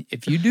now. When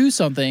if you do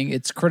something,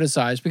 it's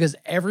criticized because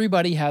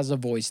everybody has a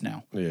voice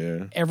now.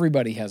 Yeah.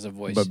 Everybody has a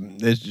voice. But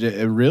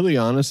it really,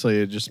 honestly,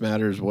 it just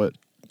matters what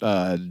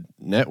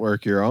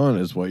network you're on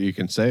is what you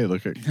can say.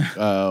 Look at let's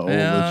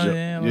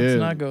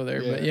not go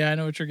there. But I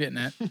know what you're getting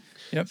at.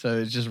 Yep. So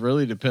it just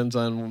really depends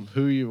on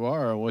who you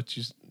are and what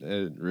you.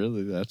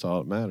 Really, that's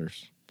all that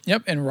matters.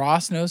 Yep, and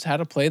Ross knows how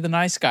to play the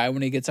nice guy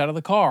when he gets out of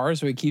the car,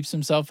 so he keeps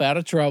himself out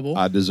of trouble.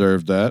 I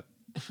deserve that.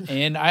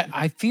 And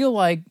I feel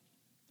like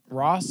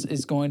Ross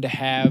is going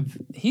to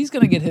he's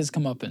going to get his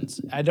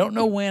comeuppance. I don't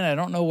know when, I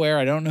don't know where,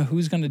 I don't know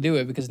who's going to do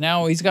it, because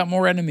now he's got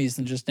more enemies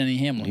than just Denny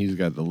Hamlin. He's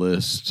got the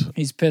list.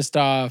 He's pissed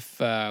off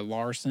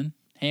Larson.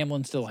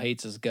 Hamlin still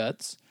hates his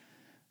guts.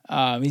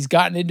 He's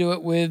gotten into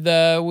it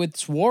with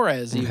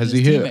Suarez. Has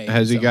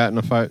he gotten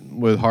a fight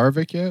with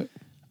Harvick yet?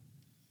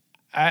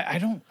 I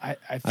feel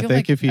think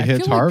like if he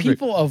hits Harvick,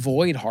 people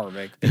avoid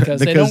Harvick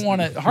because they don't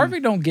want to.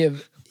 Harvick don't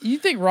give. You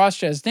think Ross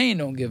Chastain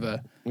don't give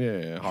a?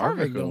 Yeah,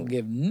 Harvick don't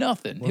give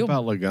nothing. What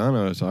about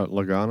Logano? Is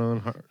Logano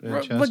and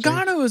Chastain?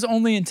 Logano is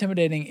only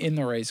intimidating in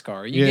the race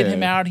car. You get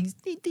him out,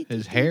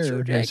 his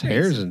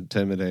hair's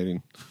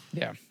intimidating.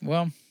 Yeah,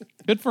 well,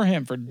 good for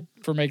him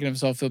for making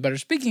himself feel better.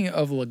 Speaking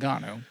of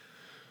Logano,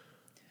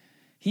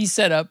 he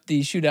set up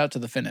the shootout to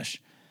the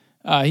finish.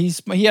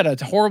 He had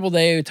a horrible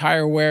day with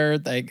tire wear.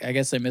 I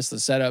guess they missed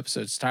the setup, so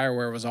his tire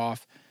wear was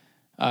off.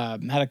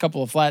 Had a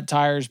couple of flat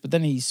tires, but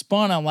then he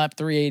spun on lap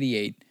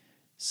 388,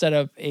 set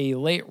up a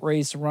late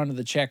race run to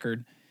the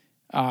checkered.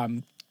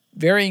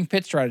 Varying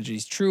pit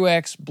strategies.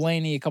 Truex,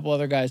 Blaney, a couple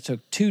other guys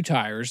took 2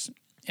 tires,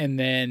 and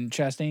then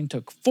Chastain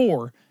took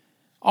 4.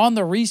 On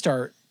the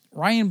restart,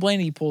 Ryan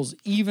Blaney pulls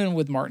even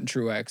with Martin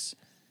Truex.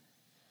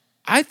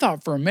 I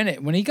thought for a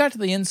minute, when he got to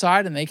the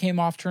inside and they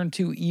came off turn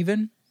 2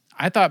 even,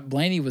 I thought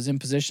Blaney was in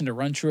position to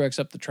run Truex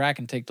up the track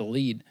and take the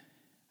lead.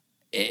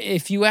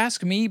 If you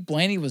ask me,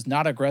 Blaney was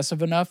not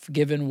aggressive enough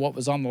given what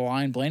was on the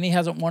line. Blaney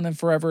hasn't won in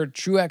forever.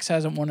 Truex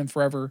hasn't won in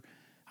forever.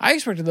 I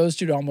expected those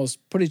two to almost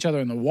put each other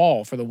in the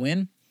wall for the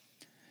win.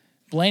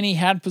 Blaney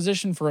had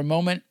position for a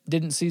moment,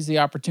 didn't seize the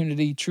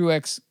opportunity.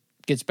 Truex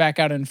gets back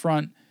out in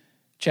front.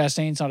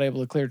 Chastain's not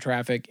able to clear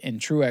traffic, and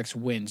Truex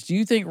wins. Do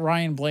you think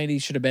Ryan Blaney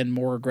should have been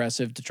more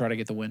aggressive to try to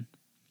get the win?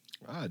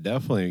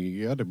 Definitely.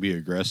 You got to be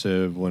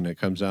aggressive when it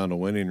comes down to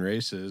winning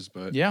races,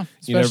 but yeah,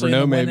 you never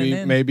know.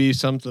 Maybe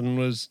something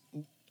was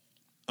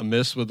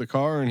amiss with the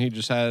car and he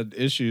just had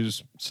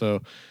issues.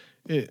 So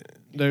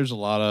there's a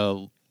lot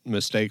of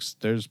mistakes.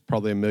 There's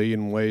probably a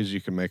million ways you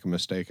can make a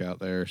mistake out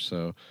there.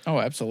 So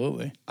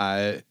absolutely.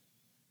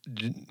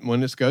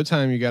 When it's go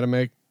time, you got to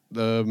make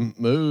the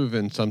move,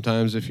 and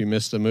sometimes if you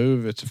miss the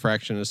move, it's a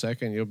fraction of a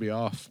second, you'll be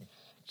off.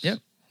 Yep.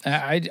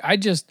 I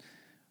just.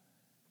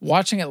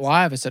 Watching it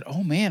live, I said,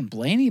 "Oh man,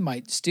 Blaney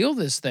might steal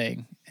this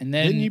thing." And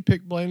then didn't you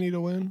pick Blaney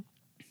to win?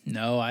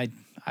 No, I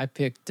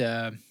picked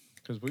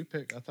because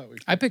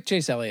I picked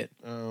Chase Elliott.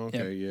 Oh,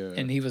 okay, yeah.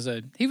 And he was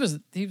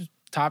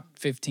top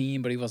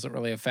 15, but he wasn't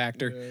really a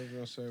factor. Yeah, I was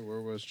gonna say,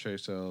 where was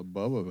Chase Elliott?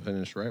 Bubba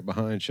finished right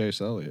behind Chase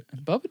Elliott.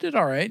 Bubba did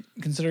all right,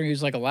 considering he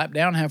was like a lap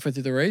down halfway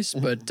through the race.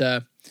 But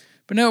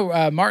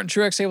no, Martin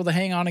Truex able to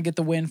hang on and get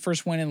the win.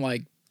 First win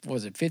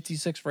in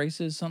 56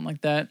 races, something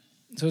like that.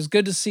 So it's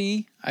good to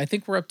see. I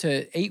think we're up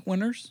to 8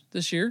 winners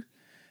this year.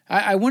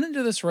 I went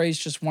into this race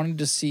just wanting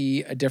to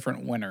see a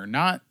different winner.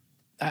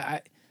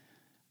 I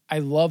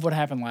love what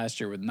happened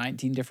last year with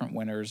 19 different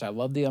winners. I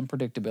love the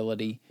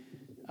unpredictability.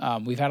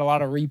 We've had a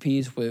lot of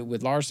repeats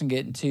with Larson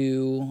getting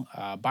 2,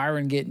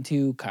 Byron getting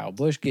 2, Kyle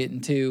Busch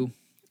getting 2.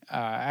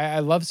 I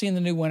love seeing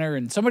the new winner,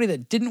 and somebody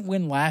that didn't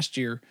win last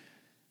year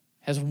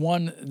has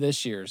won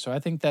this year. So I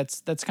think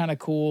that's kind of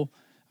cool.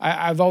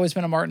 I've always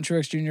been a Martin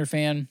Truex Jr.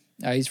 fan.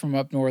 He's from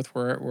up north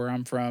where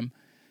I'm from.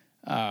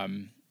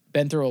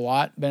 Been through a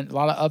lot of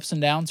ups and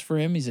downs for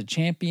him. He's a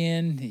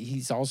champion.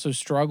 He's also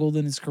struggled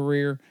in his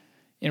career.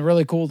 And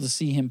really cool to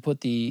see him put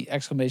the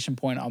exclamation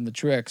point on the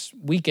Truex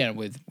weekend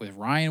with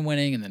Ryan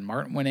winning and then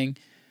Martin winning.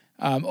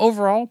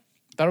 Overall,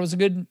 thought it was a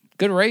good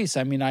race.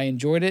 I mean, I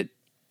enjoyed it.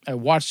 I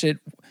watched it.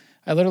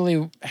 I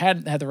literally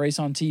had the race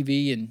on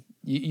TV, and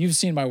you've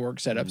seen my work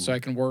setup, so I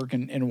can work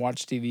and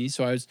watch TV.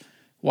 So I was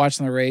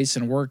watching the race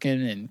and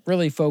working and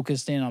really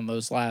focused in on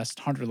those last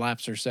 100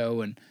 laps or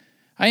so. And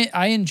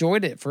I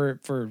enjoyed it for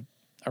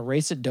a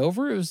race at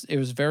Dover. It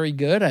was very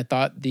good. I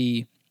thought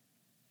the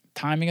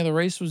timing of the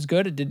race was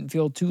good. It didn't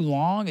feel too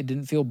long. It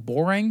didn't feel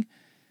boring.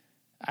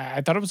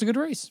 I thought it was a good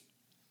race.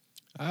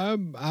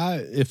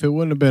 If it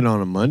wouldn't have been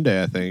on a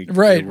Monday, I think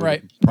right,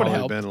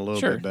 probably been a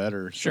little bit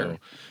better. Sure. So,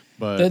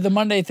 but the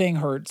Monday thing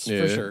hurts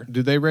for sure.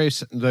 Did they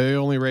race? They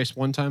only raced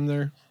one time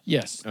there?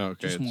 Yes.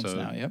 Okay. Just once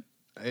now. Yep.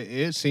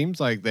 it seems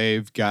like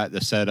they've got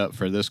the setup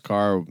for this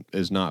car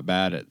is not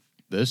bad at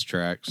this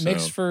track. So.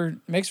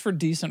 Makes for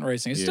decent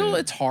racing.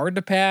 It's hard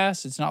to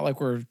pass. It's not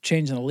like we're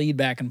changing the lead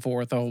back and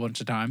forth a whole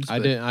bunch of times.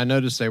 I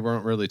noticed they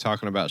weren't really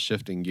talking about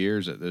shifting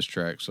gears at this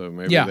track, so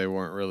maybe they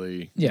weren't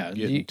really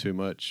getting too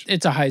much.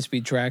 It's a high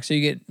speed track, so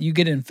you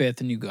get in fifth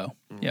and you go.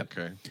 Yep.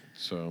 Okay.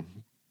 So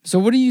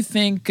what do you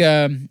think?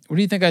 What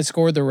do you think I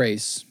scored the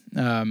race?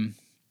 The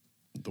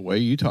way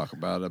you talk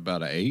about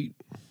an 8.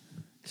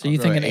 So you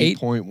think an 8?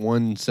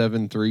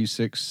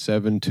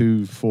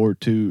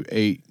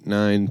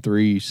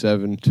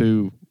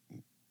 8.1736724289372.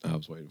 I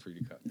was waiting for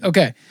you to cut.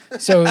 Okay.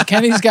 So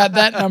Kenny's got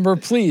that number.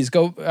 Please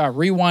go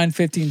rewind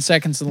 15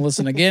 seconds and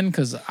listen again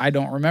because I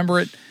don't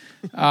remember it.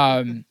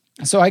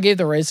 So I gave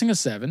the racing a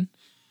 7.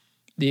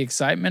 The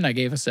excitement, I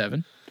gave a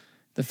 7.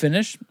 The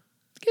finish,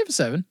 I gave a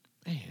 7.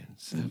 Man,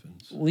 7s.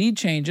 Lead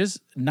changes,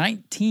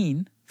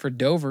 19 for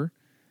Dover.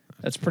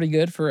 That's pretty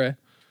good for a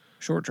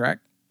short track.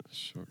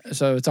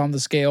 So it's on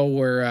the scale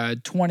where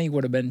 20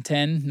 would have been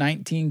 10.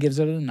 19 gives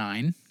it a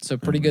 9. So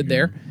pretty good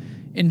there.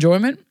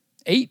 Enjoyment,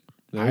 8.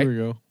 There we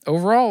go.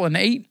 Overall, an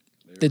 8.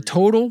 The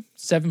total,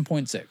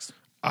 7.6.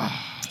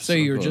 So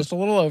you're close. Just a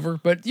little over,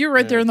 but you're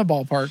right there in the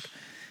ballpark.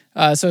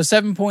 So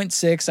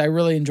 7.6. I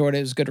really enjoyed it.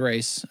 It was a good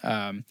race.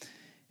 And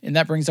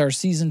that brings our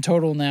season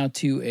total now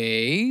to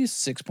a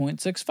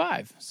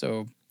 6.65.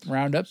 So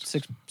round up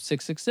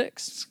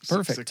 6.666.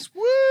 Perfect.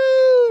 Woo!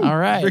 All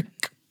right.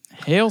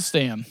 Hail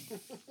Stan.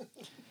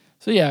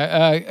 So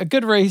a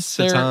good race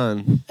there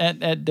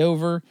at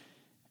Dover.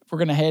 We're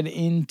gonna head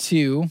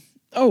into.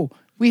 Oh,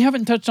 we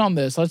haven't touched on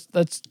this.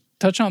 Let's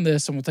touch on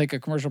this, and we'll take a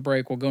commercial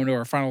break. We'll go into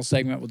our final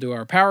segment. We'll do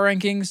our power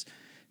rankings,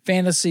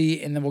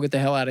 fantasy, and then we'll get the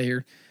hell out of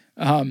here.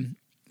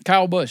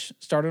 Kyle Busch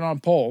started on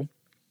pole,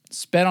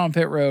 sped on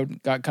pit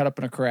road, got caught up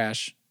in a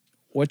crash.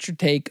 What's your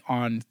take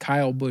on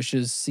Kyle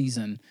Busch's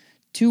season?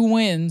 2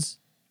 wins,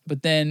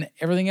 but then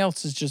everything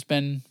else has just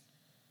been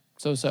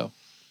so-so.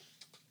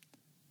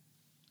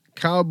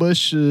 Kyle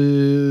Busch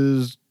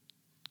is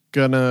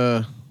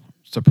gonna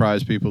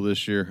surprise people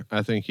this year.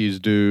 I think he's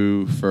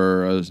due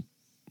for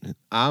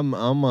I'm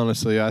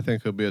honestly, I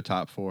think he'll be a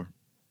top 4.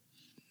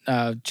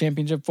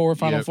 Championship 4,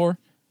 Final 4?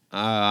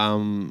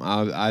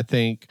 I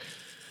think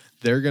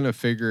they're gonna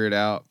figure it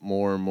out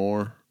more and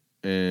more,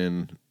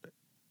 and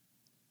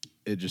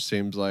it just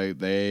seems like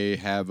they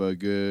have a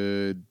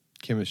good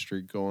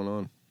chemistry going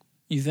on.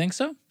 You think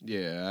so?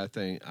 Yeah,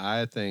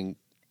 I think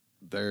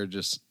they're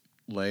just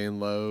laying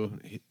low.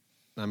 He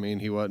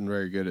wasn't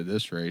very good at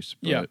this race,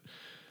 but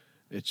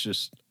it's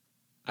just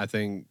I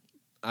think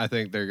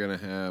they're gonna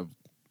have.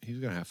 He's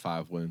gonna have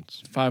 5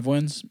 wins. 5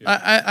 wins.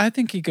 Yeah. I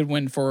think he could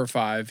win 4 or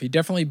 5. He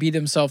definitely beat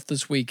himself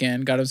this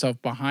weekend. Got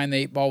himself behind the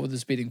 8 ball with a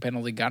speeding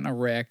penalty. Got in a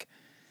wreck.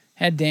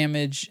 Had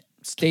damage.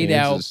 Stayed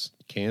out.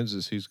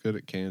 Kansas. He's good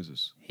at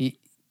Kansas. He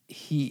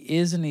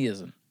is and he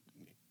isn't.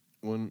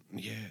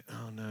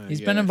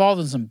 He's been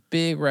involved in some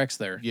big wrecks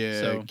there. Yeah,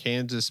 so.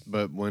 Kansas.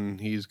 But when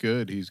he's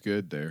good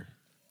there.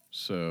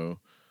 So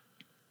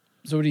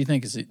what do you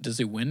think? Does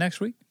he win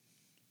next week?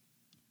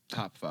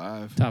 Top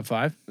 5. Top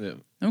 5? Yeah.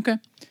 Okay.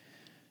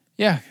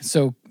 Yeah,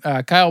 so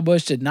Kyle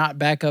Busch did not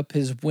back up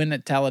his win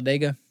at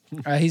Talladega.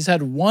 He's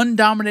had 1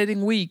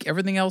 dominating week.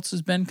 Everything else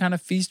has been kind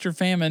of feast or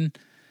famine.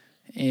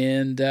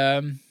 And,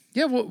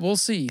 we'll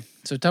see.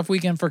 So tough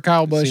weekend for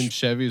Kyle Busch. Seems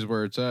Chevy's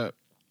where it's at.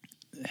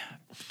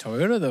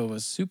 Toyota, though,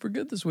 was super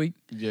good this week.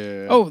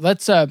 Yeah. Oh,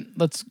 let's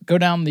go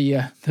down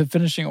the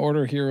finishing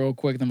order here real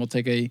quick, then we'll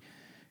take a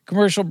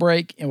commercial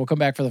break, and we'll come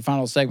back for the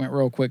final segment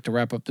real quick to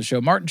wrap up the show.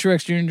 Martin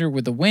Truex Jr.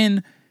 with the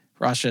win.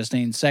 Ross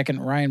Chastain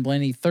 2nd, Ryan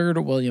Blaney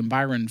 3rd, William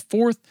Byron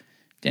 4th,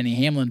 Denny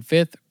Hamlin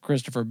 5th,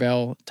 Christopher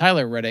Bell,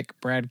 Tyler Reddick,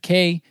 Brad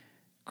Kay,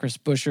 Chris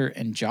Buescher,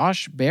 and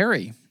Josh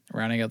Berry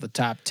rounding out the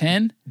top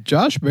 10.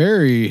 Josh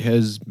Berry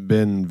has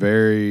been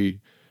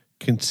very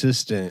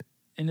consistent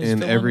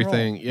in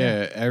everything.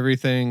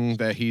 Everything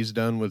that he's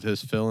done with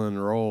his fill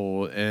and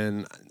roll,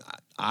 and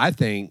I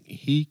think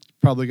he's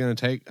probably going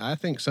to take. I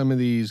think some of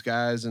these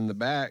guys in the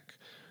back,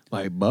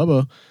 like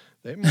Bubba,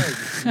 they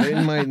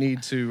might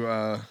need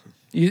to.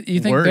 You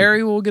think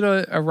Barry will get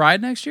a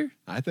ride next year?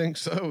 I think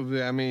so.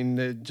 I mean,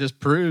 it just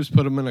proves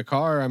put him in a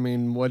car. I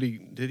mean,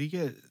 he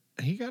get?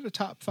 He got a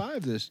top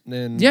 5 this.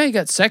 And he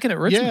got 2nd at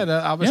Richmond.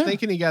 Yeah, I was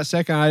thinking he got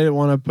 2nd. I didn't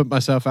want to put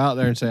myself out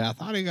there and say I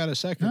thought he got a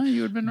 2nd. No,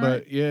 you would have been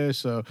right. But yeah,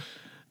 so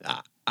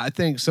I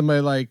think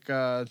somebody like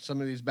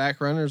some of these back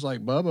runners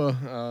like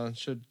Bubba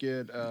should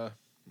get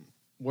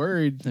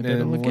worried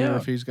and wonder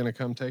if he's going to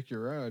come take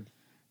your ride.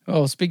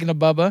 Oh, speaking of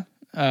Bubba.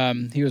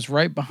 He was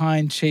right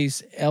behind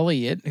Chase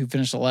Elliott, who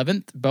finished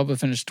 11th. Bubba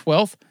finished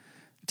 12th.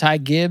 Ty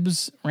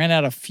Gibbs ran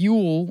out of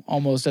fuel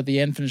almost at the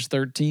end, finished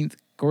 13th.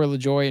 Corey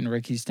LaJoie and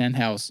Ricky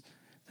Stenhouse,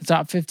 the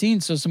top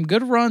 15. So some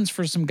good runs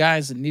for some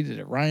guys that needed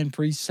it. Ryan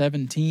Preece,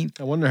 17th.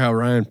 I wonder how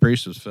Ryan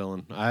Preece was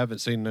feeling. I haven't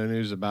seen no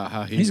news about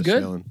how he's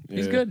good. Feeling.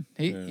 He's good.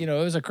 It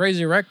was a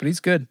crazy wreck, but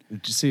he's good.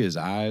 Did you see his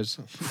eyes?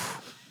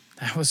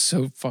 That was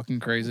so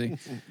fucking crazy.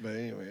 But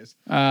anyways.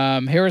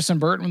 Harrison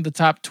Burton with the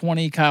top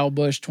 20. Kyle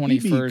Busch,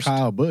 21st.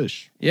 Kyle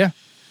Busch. Yeah.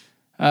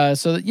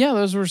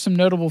 Those were some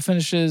notable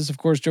finishes. Of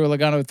course, Joey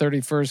Logano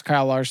 31st,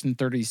 Kyle Larson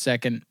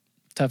 32nd.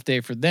 Tough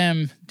day for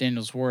them.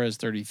 Daniel Suarez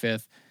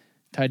 35th.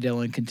 Ty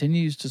Dillon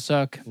continues to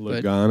suck.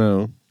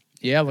 Logano.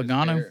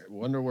 Logano.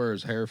 Wonder where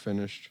his hair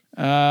finished.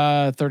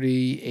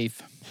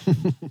 38th.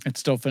 It's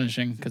still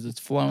finishing because it's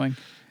flowing.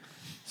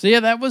 So,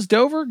 that was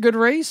Dover. Good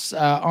race.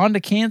 On to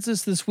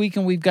Kansas this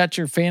weekend. We've got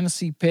your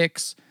fantasy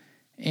picks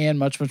and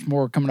much, much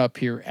more coming up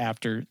here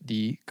after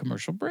the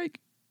commercial break.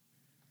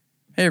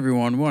 Hey,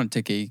 everyone. We want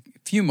to take a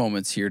few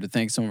moments here to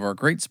thank some of our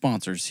great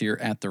sponsors here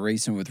at the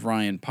Racing with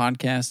Ryan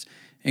podcast,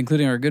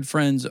 including our good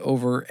friends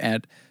over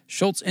at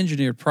Schultz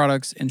Engineered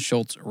Products and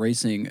Schultz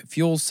Racing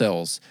Fuel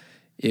Cells.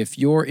 If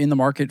you're in the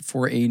market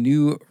for a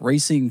new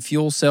racing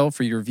fuel cell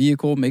for your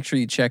vehicle, make sure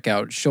you check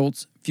out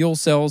Schultz Fuel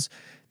Cells.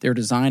 They're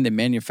designed and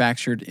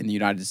manufactured in the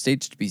United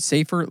States to be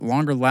safer,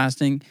 longer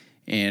lasting,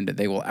 and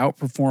they will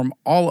outperform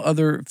all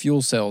other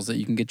fuel cells that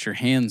you can get your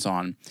hands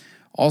on.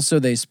 Also,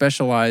 they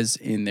specialize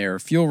in their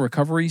fuel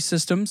recovery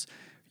systems.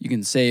 You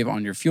can save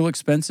on your fuel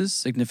expenses,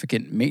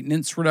 significant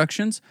maintenance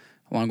reductions,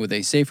 along with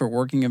a safer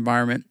working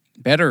environment,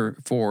 better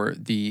for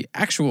the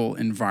actual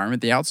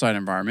environment, the outside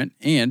environment,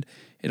 and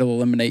it'll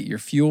eliminate your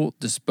fuel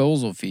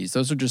disposal fees.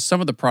 Those are just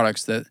some of the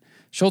products that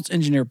Schultz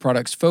Engineered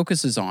Products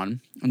focuses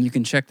on, and you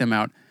can check them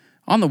out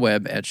on the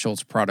web at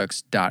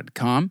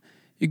schultzproducts.com.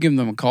 You give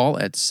them a call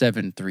at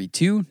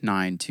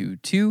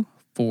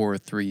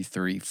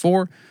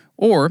 732-922-4334,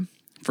 or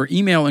for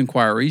email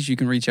inquiries, you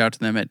can reach out to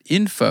them at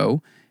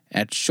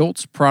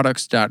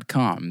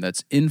info@schultzproducts.com.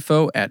 That's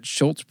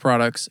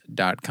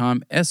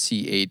info@schultzproducts.com,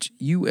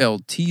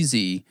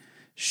 SCHULTZ,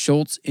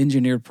 Schultz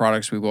Engineered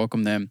Products. We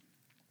welcome them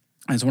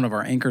as one of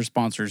our anchor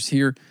sponsors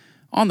here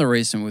on the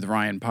Racing with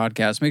Ryan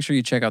podcast. Make sure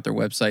you check out their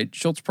website,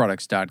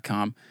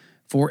 schultzproducts.com,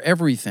 for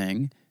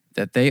everything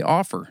that they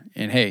offer.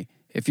 And hey,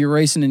 if you're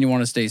racing and you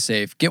want to stay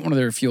safe, get one of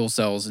their fuel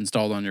cells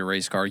installed on your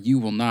race car. You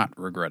will not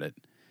regret it.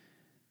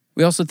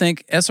 We also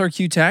thank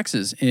SRQ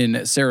Taxes in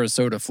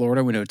Sarasota,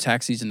 Florida. We know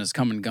tax season has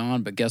come and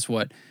gone, but guess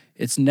what?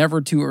 It's never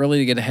too early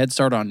to get a head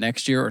start on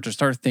next year or to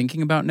start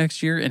thinking about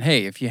next year. And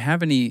hey, if you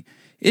have any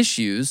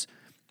issues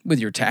with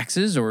your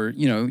taxes, or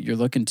you're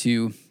looking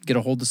to get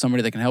a hold of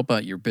somebody that can help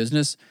out your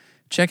business,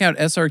 check out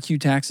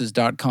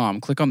srqtaxes.com.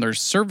 Click on their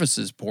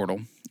services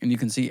portal, and you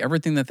can see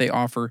everything that they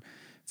offer,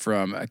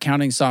 from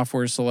accounting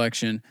software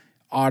selection,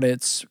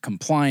 audits,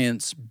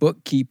 compliance,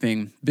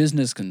 bookkeeping,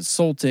 business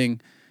consulting.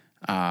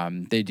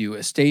 They do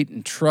estate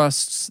and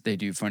trusts. They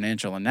do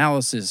financial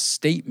analysis,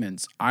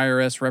 statements,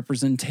 IRS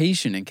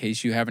representation in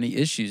case you have any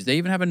issues. They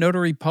even have a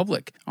notary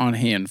public on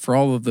hand for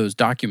all of those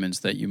documents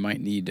that you might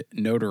need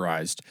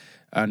notarized.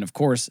 And of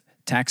course,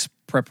 tax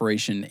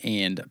preparation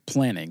and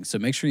planning. So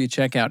make sure you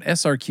check out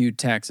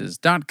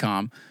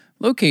srqtaxes.com,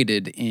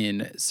 located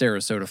in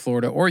Sarasota,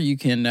 Florida, or you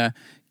can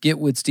get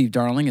with Steve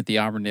Darling at the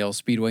Auburndale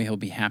Speedway. He'll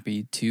be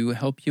happy to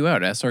help you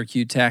out.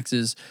 SRQ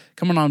Taxes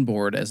coming on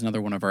board as another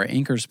one of our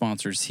anchor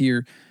sponsors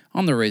here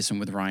on the Racing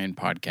with Ryan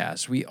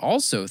podcast. We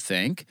also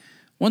thank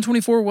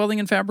 124 Welding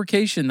and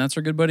Fabrication. That's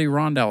our good buddy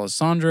Ron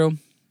D'Alessandro.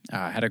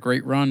 Had a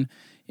great run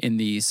in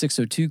the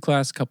 602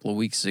 class a couple of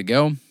weeks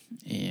ago,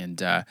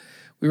 and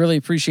we really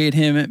appreciate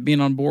him being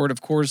on board.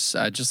 Of course,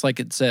 just like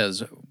it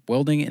says,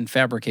 welding and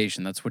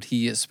fabrication. That's what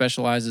he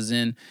specializes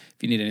in.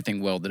 If you need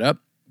anything welded up,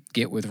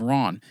 get with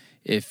Ron.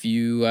 If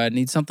you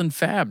need something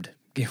fabbed,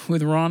 get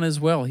with Ron as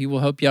well. He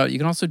will help you out. You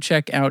can also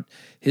check out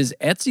his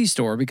Etsy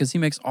store because he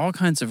makes all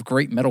kinds of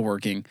great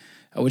metalworking,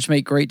 which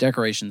make great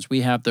decorations.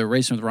 We have the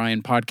Racing with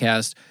Ryan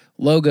podcast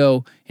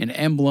logo and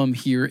emblem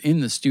here in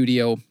the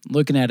studio.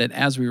 Looking at it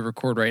as we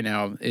record right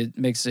now, it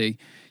makes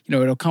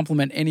it'll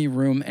complement any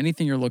room,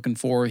 anything you're looking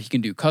for. He can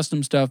do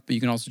custom stuff, but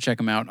you can also check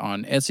him out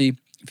on Etsy.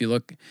 If you go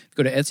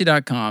to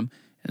etsy.com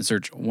and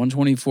search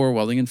 124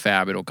 Welding and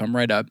Fab, it'll come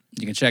right up.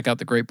 You can check out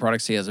the great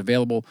products he has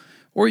available,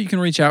 or you can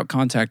reach out,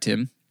 contact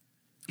him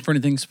for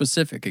anything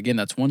specific. Again,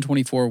 that's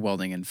 124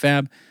 Welding and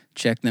Fab.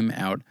 Check them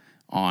out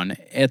on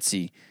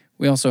Etsy.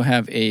 We also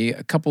have a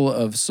couple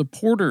of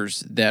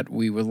supporters that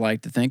we would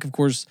like to thank. Of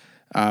course,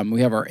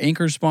 we have our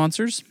anchor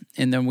sponsors,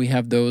 and then we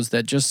have those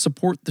that just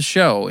support the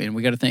show. And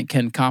we got to thank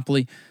Ken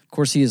Copley. Of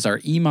course, he is our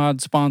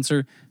EMOD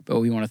sponsor, but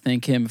we want to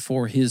thank him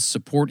for his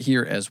support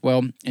here as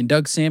well. And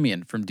Doug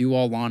Samian from Do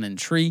All Lawn and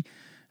Tree.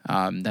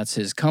 That's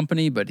his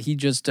company, but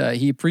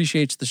he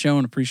appreciates the show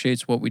and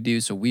appreciates what we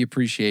do, so we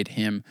appreciate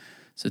him.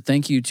 So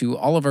thank you to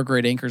all of our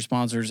great anchor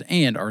sponsors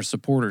and our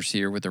supporters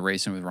here with the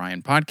Racing with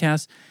Ryan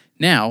podcast.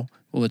 Now,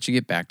 we'll let you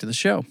get back to the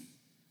show.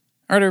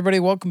 All right, everybody,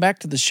 welcome back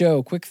to the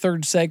show. Quick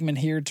third segment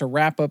here to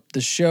wrap up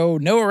the show.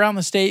 No Around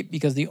the State,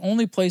 because the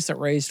only place that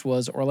raced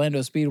was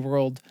Orlando Speed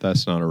World.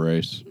 That's not a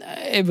race.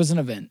 It was an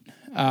event.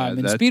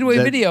 Speedway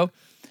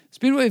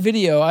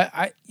Video,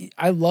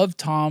 I love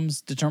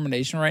Tom's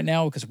determination right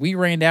now, because we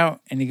rained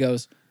out and he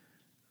goes,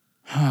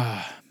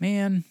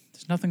 man,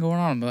 there's nothing going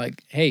on. I'm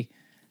like, hey,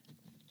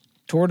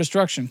 Tour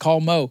Destruction, call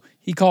Mo.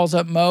 He calls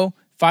up Mo.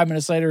 5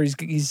 minutes later,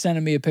 he's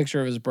sending me a picture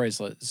of his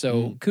bracelet.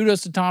 So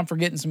kudos to Tom for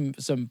getting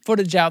some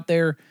footage out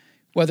there.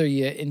 Whether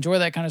you enjoy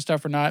that kind of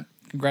stuff or not,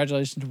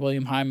 congratulations to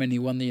William Hyman. He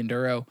won the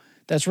Enduro.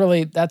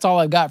 That's all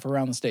I've got for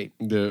around the state.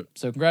 Yeah.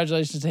 So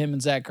congratulations to him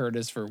and Zach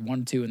Curtis for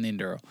 1-2 in the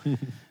Enduro.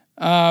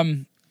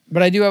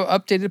 But I do have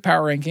updated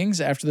power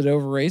rankings after the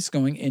Dover race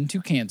going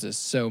into Kansas.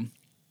 So,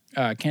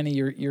 Kenny,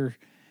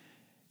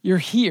 you're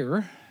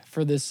here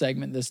for this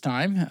segment this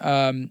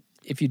time.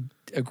 If you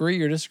agree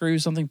or disagree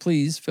with something,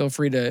 please feel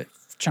free to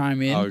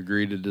chime in. I'll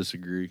agree to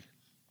disagree.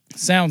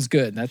 Sounds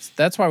good.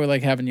 That's why we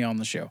like having you on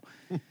the show.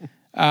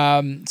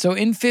 So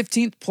in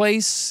 15th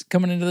place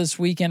coming into this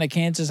weekend at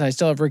Kansas, I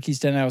still have Ricky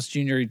Stenhouse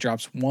Jr. He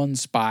drops one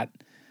spot.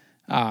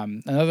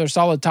 Another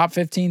solid top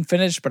 15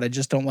 finish, but I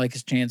just don't like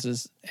his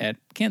chances at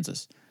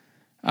Kansas.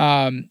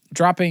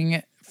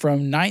 Dropping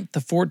from 9th to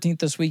 14th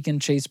this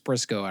weekend, Chase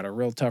Briscoe had a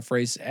real tough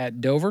race at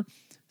Dover,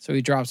 so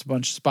he drops a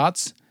bunch of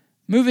spots.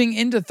 Moving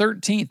into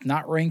 13th,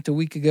 not ranked a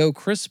week ago,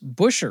 Chris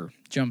Buescher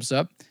jumps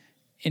up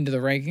into the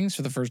rankings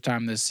for the first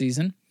time this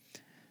season.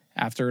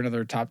 After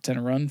another top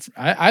 10 run,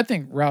 I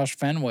think Roush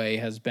Fenway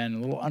has been a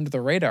little under the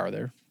radar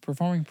there,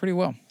 performing pretty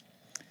well.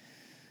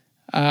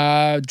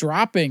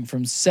 Dropping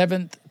from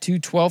 7th to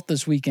 12th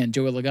this weekend,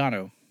 Joey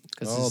Logano.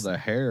 The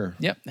hair.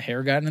 Yep, the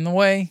hair got in the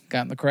way,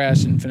 got in the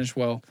crash, and finished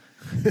well.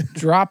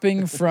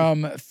 Dropping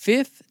from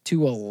 5th to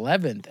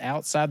 11th,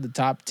 outside the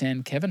top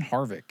 10, Kevin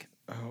Harvick.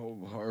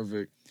 Oh,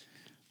 Harvick.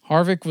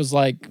 Harvick was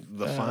like...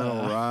 The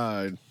final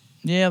ride.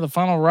 Yeah, the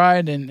final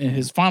ride and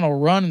his final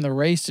run in the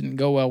race didn't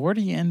go well. Where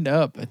did he end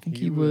up? I think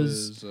he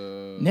was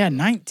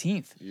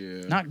 19th.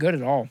 Yeah. Not good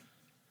at all.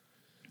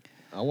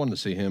 I want to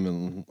see him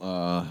in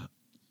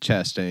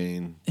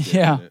Chastain.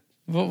 Yeah.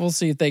 We'll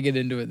see if they get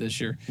into it this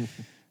year.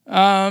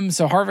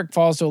 So Harvick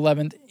falls to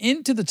 11th.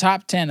 Into the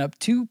top 10, up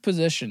 2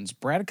 positions.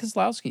 Brad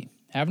Keselowski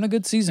having a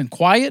good season.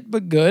 Quiet,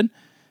 but good.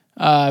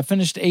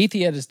 Finished 8th.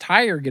 He had his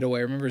tire get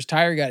away. Remember, his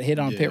tire got hit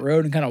on pit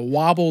road and kind of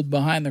wobbled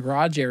behind the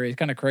garage area. It's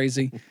kind of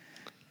crazy.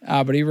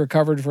 But he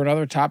recovered for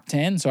another top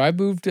 10. So I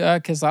moved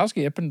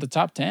Keselowski up into the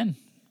top 10.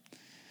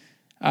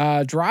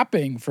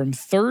 Dropping from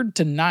 3rd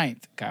to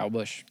 9th, Kyle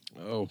Busch.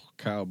 Oh,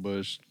 Kyle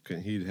Busch.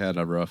 He had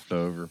a rough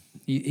Dover.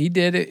 He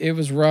did. It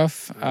was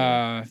rough.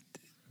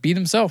 Beat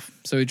himself.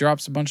 So he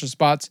drops a bunch of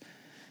spots.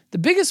 The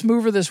biggest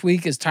mover this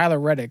week is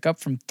Tyler Reddick, up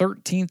from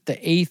 13th to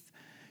 8th.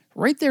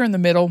 Right there in the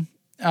middle.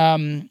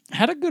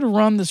 Had a good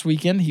run this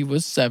weekend. He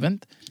was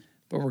 7th.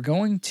 But we're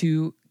going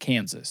to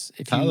Kansas.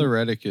 Tyler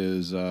Reddick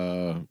is...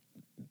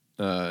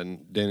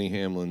 Denny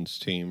Hamlin's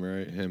team,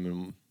 right?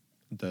 Him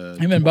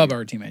and Bubba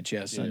are teammates,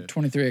 yes. Yeah.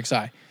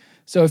 23XI.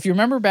 So if you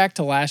remember back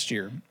to last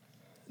year,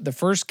 the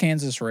first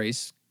Kansas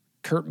race,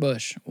 Kurt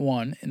Busch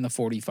won in the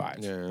 45,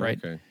 right?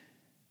 Okay.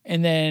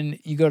 And then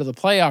you go to the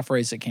playoff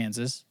race at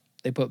Kansas,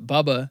 they put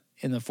Bubba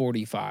in the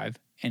 45,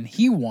 and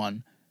he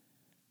won.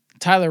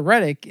 Tyler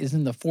Reddick is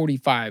in the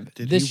 45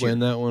 Did this he year. win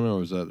that one, or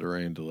was that the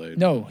rain delayed?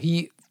 No,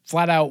 he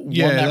flat out won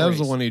that race. Yeah, that was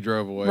the one he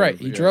drove away. Right,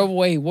 he drove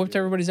away. He whooped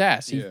everybody's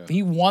ass.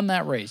 He won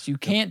that race. You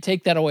can't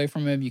take that away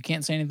from him. You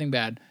can't say anything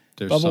bad.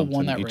 Bubba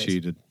won that race. He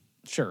cheated.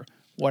 Sure,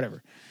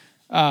 whatever.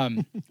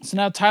 So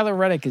now Tyler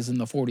Reddick is in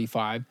the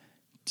 45.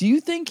 Do you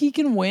think he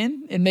can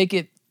win and make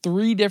it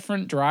 3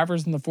 different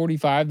drivers in the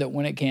 45 that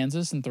win at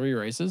Kansas in 3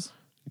 races?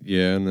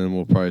 Yeah, and then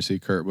we'll probably see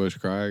Kurt Busch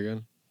cry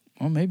again.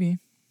 Well, maybe.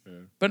 Yeah.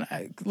 But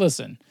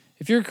listen,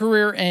 if your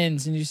career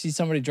ends and you see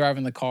somebody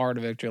driving the car to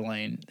victory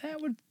lane,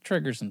 that would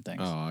trigger some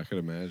things. Oh, I could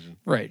imagine.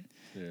 Right.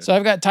 Yeah. So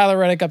I've got Tyler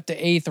Reddick up to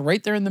 8th,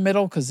 right there in the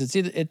middle, because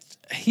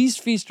he's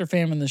feast or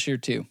famine this year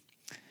too.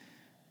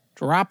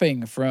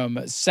 Dropping from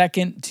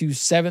 2nd to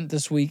 7th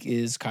this week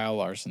is Kyle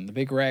Larson, the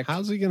big wreck.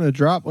 How's he going to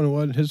drop when it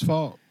wasn't his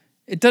fault?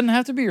 It doesn't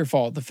have to be your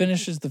fault. The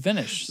finish is the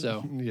finish.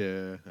 So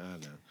yeah,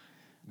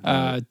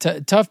 I know.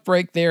 Tough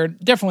break there.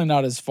 Definitely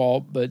not his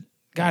fault, but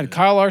God,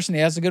 Kyle Larson,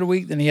 he has a good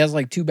week, then he has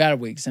like 2 bad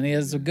weeks, and he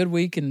has a good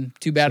week and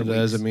 2 bad weeks. That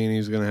doesn't mean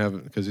he's going to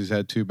have, because he's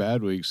had 2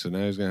 bad weeks, so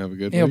now he's going to have a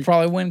good week. He'll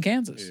probably win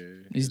Kansas. Yeah,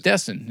 he's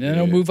destined. And then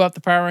he'll move up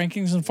the power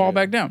rankings and fall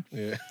back down.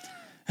 Yeah.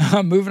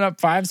 Moving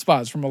up 5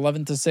 spots from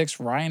 11th to 6th,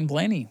 Ryan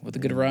Blaney with a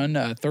good run.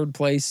 3rd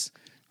place.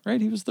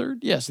 Right? He was 3rd?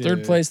 Yes,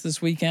 3rd place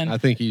this weekend. I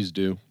think he's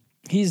due.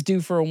 He's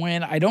due for a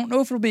win. I don't know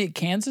if it'll be at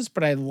Kansas,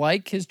 but I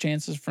like his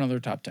chances for another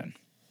top 10.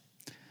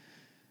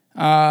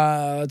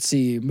 Let's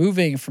see.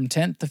 Moving from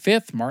 10th to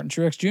 5th, Martin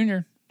Truex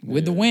Jr.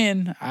 with the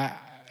win.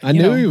 I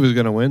knew he was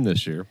going to win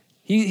this year.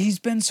 He's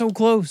been so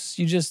close.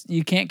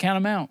 You can't count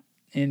him out.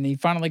 And he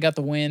finally got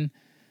the win.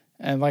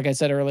 And like I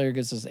said earlier,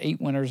 gets us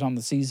 8 winners on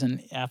the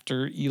season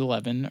after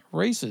 11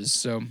 races.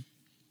 So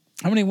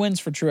how many wins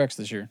for Truex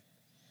this year?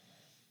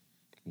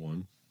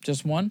 1.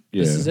 Just 1?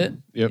 Yeah. This is it?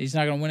 Yep. He's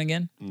not going to win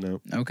again?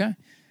 No. Okay.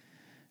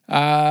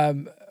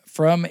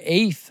 From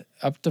 8th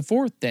up to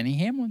 4th, Denny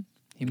Hamlin.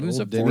 He moves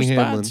up 4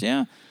 spots.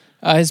 Yeah.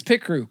 His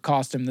pit crew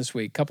cost him this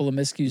week. Couple of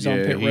miscues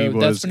on pit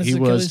road. He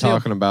was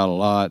talking about a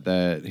lot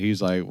that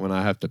he's like, when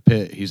I have to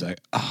pit, he's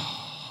like,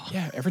 oh.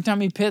 Yeah, every time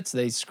he pits,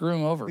 they screw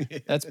him over.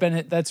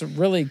 That's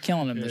really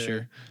killing him this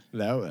year.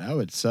 That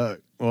would suck.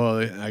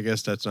 Well, I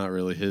guess that's not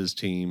really his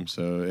team.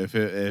 So if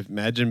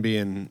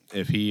imagine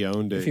if he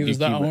owned it, if he was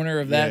the owner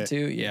of that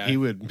too, yeah, they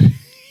would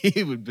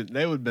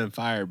have been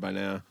fired by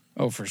now.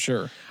 Oh, for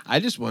sure. I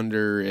just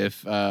wonder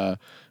if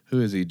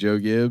who is he? Joe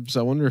Gibbs.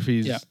 I wonder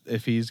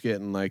if he's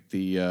getting like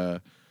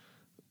the.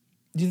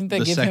 Do you think they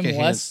give him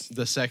less?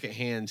 The second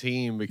hand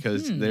team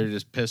because they're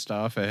just pissed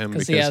off at him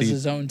because he has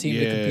his own team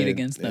to compete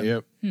against them.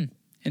 Yep.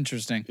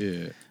 Interesting.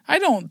 Yeah. I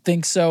don't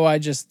think so.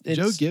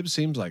 Joe Gibbs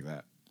seems like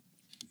that.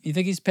 You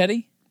think he's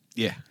petty?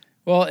 Yeah.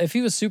 Well, if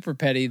he was super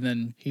petty,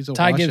 then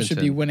Ty Gibbs should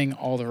be winning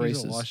all the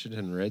races. He's a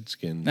Washington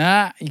Redskin.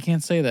 Nah, you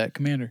can't say that,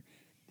 Commander.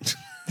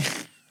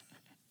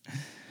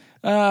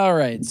 All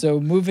right, so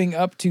moving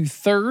up to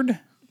third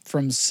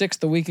from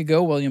sixth a week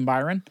ago, William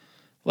Byron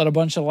led a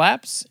bunch of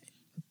laps,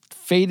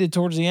 faded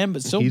towards the end,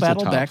 but still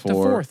battled back to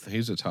fourth.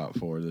 He's a top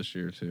four this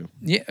year, too.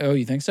 Yeah. Oh,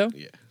 you think so?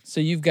 Yeah. So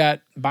you've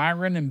got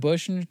Byron and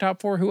Busch in your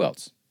top four. Who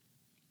else?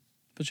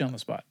 Put you on the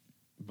spot.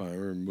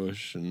 Byron,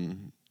 Busch,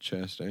 and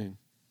Chastain.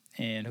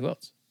 And who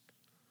else?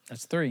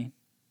 That's three.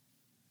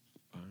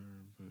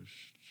 Byron, Busch,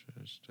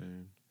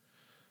 Chastain.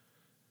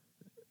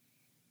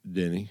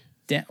 Denny.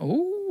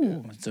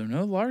 So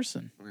no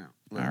Larson. Yeah.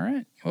 All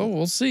right. Well,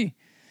 we'll see.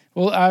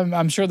 Well,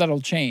 I'm sure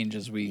that'll change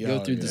as we go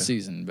through the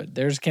season, but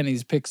there's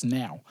Kenny's picks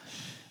now.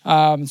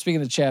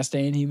 Speaking of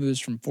Chastain, he moves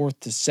from fourth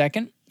to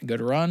second.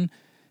 Good run.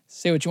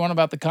 Say what you want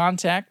about the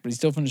contact, but he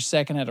still finished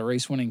second, had a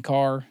race-winning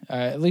car,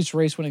 at least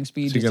race-winning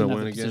speed. Is he just going to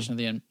didn't win have the position again? at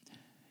the end.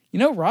 You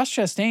know, Ross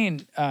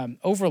Chastain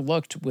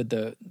overlooked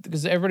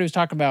because everybody was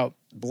talking about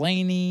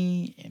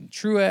Blaney and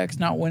Truex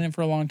not winning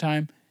for a long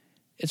time.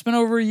 It's been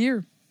over a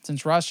year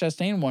since Ross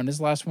Chastain won. His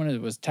last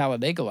win was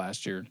Talladega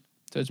last year.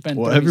 So it's been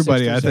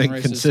everybody I think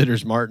races.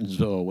 Considers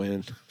Martinsville a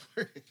win.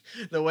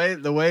 the way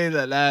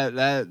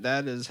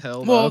that is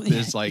held up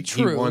is like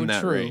he won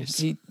that race.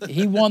 He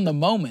won the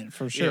moment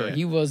for sure. Yeah.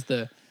 He was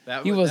the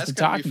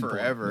talking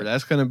forever. Point.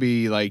 That's gonna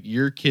be like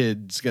your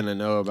kid's gonna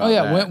know about. Oh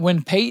yeah, that.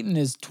 When Peyton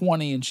is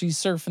 20 and she's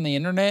surfing the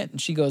internet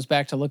and she goes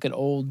back to look at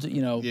old,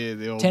 the old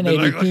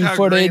 1080p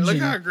footage. Look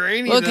how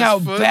grainy. Look how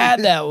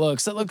bad that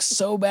looks. That looks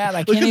so bad.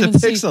 I can't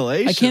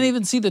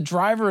even see the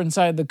driver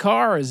inside the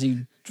car as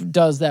he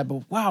does that.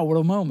 But wow, what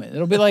a moment!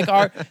 It'll be like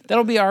our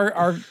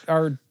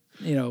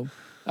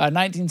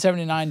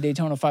 1979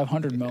 Daytona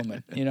 500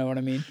 moment. You know what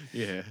I mean?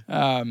 Yeah.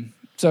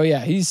 So, yeah,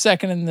 he's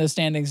second in the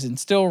standings and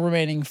still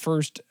remaining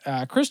first.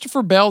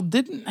 Christopher Bell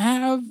didn't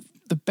have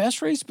the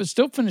best race, but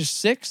still finished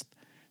sixth.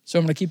 So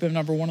I'm going to keep him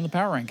number one in the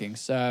power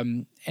rankings.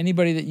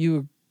 Anybody that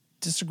you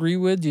disagree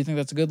with, do you think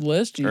that's a good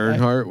list?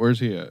 Earnhardt, where's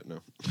he at? No.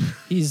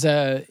 He's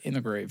in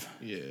the grave.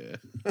 Yeah.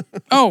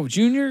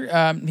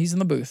 Junior, he's in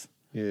the booth.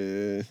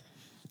 Yeah.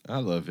 I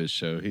love his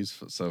show.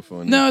 He's so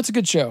funny. No, it's a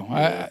good show.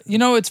 Yeah.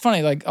 It's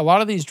funny. Like a lot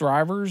of these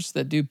drivers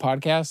that do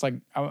podcasts, like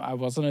I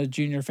wasn't a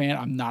Junior fan.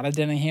 I'm not a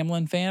Denny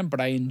Hamlin fan,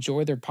 but I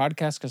enjoy their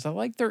podcast because I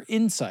like their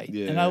insight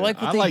and I like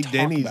what they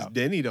talk about.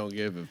 Denny don't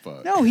give a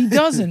fuck. No, he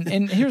doesn't.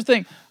 And here's the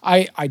thing: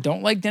 I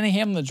don't like Denny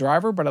Hamlin the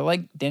driver, but I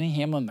like Denny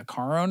Hamlin the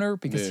car owner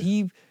because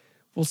he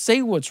will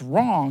say what's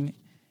wrong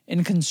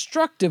and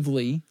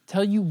constructively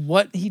tell you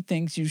what he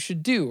thinks you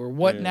should do or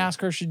what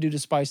NASCAR should do to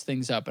spice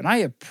things up. And I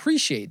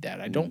appreciate that.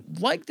 I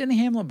don't like Denny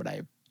Hamlin, but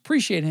I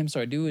appreciate him,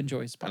 so I do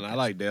enjoy his podcast. And I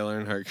like Dale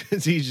Earnhardt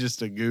because he's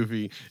just a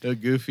goofy guy.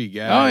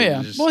 Oh,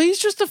 yeah. Well, he's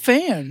just a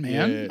fan,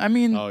 man. Yeah. I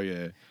mean,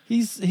 yeah.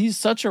 He's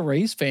such a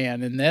race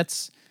fan, and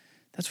that's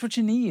what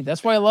you need.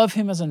 That's why I love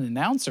him as an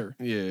announcer.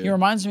 Yeah. He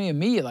reminds me of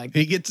me. Like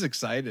he gets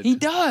excited. He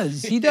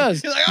does. He's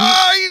like,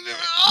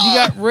 you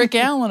got Rick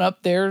Allen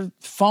up there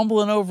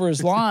fumbling over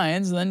his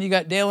lines, and then you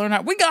got Dale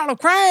Earnhardt. We got a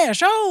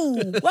crash.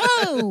 Oh,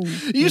 whoa.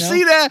 You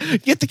see that?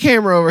 Get the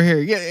camera over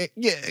here.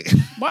 Yeah.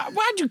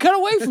 Why'd you cut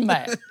away from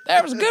that?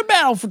 That was a good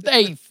battle for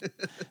eighth.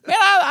 Man,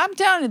 I'm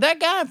telling you, that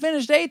guy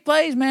finished eighth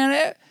place,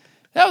 man.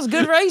 That was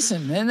good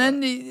racing. And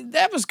then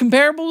that was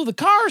comparable to the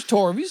Cars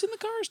Tour. Have you seen the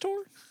Cars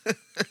Tour?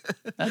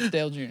 That's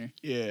Dale Jr.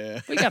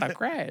 Yeah. We got a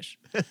crash.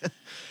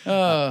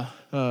 Yeah.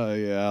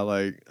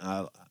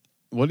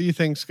 What do you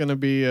think's going to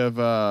be of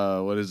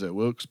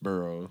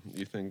Wilkesboro?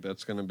 You think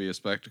that's going to be a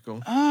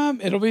spectacle?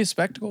 It'll be a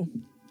spectacle.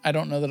 I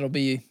don't know that it'll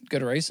be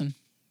good racing.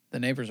 The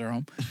neighbors are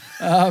home.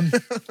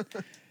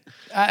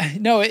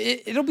 No,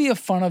 it'll be a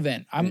fun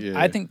event.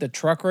 I think the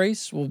truck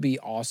race will be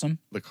awesome.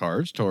 The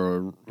Cars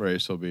Tour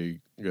race will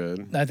be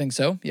good. I think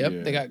so. Yep.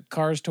 Yeah. They got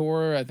Cars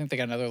Tour. I think they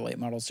got another late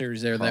model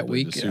series there that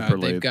week.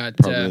 They've got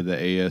probably the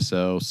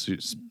ASL,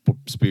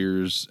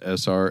 Spears,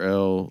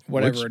 SRL.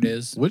 Whatever it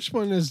is. Which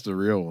one is the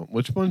real one?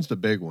 Which one's the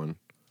big one?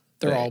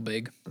 They're all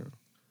big.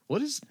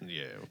 What is...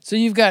 Yeah. So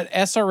you've got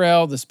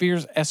SRL, the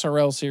Spears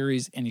SRL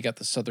series, and you got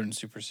the Southern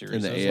Super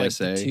Series. And the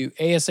ASA? Like the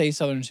ASA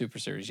Southern Super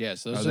Series,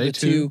 yes. Those are the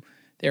two.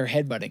 They're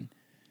headbutting.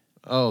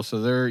 Oh, so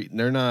they're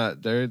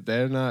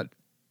not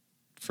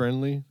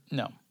friendly?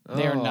 No.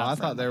 They're not. I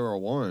thought they were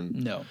one.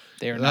 No,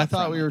 they're not. I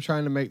thought we were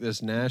trying to make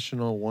this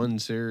national one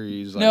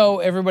series. No,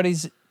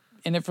 everybody's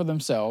in it for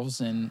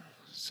themselves, and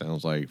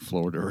sounds like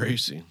Florida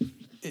racing.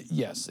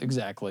 Yes,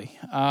 exactly.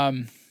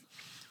 But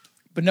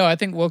no, I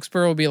think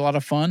Wilkesboro will be a lot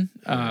of fun.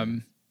 I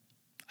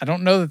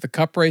don't know that the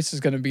Cup race is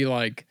going to be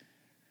like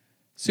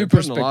super.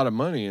 They're putting a lot of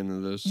money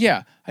into this.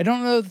 Yeah, I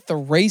don't know that the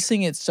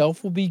racing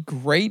itself will be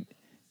great,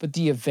 but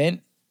the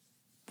event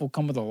will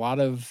come with a lot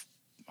of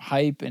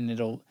hype,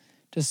 and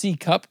to see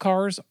Cup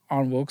cars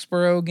on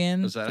Wilkesboro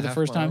again Is that for a the half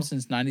first time mile?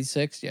 since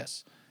 '96.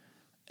 Yes,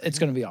 it's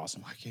going to be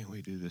awesome. Why can't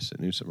we do this at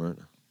New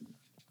Smyrna?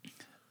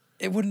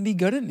 It wouldn't be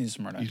good at New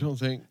Smyrna. You don't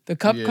think The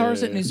Cup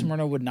cars at New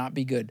Smyrna would not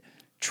be good.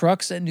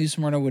 Trucks at New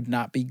Smyrna would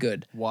not be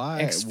good.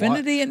 Why?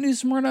 Xfinity at New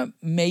Smyrna,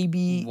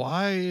 maybe.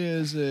 Why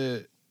is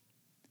it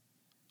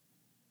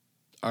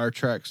our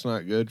track's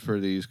not good for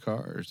these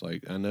cars?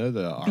 Like, I know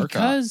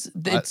Because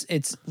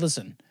it's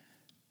listen,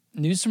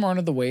 New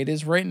Smyrna, the way it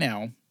is right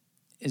now,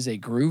 is a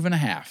groove and a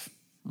half,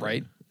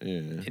 right?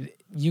 Yeah.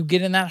 You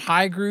get in that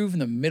high groove in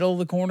the middle of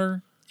the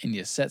corner and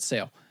you set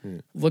sail. Yeah.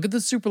 Look at the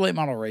super late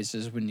model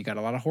races when you got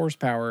a lot of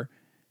horsepower.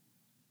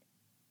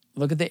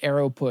 Look at the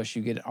aero push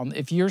you get on.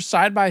 If you're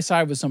side by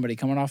side with somebody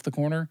coming off the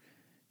corner,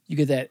 you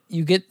get that.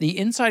 You get the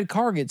inside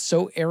car gets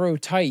so aero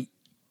tight.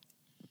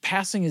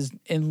 Passing is,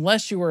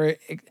 unless you are,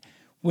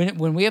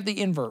 when we have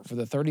the invert for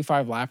the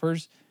 35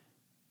 lappers,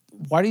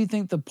 why do you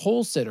think the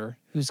pole sitter,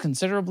 who's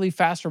considerably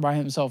faster by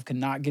himself,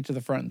 cannot get to the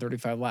front in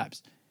 35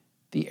 laps?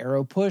 The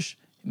aero push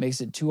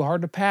makes it too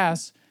hard to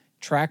pass.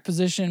 Track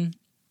position,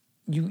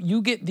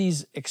 you get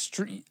these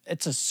extreme.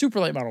 It's a super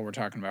late model we're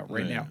talking about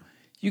right now.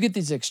 You get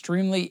these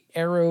extremely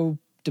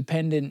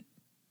aero-dependent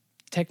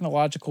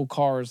technological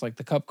cars like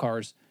the Cup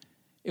cars.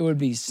 It would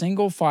be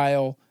single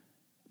file,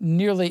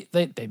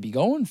 they'd be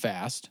going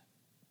fast,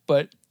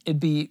 but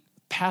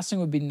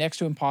passing would be next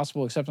to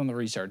impossible except on the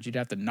restarts. You'd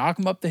have to knock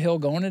them up the hill,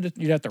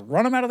 you'd have to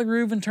run them out of the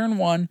groove in turn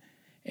one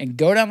and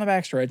go down the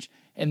backstretch,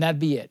 and that'd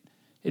be it.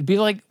 It'd be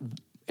like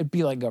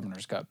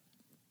Governor's Cup.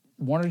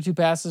 1 or 2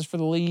 passes for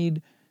the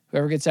lead.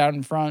 Whoever gets out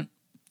in front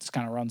just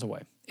kind of runs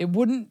away. It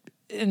wouldn't.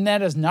 And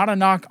that is not a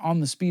knock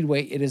on the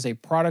speedway. It is a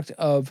product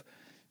of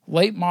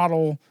late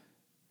model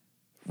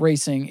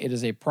racing. It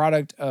is a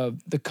product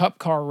of the Cup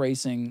car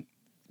racing.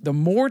 The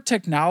more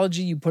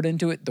technology you put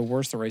into it, the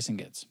worse the racing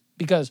gets.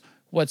 Because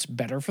what's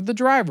better for the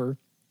driver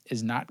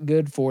is not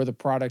good for the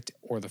product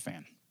or the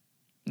fan.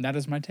 And that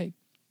is my take.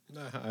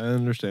 I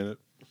understand it.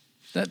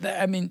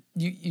 I mean,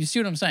 you see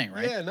what I'm saying,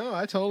 right? Yeah, no,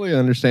 I totally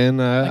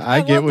understand.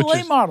 I get love what the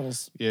late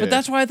models, Yeah. but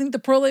that's why I think the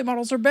pro late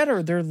models are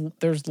better.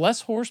 There's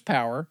less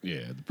horsepower.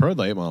 Yeah, the pro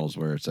late model's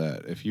where it's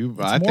at. It's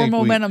more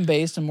momentum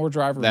based and more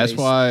driver based. That's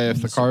why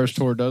if the Cars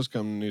Tour does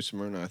come to New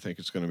Smyrna, I think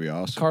it's going to be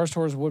awesome. Cars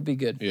Tours would be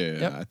good. Yeah,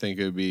 yep. I think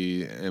it would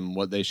be. And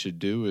what they should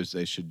do is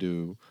they should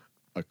do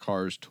a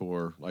Cars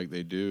Tour like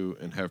they do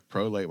and have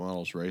pro late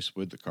models race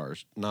with the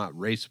cars, not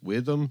race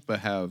with them, but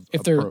have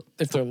if they're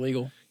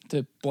legal.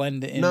 To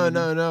blend in.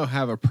 No.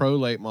 Have a pro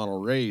late model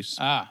race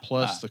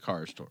plus the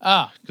Cars Tour.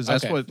 Because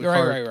that's what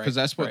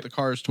the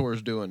Cars Tour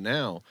is doing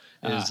now.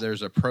 Is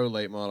there's a pro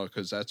late model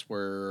because that's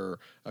where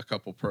a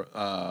couple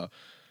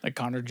like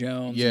Connor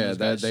Jones. Yeah,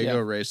 they go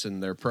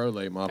racing their pro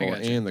late model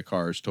and the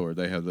Cars Tour.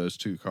 They have those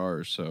 2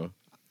 cars. So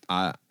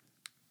I'm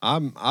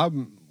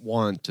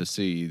want to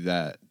see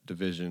that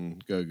division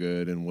go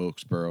good in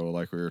Wilkesboro,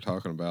 like we were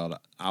talking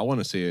about. I want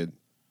to see it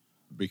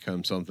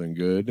become something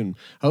good and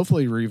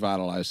hopefully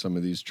revitalize some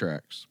of these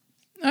tracks.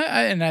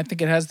 And I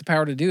think it has the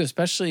power to do,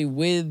 especially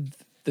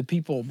with the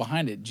people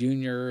behind it,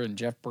 Junior and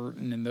Jeff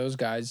Burton and those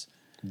guys.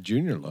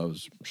 Junior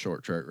loves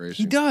short track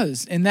racing. He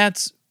does. And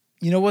that's,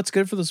 what's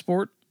good for the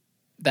sport?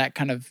 That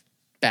kind of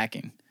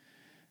backing.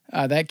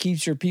 That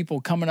keeps your people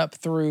coming up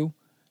through.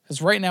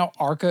 Because right now,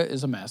 ARCA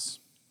is a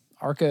mess.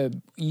 ARCA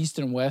East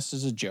and West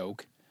is a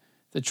joke.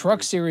 The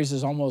Truck Series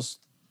is almost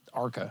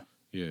ARCA.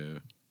 Yeah.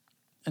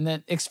 And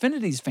then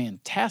Xfinity's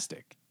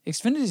fantastic.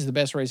 Xfinity's the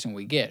best racing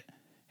we get.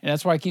 And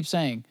that's why I keep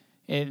saying,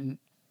 and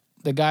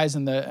the guys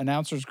in the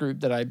announcers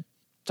group that I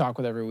talk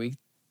with every week,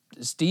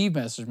 Steve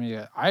messaged me,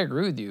 I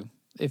agree with you.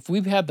 If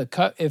we've had the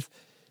Cup, if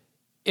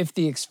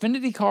the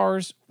Xfinity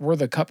cars were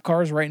the Cup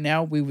cars right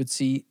now, we would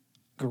see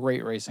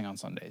great racing on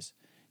Sundays.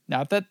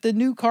 Not that the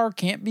new car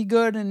can't be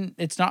good and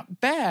it's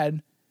not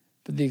bad,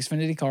 but the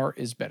Xfinity car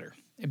is better.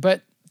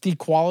 But the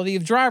quality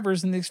of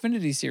drivers in the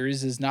Xfinity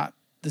series is not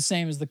the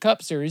same as the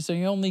Cup series, so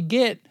you only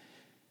get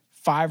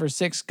 5 or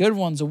 6 good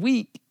ones a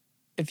week.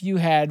 If you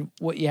had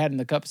what you had in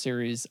the Cup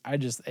series,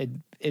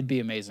 it'd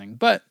be amazing.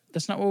 But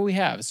that's not what we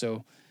have,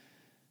 so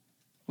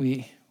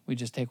we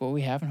just take what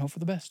we have and hope for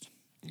the best.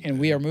 And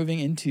we are moving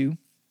into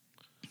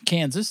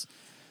Kansas.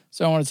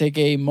 So I want to take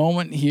a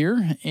moment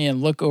here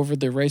and look over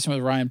the Racing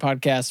with Ryan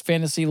podcast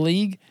Fantasy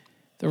League.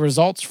 The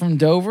results from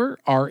Dover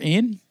are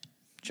in.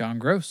 John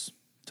Gross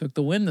took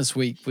the win this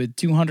week with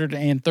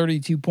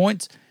 232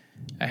 points.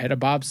 Ahead of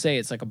Bob Say.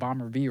 It's like a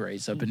Bomber V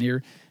race up in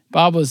here.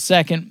 Bob was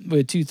second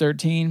with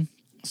 213.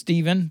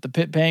 Steven, the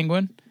Pit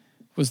Penguin,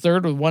 was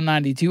third with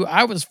 192.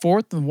 I was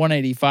fourth with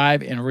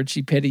 185. And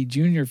Richie Petty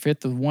Jr.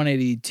 fifth with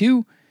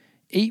 182.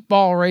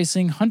 8-Ball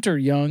Racing, Hunter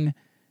Young,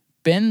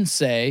 Ben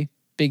Say,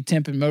 Big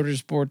Tempin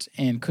Motorsports,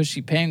 and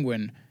Cushy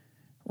Penguin.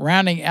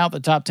 Rounding out the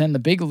top 10, the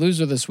big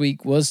loser this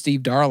week was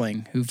Steve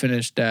Darling, who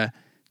finished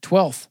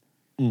 12th.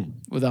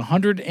 With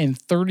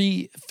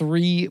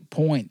 133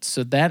 points.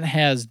 So that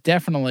has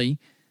definitely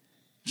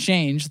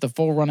changed the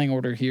full running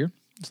order here.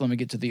 So let me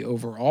get to the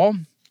overall.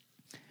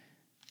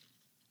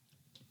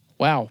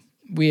 Wow.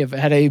 we have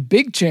had a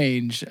big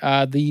change.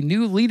 The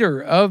new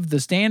leader of the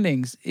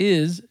standings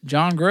is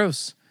John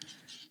Gross.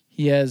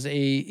 He has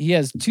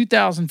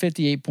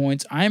 2,058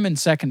 points. I am in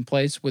second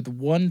place with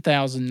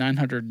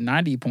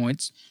 1,990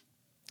 points.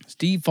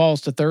 Steve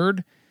falls to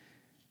third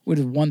with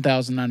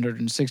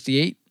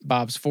 1,968.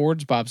 Bob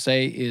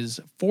Say is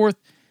fourth.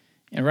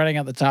 And rounding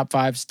out the top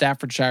five,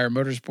 Staffordshire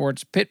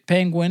Motorsports. Pit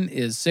Penguin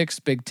is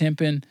sixth. Big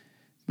Timpin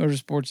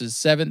Motorsports is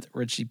seventh.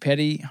 Richie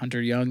Petty, Hunter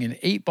Young, and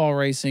 8-Ball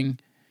Racing.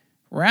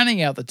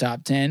 Rounding out the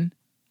top 10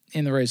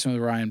 in the Racing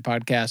with Ryan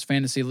podcast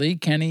fantasy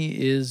league, Kenny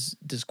is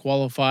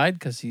disqualified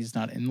because he's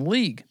not in the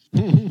league.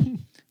 We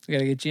got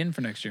to get you in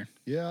for next year.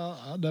 Yeah,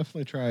 I'll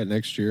definitely try it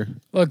next year.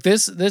 Look,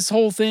 this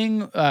whole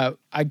thing,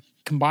 I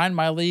combined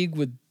my league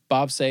with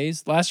Bob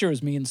Say's. Last year it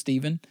was me and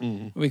Steven.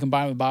 Mm-hmm. We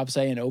combined with Bob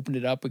Say and opened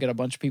it up. We got a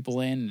bunch of people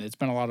in, and it's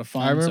been a lot of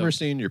fun. I remember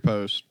seeing your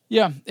post.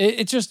 Yeah,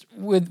 it's just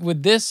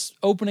with this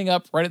opening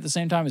up right at the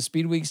same time as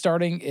Speed Week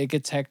starting, it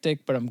gets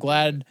hectic. But I'm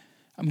glad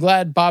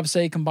Bob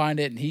Say combined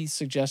it, and he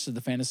suggested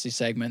the fantasy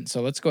segment.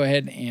 So let's go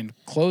ahead and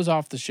close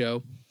off the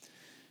show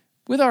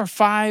with our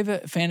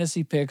 5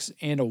 fantasy picks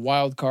and a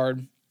wild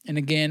card. And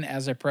again,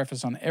 as I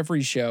preface on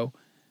every show,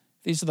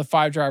 these are the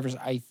 5 drivers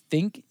I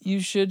think you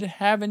should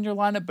have in your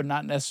lineup, but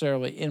not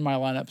necessarily in my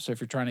lineup. So if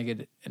you're trying to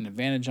get an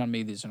advantage on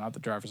me, these are not the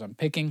drivers I'm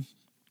picking.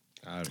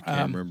 I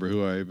can't remember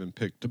who I even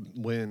picked to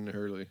win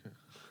early.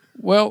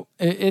 Well,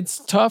 it's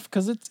tough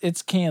because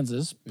it's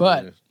Kansas,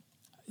 but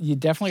you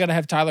definitely got to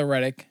have Tyler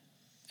Reddick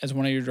as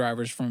one of your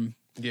drivers from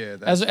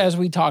as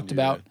we talked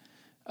about.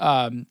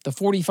 The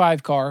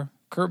 45 car,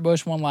 Kurt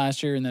Busch won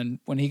last year, and then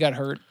when he got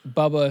hurt,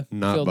 Bubba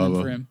filled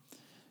in for him.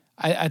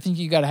 I think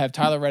you got to have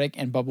Tyler Reddick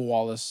and Bubba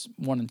Wallace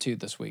 1 and 2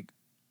 this week.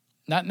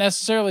 Not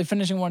necessarily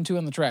finishing 1 2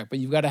 on the track, but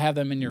you've got to have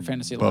them in your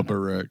fantasy lineup.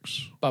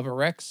 Bubba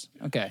Rex?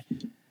 Okay.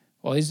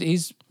 Well,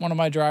 he's one of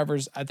my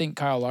drivers. I think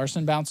Kyle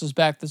Larson bounces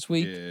back this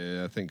week.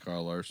 Yeah, I think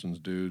Kyle Larson's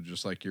due,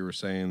 just like you were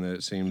saying, that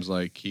it seems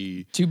like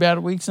he... 2 bad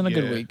weeks and a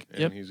good week.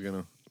 Yep. He's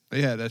going to...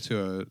 Yeah, that's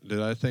who did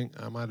I think?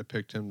 I might have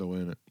picked him to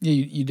win it. Yeah,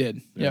 you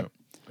did. Yep.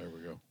 There we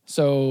go.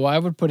 So I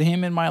would put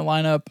him in my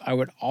lineup. I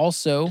would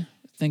also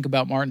think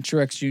about Martin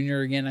Truex Jr.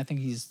 again. I think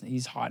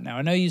he's hot now.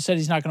 I know you said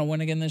he's not going to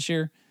win again this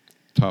year.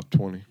 Top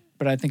 20.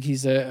 But I think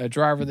he's a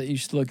driver that you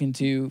should look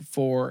into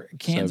for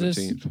Kansas.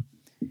 17th.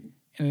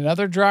 And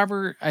another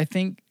driver I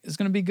think is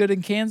going to be good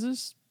in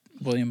Kansas,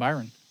 William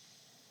Byron.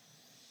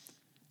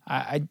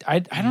 I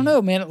don't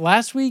know, man.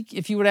 Last week,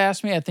 if you would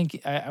ask me, I think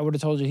I would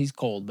have told you he's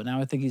cold. But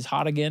now I think he's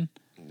hot again.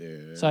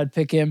 Yeah. So I'd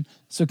pick him.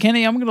 So,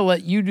 Kenny, I'm going to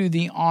let you do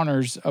the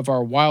honors of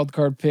our wild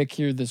card pick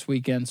here this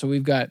weekend. So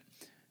we've got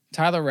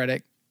Tyler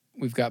Reddick.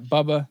 We've got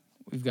Bubba,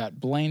 we've got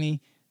Blaney,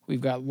 we've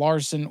got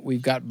Larson,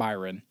 we've got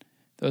Byron.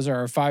 Those are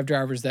our 5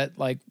 drivers that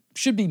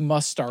should be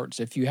must starts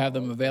if you have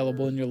them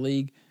available in your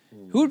league.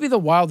 Who would be the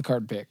wild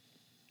card pick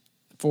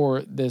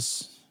for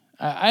this?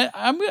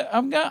 I'm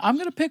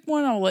gonna pick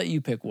one. I'll let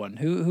you pick one.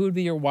 Who would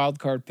be your wild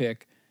card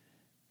pick?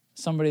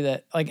 Somebody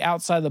that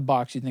outside the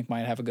box you think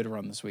might have a good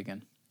run this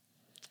weekend.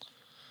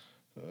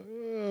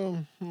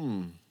 I'm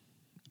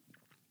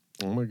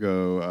gonna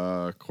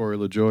go Corey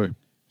LaJoie.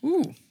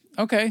 Ooh,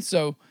 okay.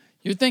 So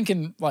you're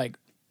thinking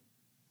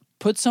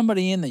put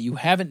somebody in that you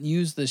haven't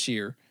used this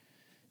year,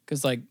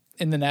 because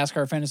in the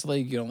NASCAR Fantasy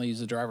League you only use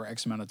the driver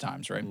X amount of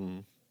times, right?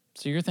 Mm.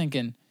 So you're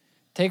thinking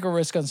take a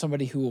risk on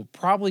somebody who will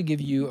probably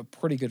give you a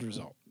pretty good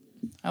result.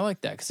 I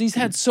like that because he's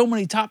had so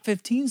many top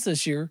 15s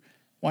this year.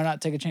 Why not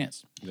take a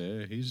chance?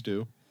 Yeah, he's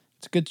due.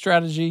 It's a good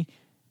strategy.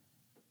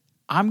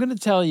 I'm going to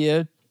tell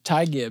you,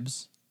 Ty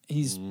Gibbs.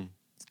 He's a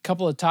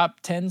couple of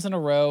top 10s in a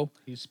row.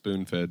 He's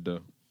spoon-fed,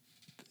 though.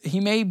 He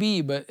may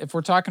be, but if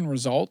we're talking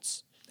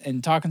results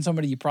and talking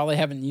somebody you probably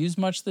haven't used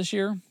much this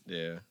year,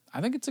 I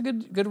think it's a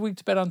good week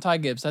to bet on Ty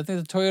Gibbs. I think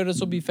the Toyotas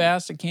will be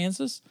fast at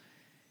Kansas,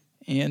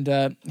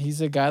 and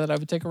he's a guy that I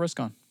would take a risk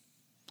on.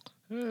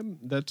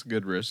 That's a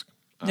good risk.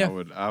 Yeah.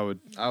 I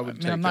would take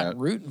that. I'm not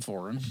rooting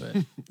for him, but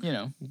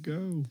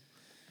Go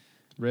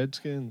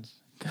Redskins.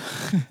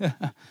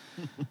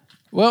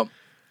 Well,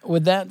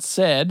 with that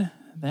said,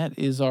 that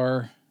is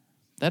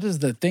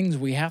the things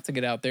we have to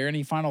get out there.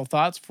 Any final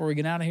thoughts before we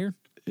get out of here?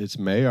 It's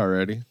May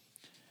already.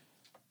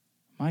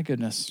 My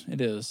goodness, it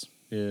is.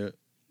 Yeah.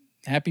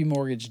 Happy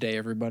Mortgage Day,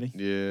 everybody.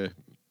 Yeah.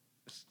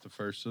 It's the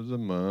first of the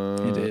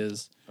month. It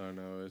is. I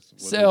know. It's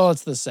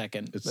the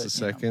second. It's the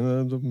second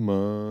of the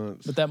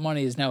month. But that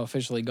money is now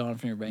officially gone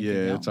from your bank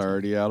account. Yeah, it's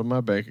already out of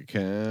my bank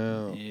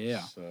account.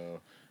 Yeah.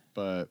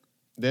 But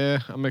yeah,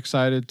 I'm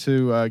excited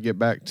to get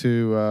back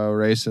to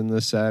racing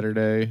this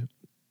Saturday.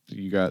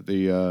 You got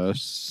the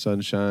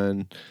Sunbelt.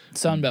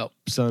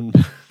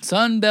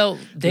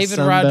 David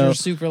Rogers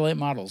Super Late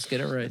Models. Get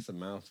it right. It's a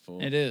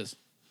mouthful. It is.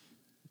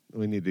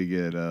 We need to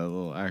get a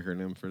little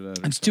acronym for that.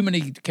 It's too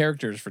many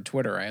characters for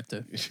Twitter. I have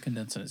to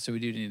condense it. So we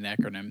do need an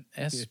acronym.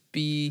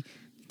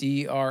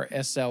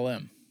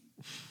 SBDRSLM.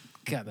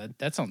 God,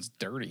 that sounds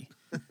dirty.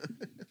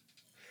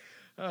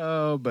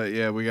 Oh, but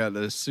yeah, we got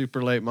the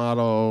Super Late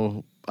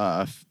Model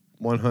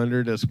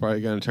 100 that's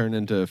probably going to turn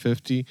into a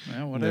 50. Well,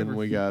 And whatever. then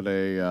we got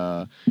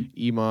a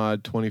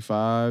E-Mod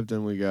 25.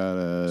 Then we got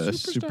a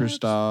Super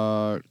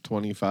Stock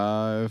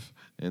 25.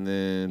 And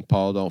then,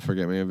 Paul, don't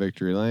forget me in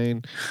Victory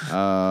Lane.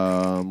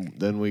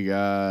 Then we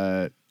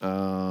got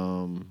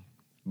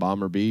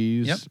Bomber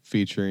Bees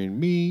featuring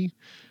me.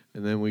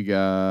 And then we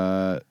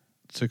got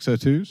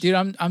 602s. Dude,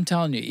 I'm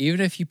telling you,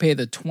 even if you pay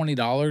the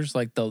 $20,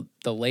 like the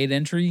late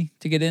entry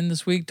to get in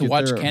this week to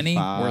watch Kenny,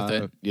 worth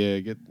it.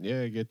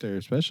 Yeah, get there.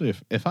 Especially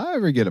if I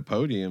ever get a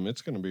podium,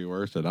 it's going to be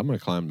worth it. I'm going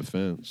to climb the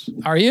fence.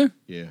 Are you?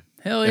 Yeah.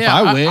 Hell If yeah!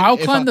 I win, I'll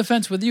climb the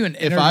fence with you and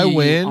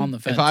interview on the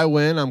fence. If I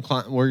win,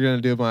 we're going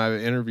to do my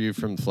interview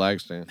from the flag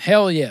stand.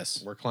 Hell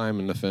yes. We're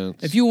climbing the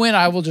fence. If you win,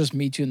 I will just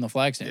meet you in the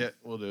flag stand. Yeah,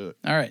 we'll do it.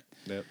 All right.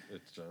 Yep,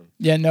 it's done.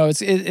 Yeah, no,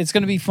 it's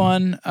going to be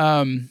fun.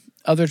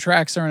 Other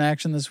tracks are in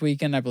action this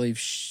weekend. I believe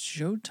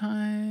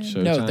Showtime.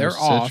 No, they're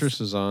off. Citrus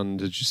is on.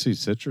 Did you see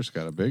Citrus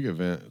got a big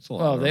event? It's a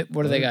Well, lot.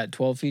 what do they got?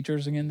 12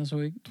 features again this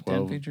week?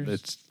 10 features?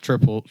 It's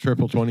triple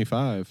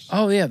 25s.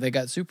 Oh, yeah, they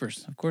got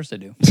supers. Of course they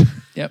do.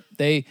 Yep.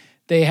 They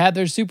had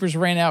their supers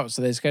ran out,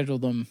 so they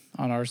scheduled them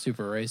on our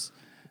super race.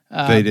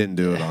 They didn't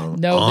do it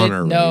on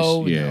our race.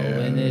 No, yeah,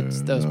 and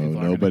it's those people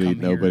aren't nobody,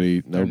 gonna come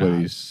here.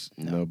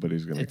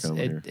 nobody's going to come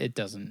here. It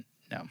doesn't.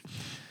 No.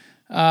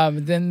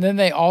 Then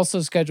they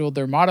also scheduled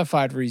their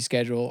modified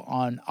reschedule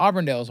on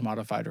Auburndale's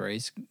modified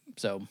race.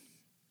 So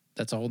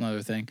that's a whole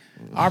nother thing.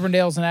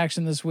 Auburndale's in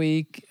action this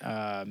week.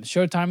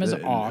 Showtime is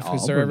off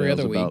because they're every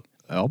other week.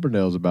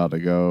 Auburndale's about to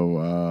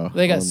go.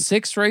 They got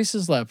 6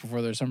 races left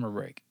before their summer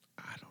break.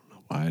 I don't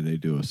know why they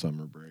do a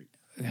summer break.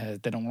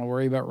 They don't want to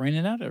worry about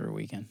raining out every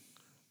weekend.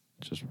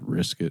 Just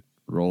risk it.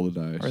 Roll the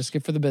dice. Risk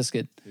it for the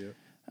biscuit. Yep.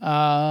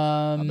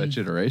 I bet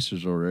you the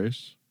racers will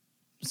race.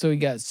 So you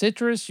got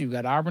Citrus, you've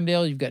got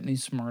Auburndale, you've got New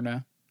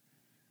Smyrna.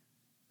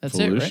 That's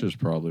Volusia's it, right?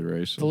 probably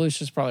racing.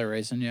 Volusia's probably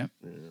racing, yeah.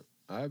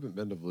 I haven't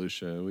been to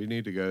Volusia. We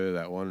need to go to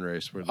that one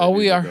race where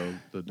we are.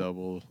 The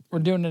double. We're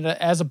doing it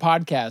as a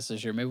podcast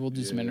this year. Maybe we'll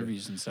do some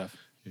interviews and stuff.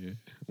 Yeah,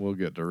 we'll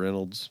get to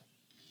Reynolds.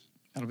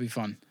 That'll be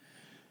fun.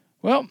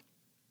 Well,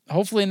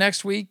 hopefully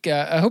next week.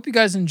 I hope you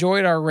guys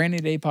enjoyed our rainy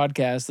day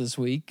podcast this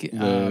week.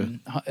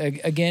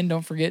 Again,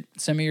 don't forget,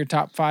 send me your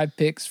top 5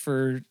 picks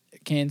for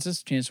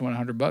Kansas. Chance to win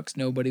 $100.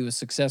 Nobody was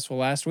successful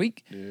last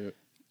week. Yeah. A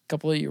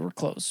couple of you were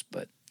close,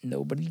 but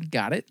nobody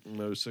got it.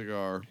 No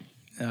cigar.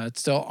 It's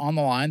still on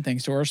the line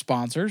thanks to our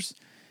sponsors.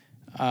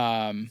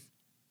 Hopefully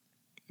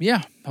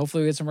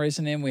we get some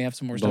racing in. We have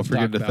some more stuff to talk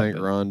about. Don't forget to thank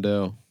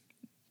Rondell.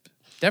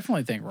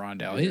 Definitely thank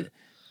Rondell. Yeah.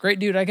 Great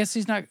dude. I guess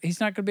he's not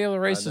going to be able to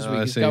race this week.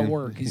 He's got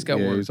work. He's got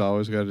work. He's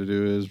always got to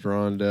do his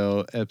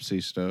Rondell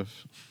Epsi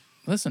stuff.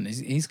 Listen,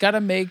 he's got to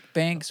make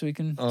bank so he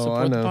can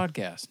support the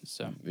podcast.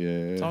 So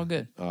it's all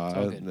good. It's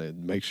all good.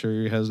 Make sure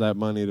he has that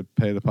money to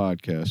pay the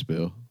podcast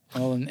bill.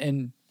 Well,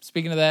 and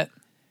speaking of that,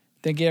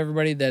 thank you to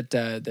everybody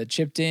that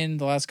chipped in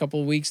the last couple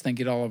of weeks. Thank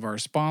you to all of our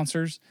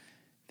sponsors.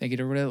 Thank you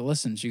to everybody that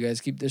listens. You guys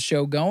keep this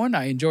show going.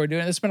 I enjoy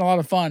doing it. It's been a lot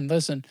of fun.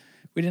 Listen,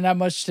 we didn't have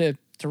much to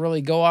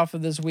really go off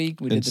of this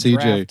week. We did the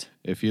CJ, draft.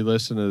 If you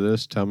listen to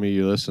this, tell me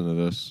you listen to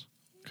this.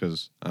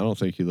 Because I don't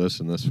think you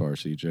listen this far,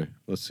 CJ.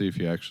 Let's see if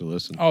you actually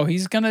listen. Oh,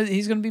 he's gonna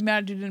be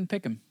mad you didn't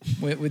pick him.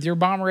 With your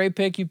Bomber A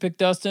pick, you picked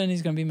Dustin.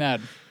 He's gonna be mad.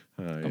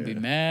 Gonna be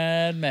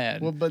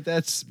mad. Well, but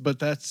that's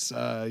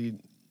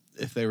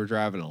if they were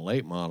driving a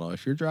late model.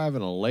 If you're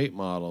driving a late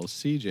model,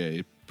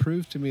 CJ,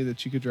 prove to me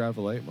that you could drive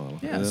a late model.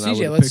 Yeah,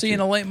 CJ, let's see you in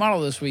a late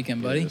model this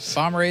weekend, buddy. Yes.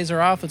 Bomber A's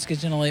are off. Let's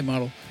get you in a late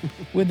model.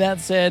 With that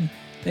said,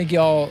 thank you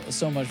all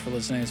so much for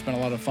listening. It's been a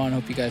lot of fun.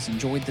 Hope you guys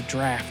enjoyed the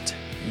draft.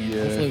 And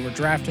hopefully we're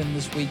drafting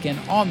this weekend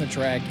on the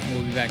track, and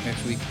we'll be back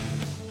next week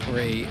for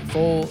a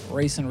full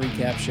race and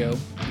recap show.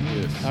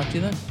 Yes. Talk to you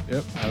then.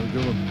 Yep. Have a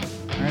good one.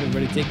 All right,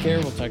 everybody, take care.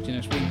 We'll talk to you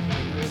next week.